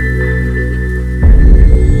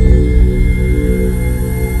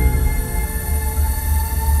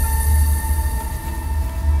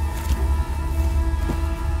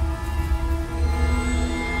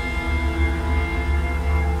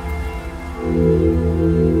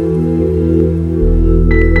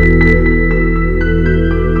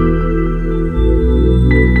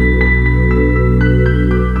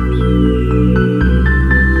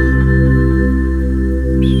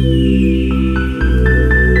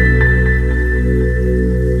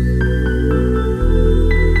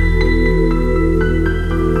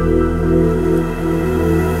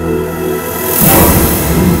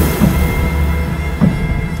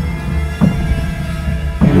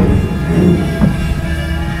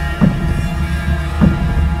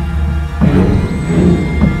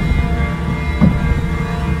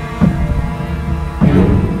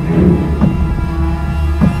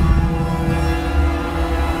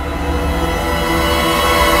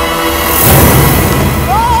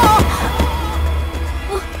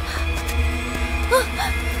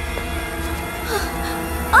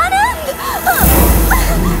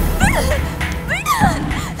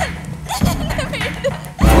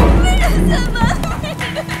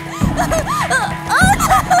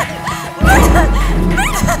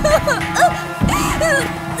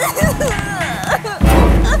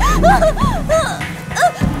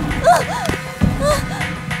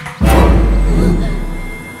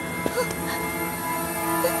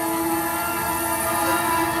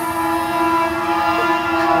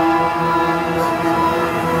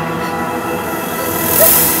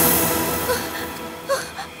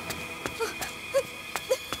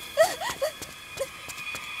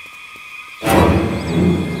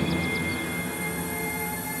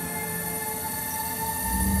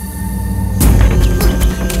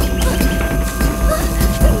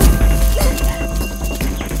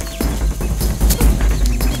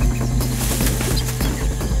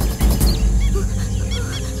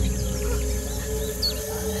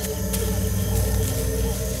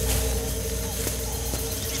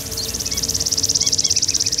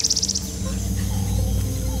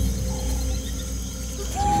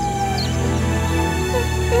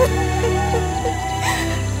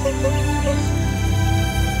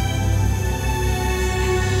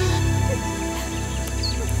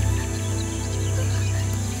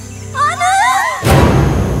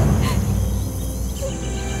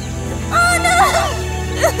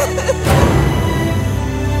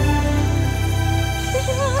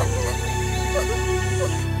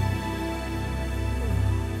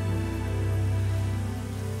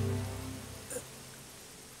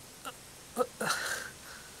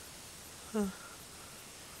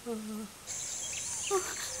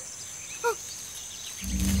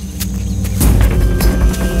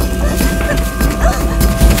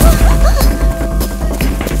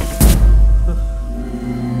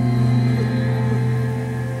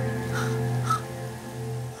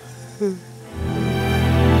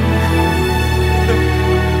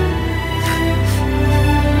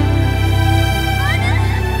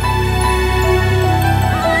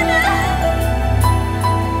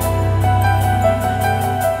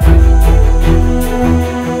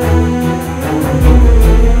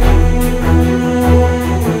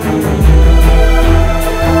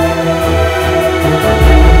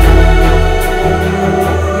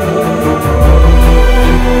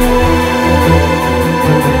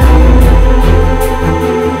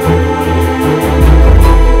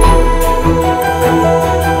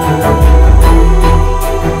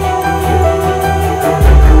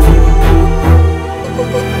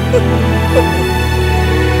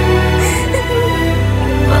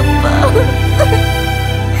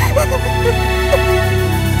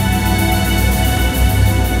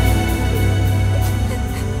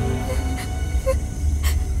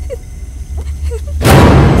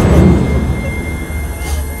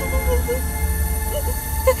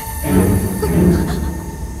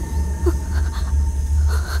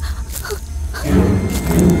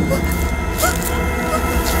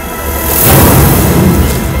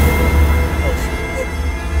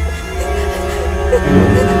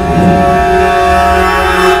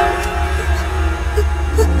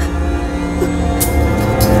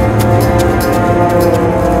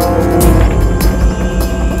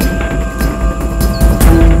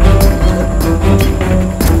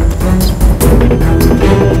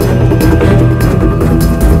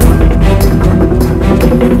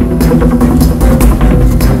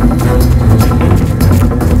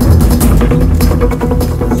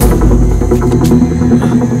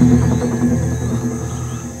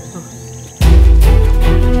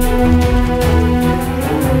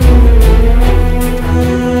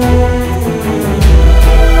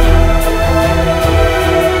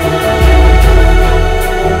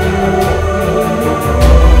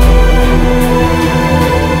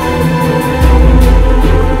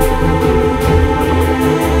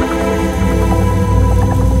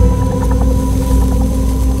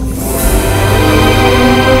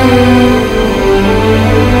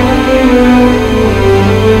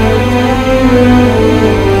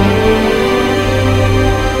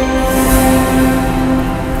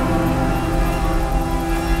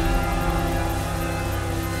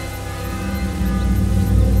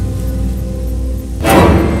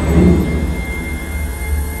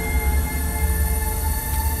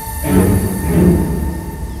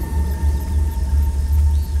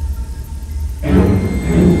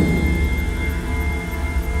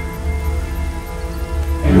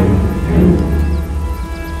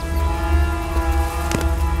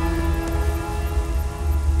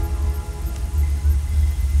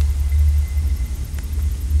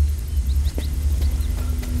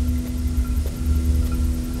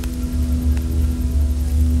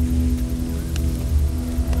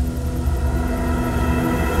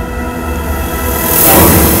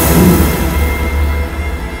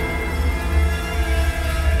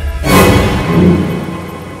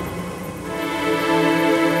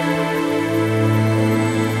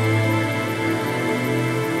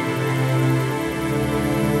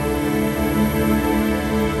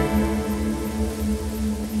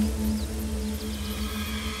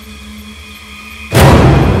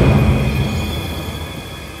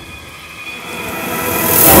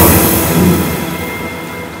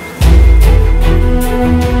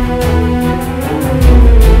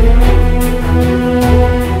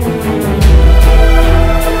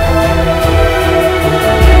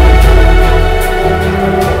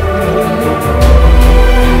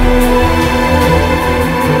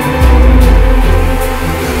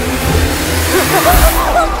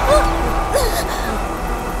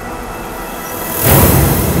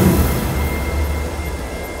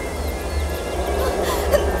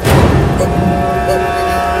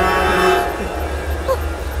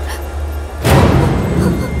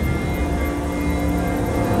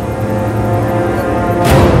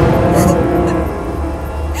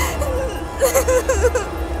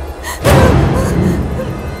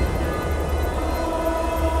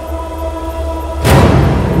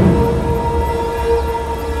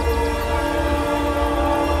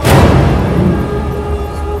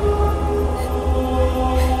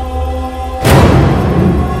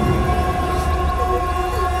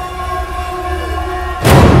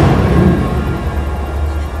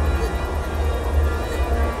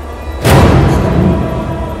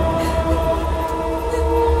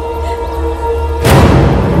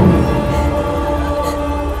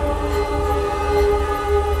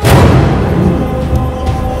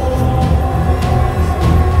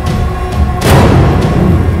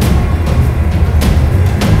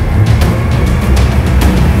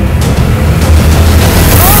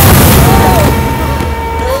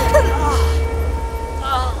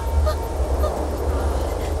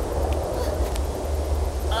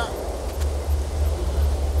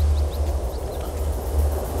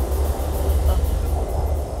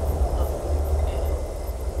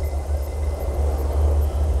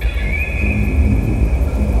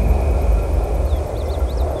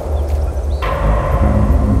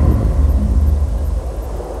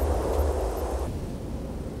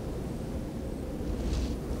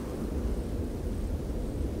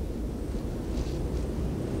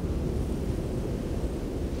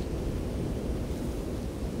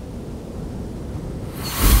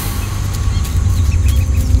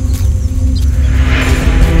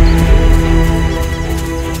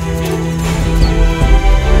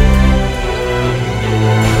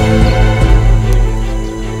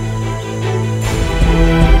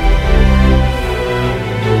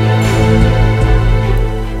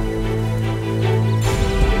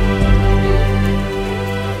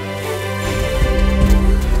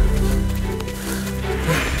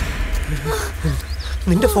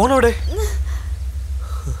 നിന്റെ ഫോൺ എവിടെ?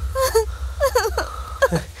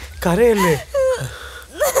 കരയല്ലേ?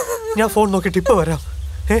 ഞാൻ ഫോൺ നോക്കിട്ട് ഇപ്പൊ വരാം.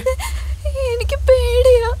 എനിക്ക്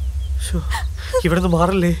പേടിയാ. ഇവിടെ നിന്ന്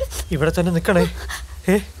മാറല്ലേ, ഇവിടെ തന്നെ നിക്കണേ.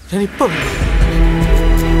 ഞാൻ ഇപ്പൊ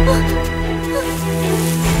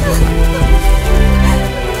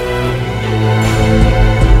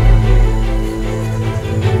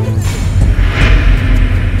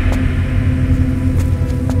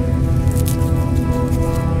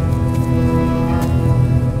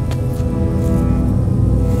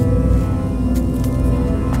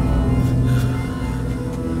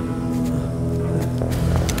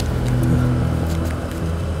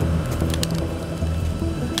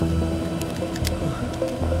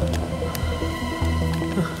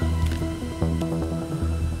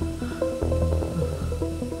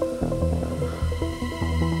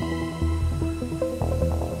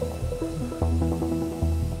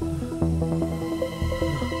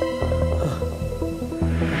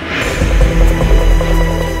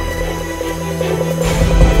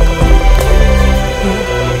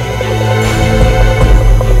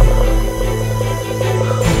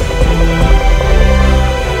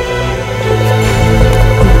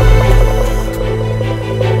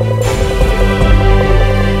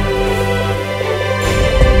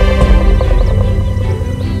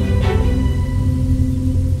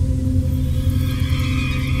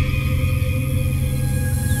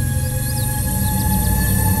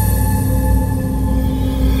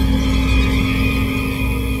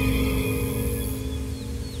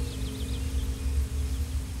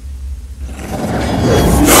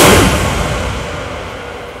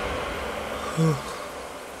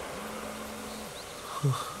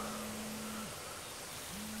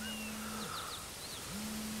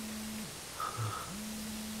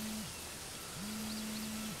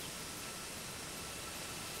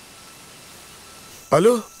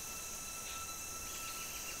ഹലോ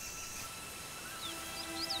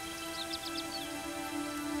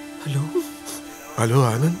ഹലോ ഹലോ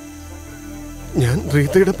ആനന്ദ്, ഞാൻ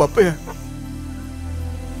റീത്തയുടെ പപ്പയാ.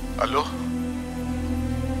 Hello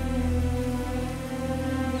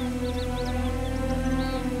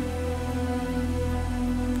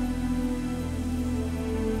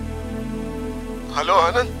hello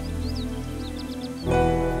Anand.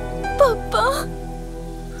 പപ്പ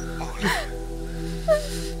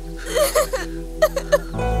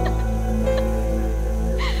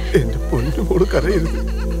എന്റെ പൊന്നുമോള് കരയരുത്.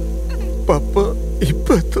 പപ്പ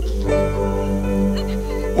ഇപ്പൊ എത്തും.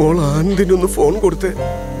 മോൾ ആനന്ദിനൊന്ന് ഫോൺ കൊടുത്തേ.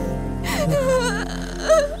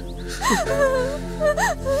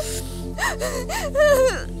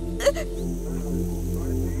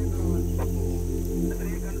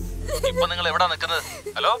 ഇപ്പൊ നിങ്ങൾ എവിടാ നിൽക്കുന്നത്?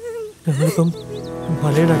 ഹലോ, ഞങ്ങളിപ്പം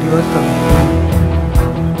മലയുടെ അടിവാരത്താണ്.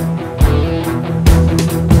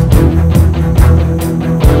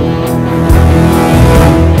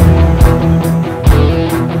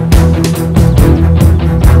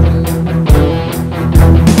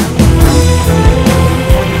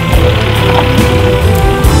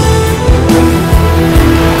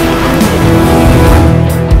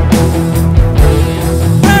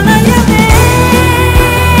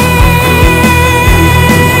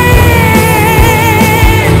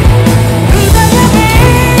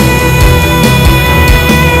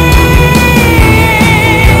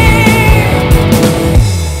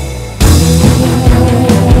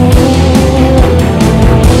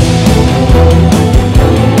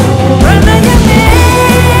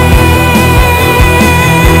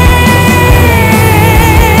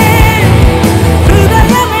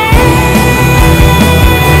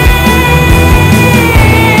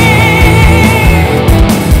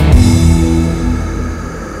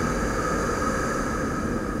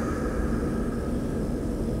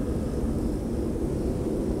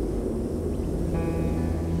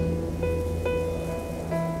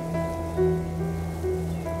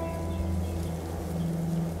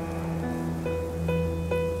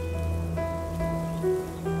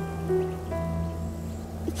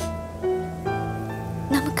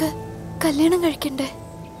 കല്യാണം കഴിക്കണ്ടേ?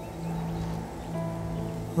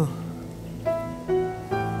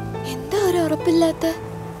 എന്താ ഒരു ഉറപ്പില്ലാത്ത?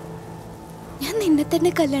 ഞാൻ നിന്നെ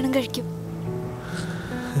തന്നെ കല്യാണം കഴിക്കും.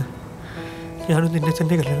 ഞാനും നിന്നെ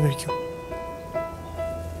തന്നെ കല്യാണം കഴിക്കും.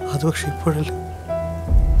 അത് പക്ഷെ ഇപ്പോഴല്ല.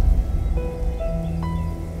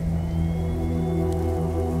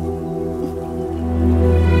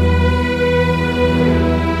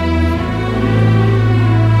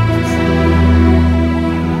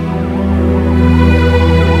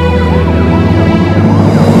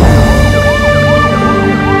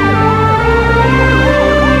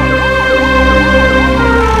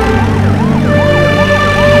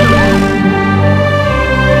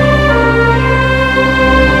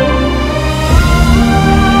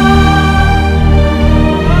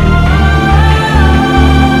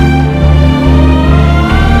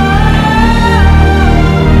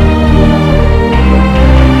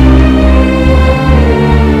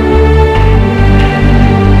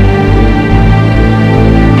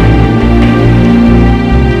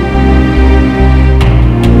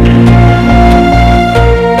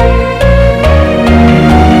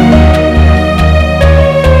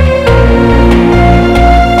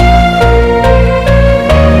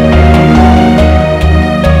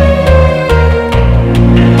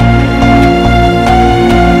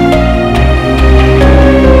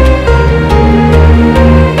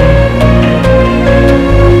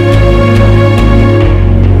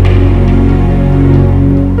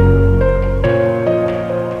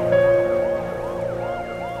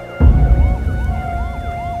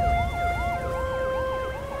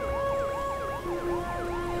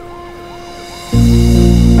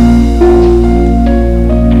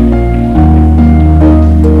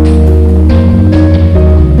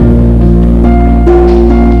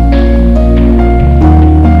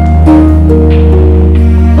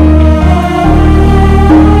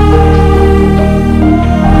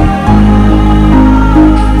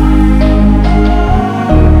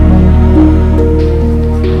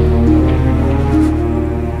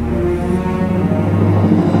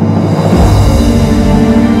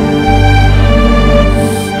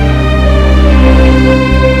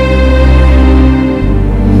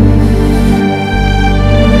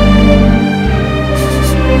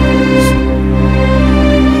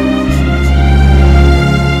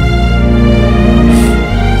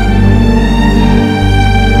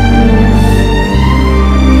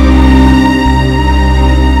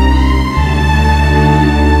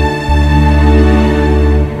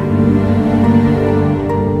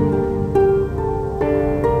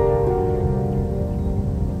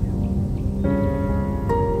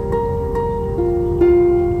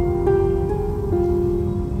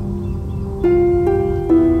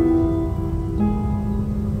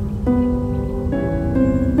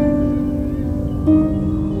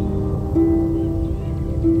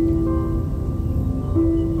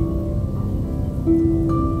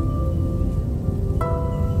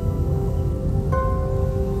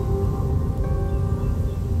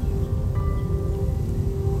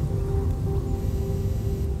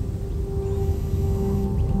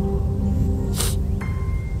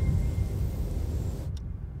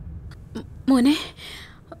 മോനെ,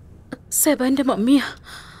 സെബാന്റെ മമ്മിയാ.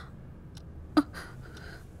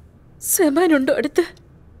 സെബാനുണ്ടോ അടുത്ത്?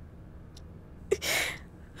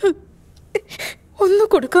 ഒന്ന്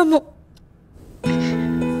കൊടുക്കാമോ?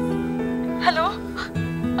 Hello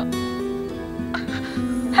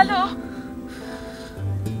hello.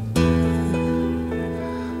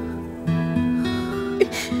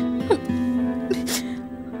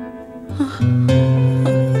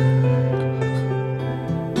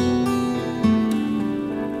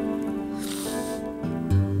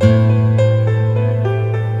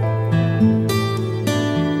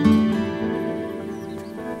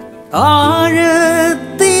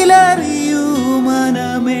 ആഴത്തിലറിയൂ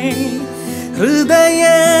മനമേ,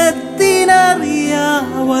 ഹൃദയത്തിനറിയാ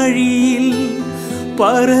വഴിയിൽ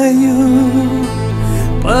പറയൂ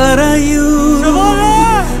പറയൂ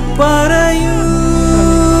പറയൂ.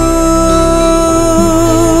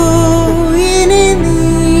 ഇനി നീ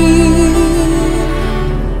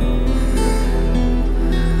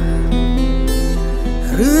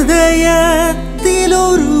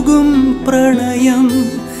ഹൃദയത്തിലൊരുകും പ്രണയം,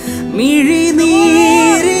 മിഴിനീരിലുണരും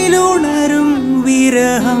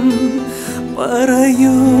വിരഹം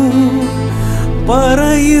പറയൂ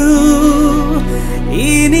പറയൂ.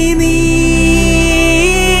 ഇനി നീ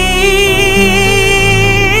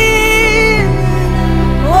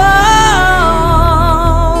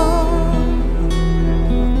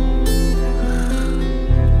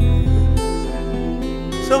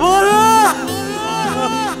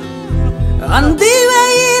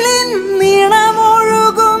അന്തിവയിലിൻ നിണ